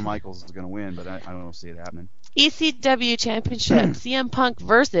Shawn Michaels is going to win, but I don't see it happening. ECW Championship, CM Punk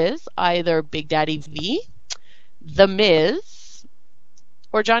versus either Big Daddy V, The Miz,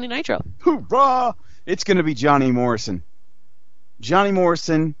 or Johnny Nitro. Hoorah! It's going to be Johnny Morrison. Johnny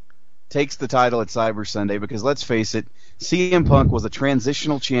Morrison takes the title at Cyber Sunday because, let's face it, CM Punk was a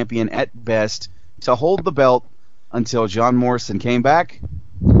transitional champion at best to hold the belt until John Morrison came back.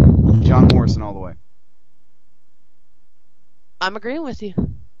 John Morrison all the way. I'm agreeing with you.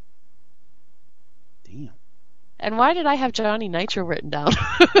 Damn. And why did I have Johnny Nitro written down?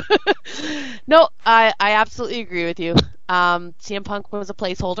 No, I absolutely agree with you. CM Punk was a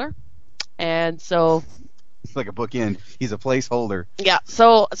placeholder, and so it's like a bookend. He's a placeholder. Yeah,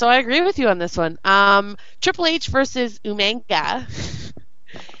 so I agree with you on this one. Triple H versus Umaga.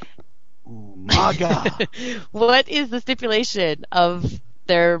 Umaga. What is the stipulation of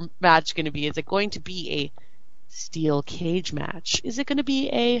their match going to be? Is it going to be a steel cage match? Is it going to be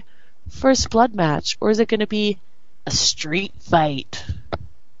a first blood match? Or is it going to be a street fight?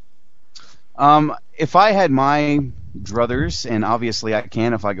 If I had my druthers, and obviously I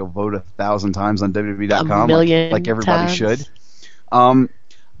can if I go vote 1,000 times on WWE.com, like everybody times. should, I'm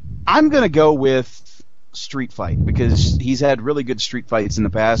going to go with street fight, because he's had really good street fights in the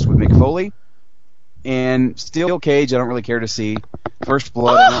past with Mick Foley. And steel cage, I don't really care to see. First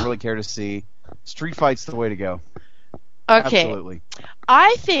blood, I don't really care to see. Street fight's the way to go. Okay. Absolutely.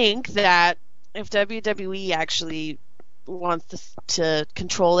 I think that if WWE actually wants to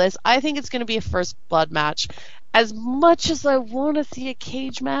control this, I think it's going to be a first blood match. As much as I want to see a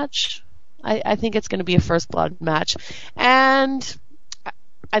cage match, I think it's going to be a first blood match. And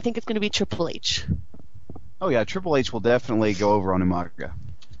I think it's going to be Triple H. Oh, yeah, Triple H will definitely go over on Umaga.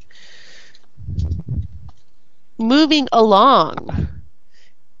 Moving along,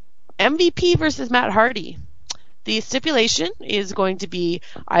 MVP versus Matt Hardy. The stipulation is going to be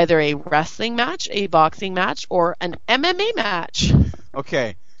either a wrestling match, a boxing match, or an MMA match.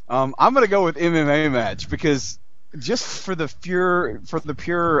 Okay, I'm going to go with MMA match, because just for the pure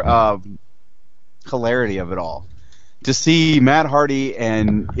hilarity of it all, to see Matt Hardy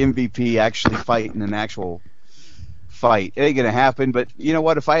and MVP actually fight in an actual fight. It ain't going to happen, but you know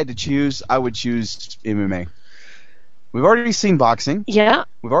what? If I had to choose, I would choose MMA. We've already seen boxing. Yeah.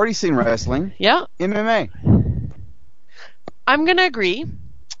 We've already seen wrestling. Yeah. MMA. I'm going to agree.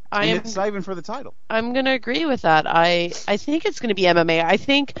 And it's not even for the title. I'm going to agree with that. I think it's going to be MMA. I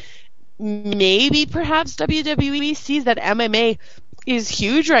think maybe perhaps WWE sees that MMA is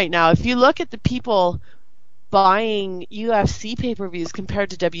huge right now. If you look at the people buying UFC pay-per-views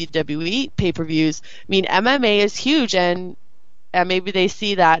compared to WWE pay-per-views, I mean, MMA is huge, and maybe they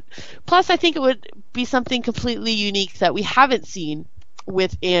see that. Plus, I think it would be something completely unique that we haven't seen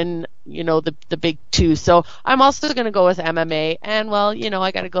within, the big two. So I'm also going to go with MMA, and, well,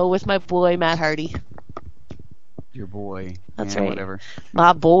 I got to go with my boy, Matt Hardy. Your boy. That's yeah, right. Whatever.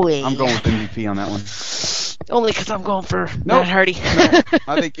 My boy. I'm going with MVP on that one. Only because I'm going for Matt Hardy. No.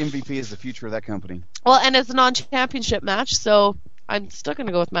 I think MVP is the future of that company. Well, and it's a non-championship match, so I'm still going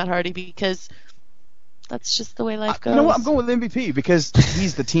to go with Matt Hardy because that's just the way life goes. You know what? I'm going with MVP because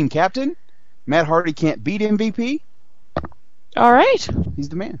he's the team captain. Matt Hardy can't beat MVP. All right. He's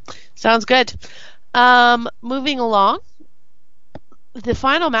the man. Sounds good. Moving along. The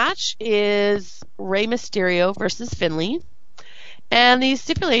final match is Rey Mysterio versus Finlay. And the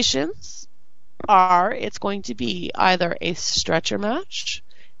stipulations are it's going to be either a stretcher match,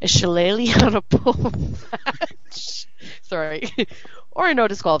 a shillelagh on a pole match, or a no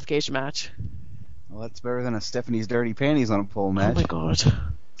disqualification match. Well, that's better than a Stephanie's Dirty Panties on a pole match. Oh my god.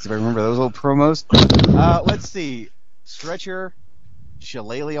 So I remember those old promos. Let's see. Stretcher,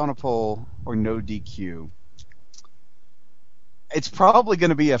 shillelagh on a pole, or no DQ. It's probably going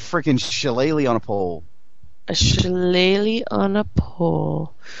to be a freaking shillelagh on a pole. A shillelagh on a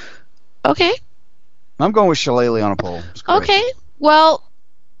pole. Okay. I'm going with shillelagh on a pole. Okay. Well,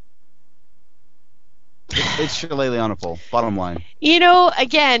 it's shillelagh on a pole. Bottom line.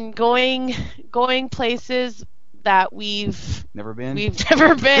 Again, going places that we've never been.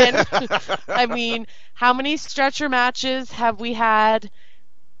 I mean, how many stretcher matches have we had?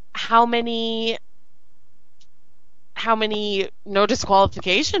 How many no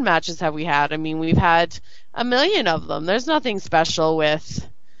disqualification matches have we had? I mean, we've had a million of them. There's nothing special with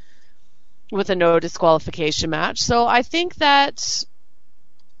a no disqualification match. So I think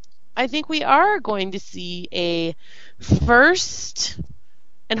we are going to see a first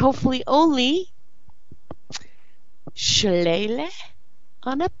and hopefully only shillelagh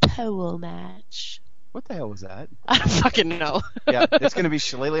on a pole match. What the hell was that? I don't fucking know. Yeah, it's going to be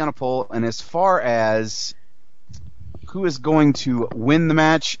shillelagh on a pole. And as far as who is going to win the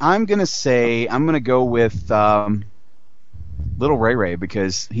match, I'm going to go with Little Ray Ray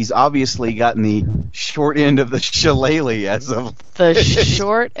because he's obviously gotten the short end of the shillelagh as of the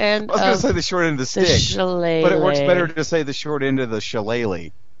short end. I was going to say the short end of the stick, shillelagh. But it works better to say the short end of the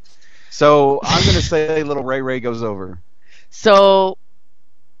shillelagh. So I'm going to say Little Ray Ray goes over. So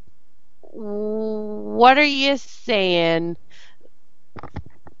what are you saying?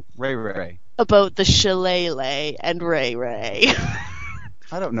 Ray Ray. About the shillelagh and Ray Ray.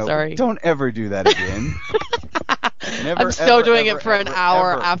 I don't know. Sorry. Don't ever do that again. Never, I'm still doing ever, it for an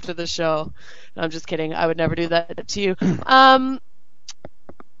hour after the show. No, I'm just kidding. I would never do that to you. I'm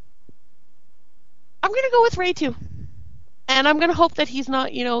going to go with Ray too. And I'm going to hope that he's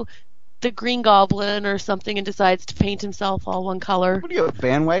not, the Green Goblin or something and decides to paint himself all one color. What are you, a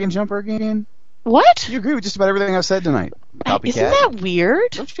bandwagon jumper again? What? You agree with just about everything I've said tonight. Copycat. Isn't that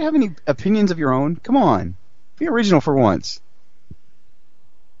weird? Don't you have any opinions of your own? Come on. Be original for once.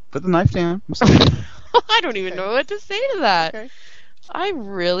 Put the knife down. I'm sorry. I don't even know what to say to that. Okay. I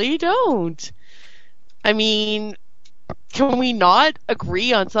really don't. I mean, can we not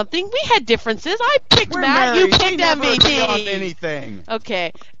agree on something? We had differences. I picked We're Matt. married. You picked we never agree on MVP. anything.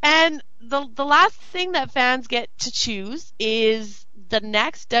 Okay. And the last thing that fans get to choose is the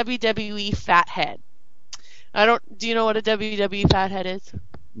next WWE Fathead. Do you know what a WWE Fathead is?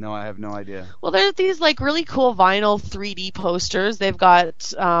 No, I have no idea. Well, there's these really cool vinyl 3D posters. They've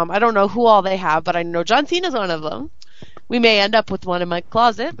got I don't know who all they have, but I know John Cena's one of them. We may end up with one in my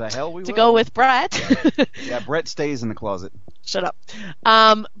closet. The hell we to will. go with Brett. Yeah, Brett stays in the closet. Shut up.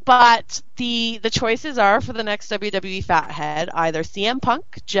 But the choices are for the next WWE Fathead either CM Punk,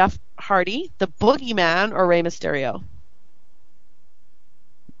 Jeff Hardy, the Boogeyman, or Rey Mysterio.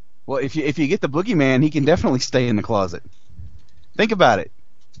 Well, if you get the Boogeyman, he can definitely stay in the closet. Think about it.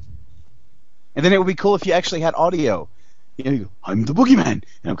 And then it would be cool if you actually had audio. You go, I'm the Boogeyman, and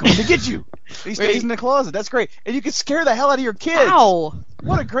I'm coming to get you. He stays in the closet. That's great. And you can scare the hell out of your kids. Ow.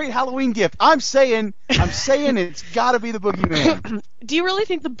 What a great Halloween gift. I'm saying it's got to be the Boogeyman. Do you really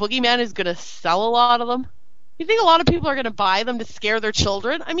think the Boogeyman is going to sell a lot of them? You think a lot of people are going to buy them to scare their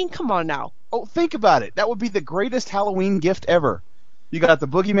children? I mean, come on now. Oh, think about it. That would be the greatest Halloween gift ever. You got the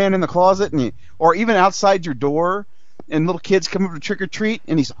boogeyman in the closet, or even outside your door, and little kids come up to trick or treat,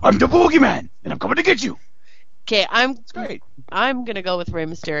 and he's, I'm the boogeyman, and I'm coming to get you. Okay, It's great. I'm going to go with Rey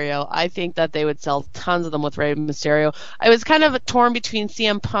Mysterio. I think that they would sell tons of them with Rey Mysterio. I was kind of torn between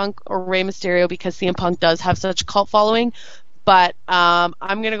CM Punk or Rey Mysterio because CM Punk does have such a cult following, but I'm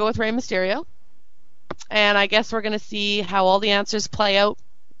going to go with Rey Mysterio. And I guess we're going to see how all the answers play out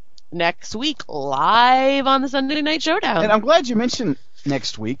next week live on the Sunday Night Showdown. And I'm glad you mentioned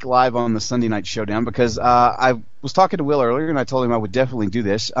next week live on the Sunday Night Showdown because I was talking to Will earlier and I told him I would definitely do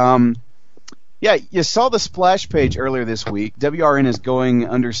this. Yeah, you saw the splash page earlier this week. WRN is going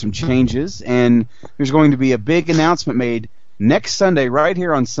under some changes, and there's going to be a big announcement made next Sunday right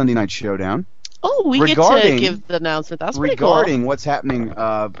here on Sunday Night Showdown. Oh, we get to give the announcement. That's pretty cool. Regarding what's happening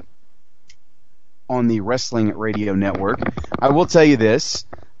on the Wrestling Radio Network. I will tell you this.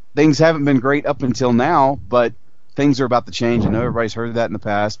 Things haven't been great up until now, but things are about to change. I know everybody's heard that in the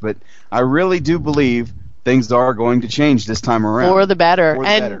past, but I really do believe things are going to change this time around. For the better. For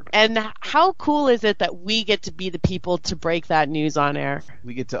the better. And how cool is it that we get to be the people to break that news on air?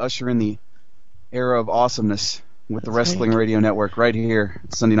 We get to usher in the era of awesomeness with the Wrestling Radio Network right here,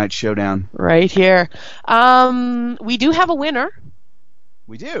 Sunday Night Showdown. Right here. We do have a winner.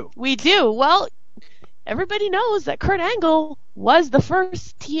 We do. We do. Well, everybody knows that Kurt Angle was the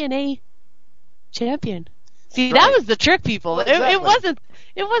first TNA champion. See, that was the trick, people. Exactly.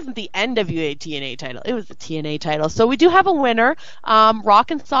 It wasn't the NWA TNA title. It was the TNA title. So we do have a winner. Rock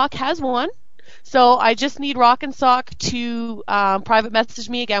and Sock has won. So I just need Rock and Sock to private message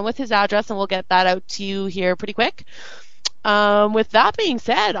me again with his address, and we'll get that out to you here pretty quick. With that being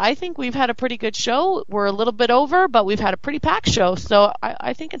said, I think we've had a pretty good show. We're a little bit over, but we've had a pretty packed show. So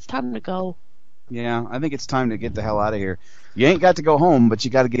I think it's time to go. Yeah, I think it's time to get the hell out of here. You ain't got to go home, but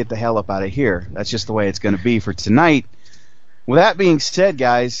you got to get the hell up out of here. That's just the way it's going to be for tonight. With that being said,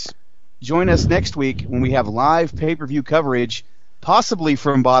 guys, join us next week when we have live pay-per-view coverage, possibly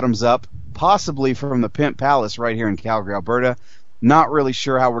from Bottoms Up, possibly from the Pimp Palace right here in Calgary, Alberta. Not really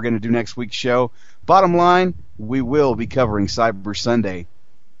sure how we're going to do next week's show. Bottom line, we will be covering Cyber Sunday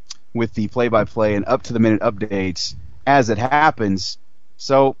with the play-by-play and up-to-the-minute updates as it happens.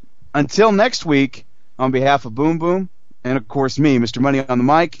 So, until next week, on behalf of Boom Boom, and of course me, Mr. Money on the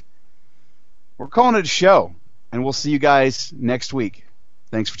mic, we're calling it a show, and we'll see you guys next week.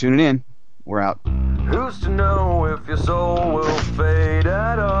 Thanks for tuning in. We're out. Who's to know if your soul will fade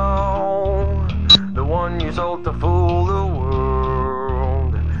at all? The one you sold to fool the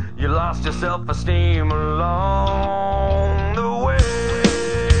world. You lost your self-esteem along the way.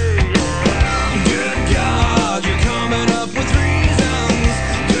 Good God, you're coming up with reasons.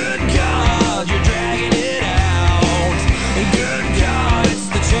 Good God, you're dragging it out. Good God, it's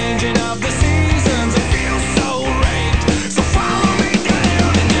the changing of the seasons. It feels so raped. So follow me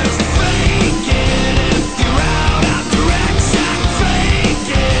down and just fake it if you're out of direction. Fake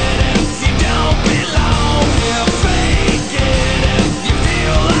it if you don't belong. Yeah, fake it if you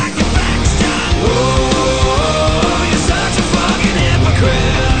feel like affection. Oh, you're such a fucking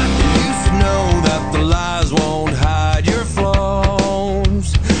hypocrite. You used to know that the lies won't hide your flaws.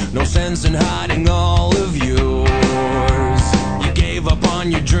 No sense in hiding all of yours. You gave up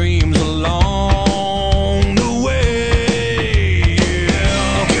on your dreams along the way.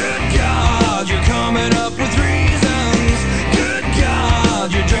 Good God, you're coming up with reasons. Good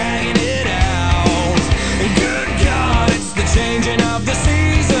God, you're dragging it out. Good God, it's the changing of the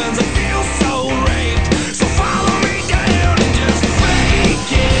seasons. It feels so raped. So follow me down and just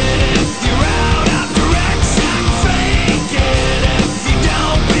fake it if you're out of direction. Fake it if you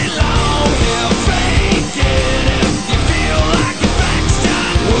don't belong. Yeah, fake it if you feel like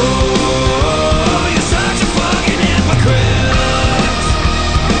affection. Whoa, you're such a fucking hypocrite.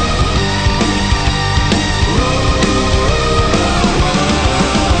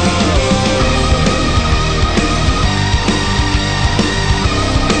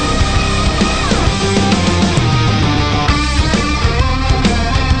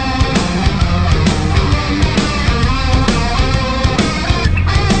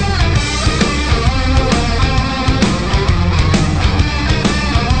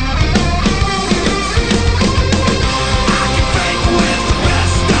 Fake with the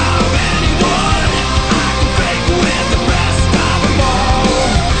best of anyone. I can fake with the best of them all.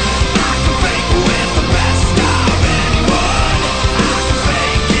 I can fake with the best of anyone. I can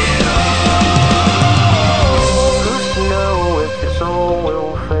fake it all. Who's to know if your soul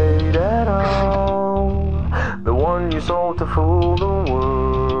will fade at all? The one you sold to fool the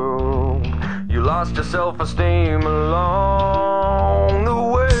world. You lost your self-esteem alone.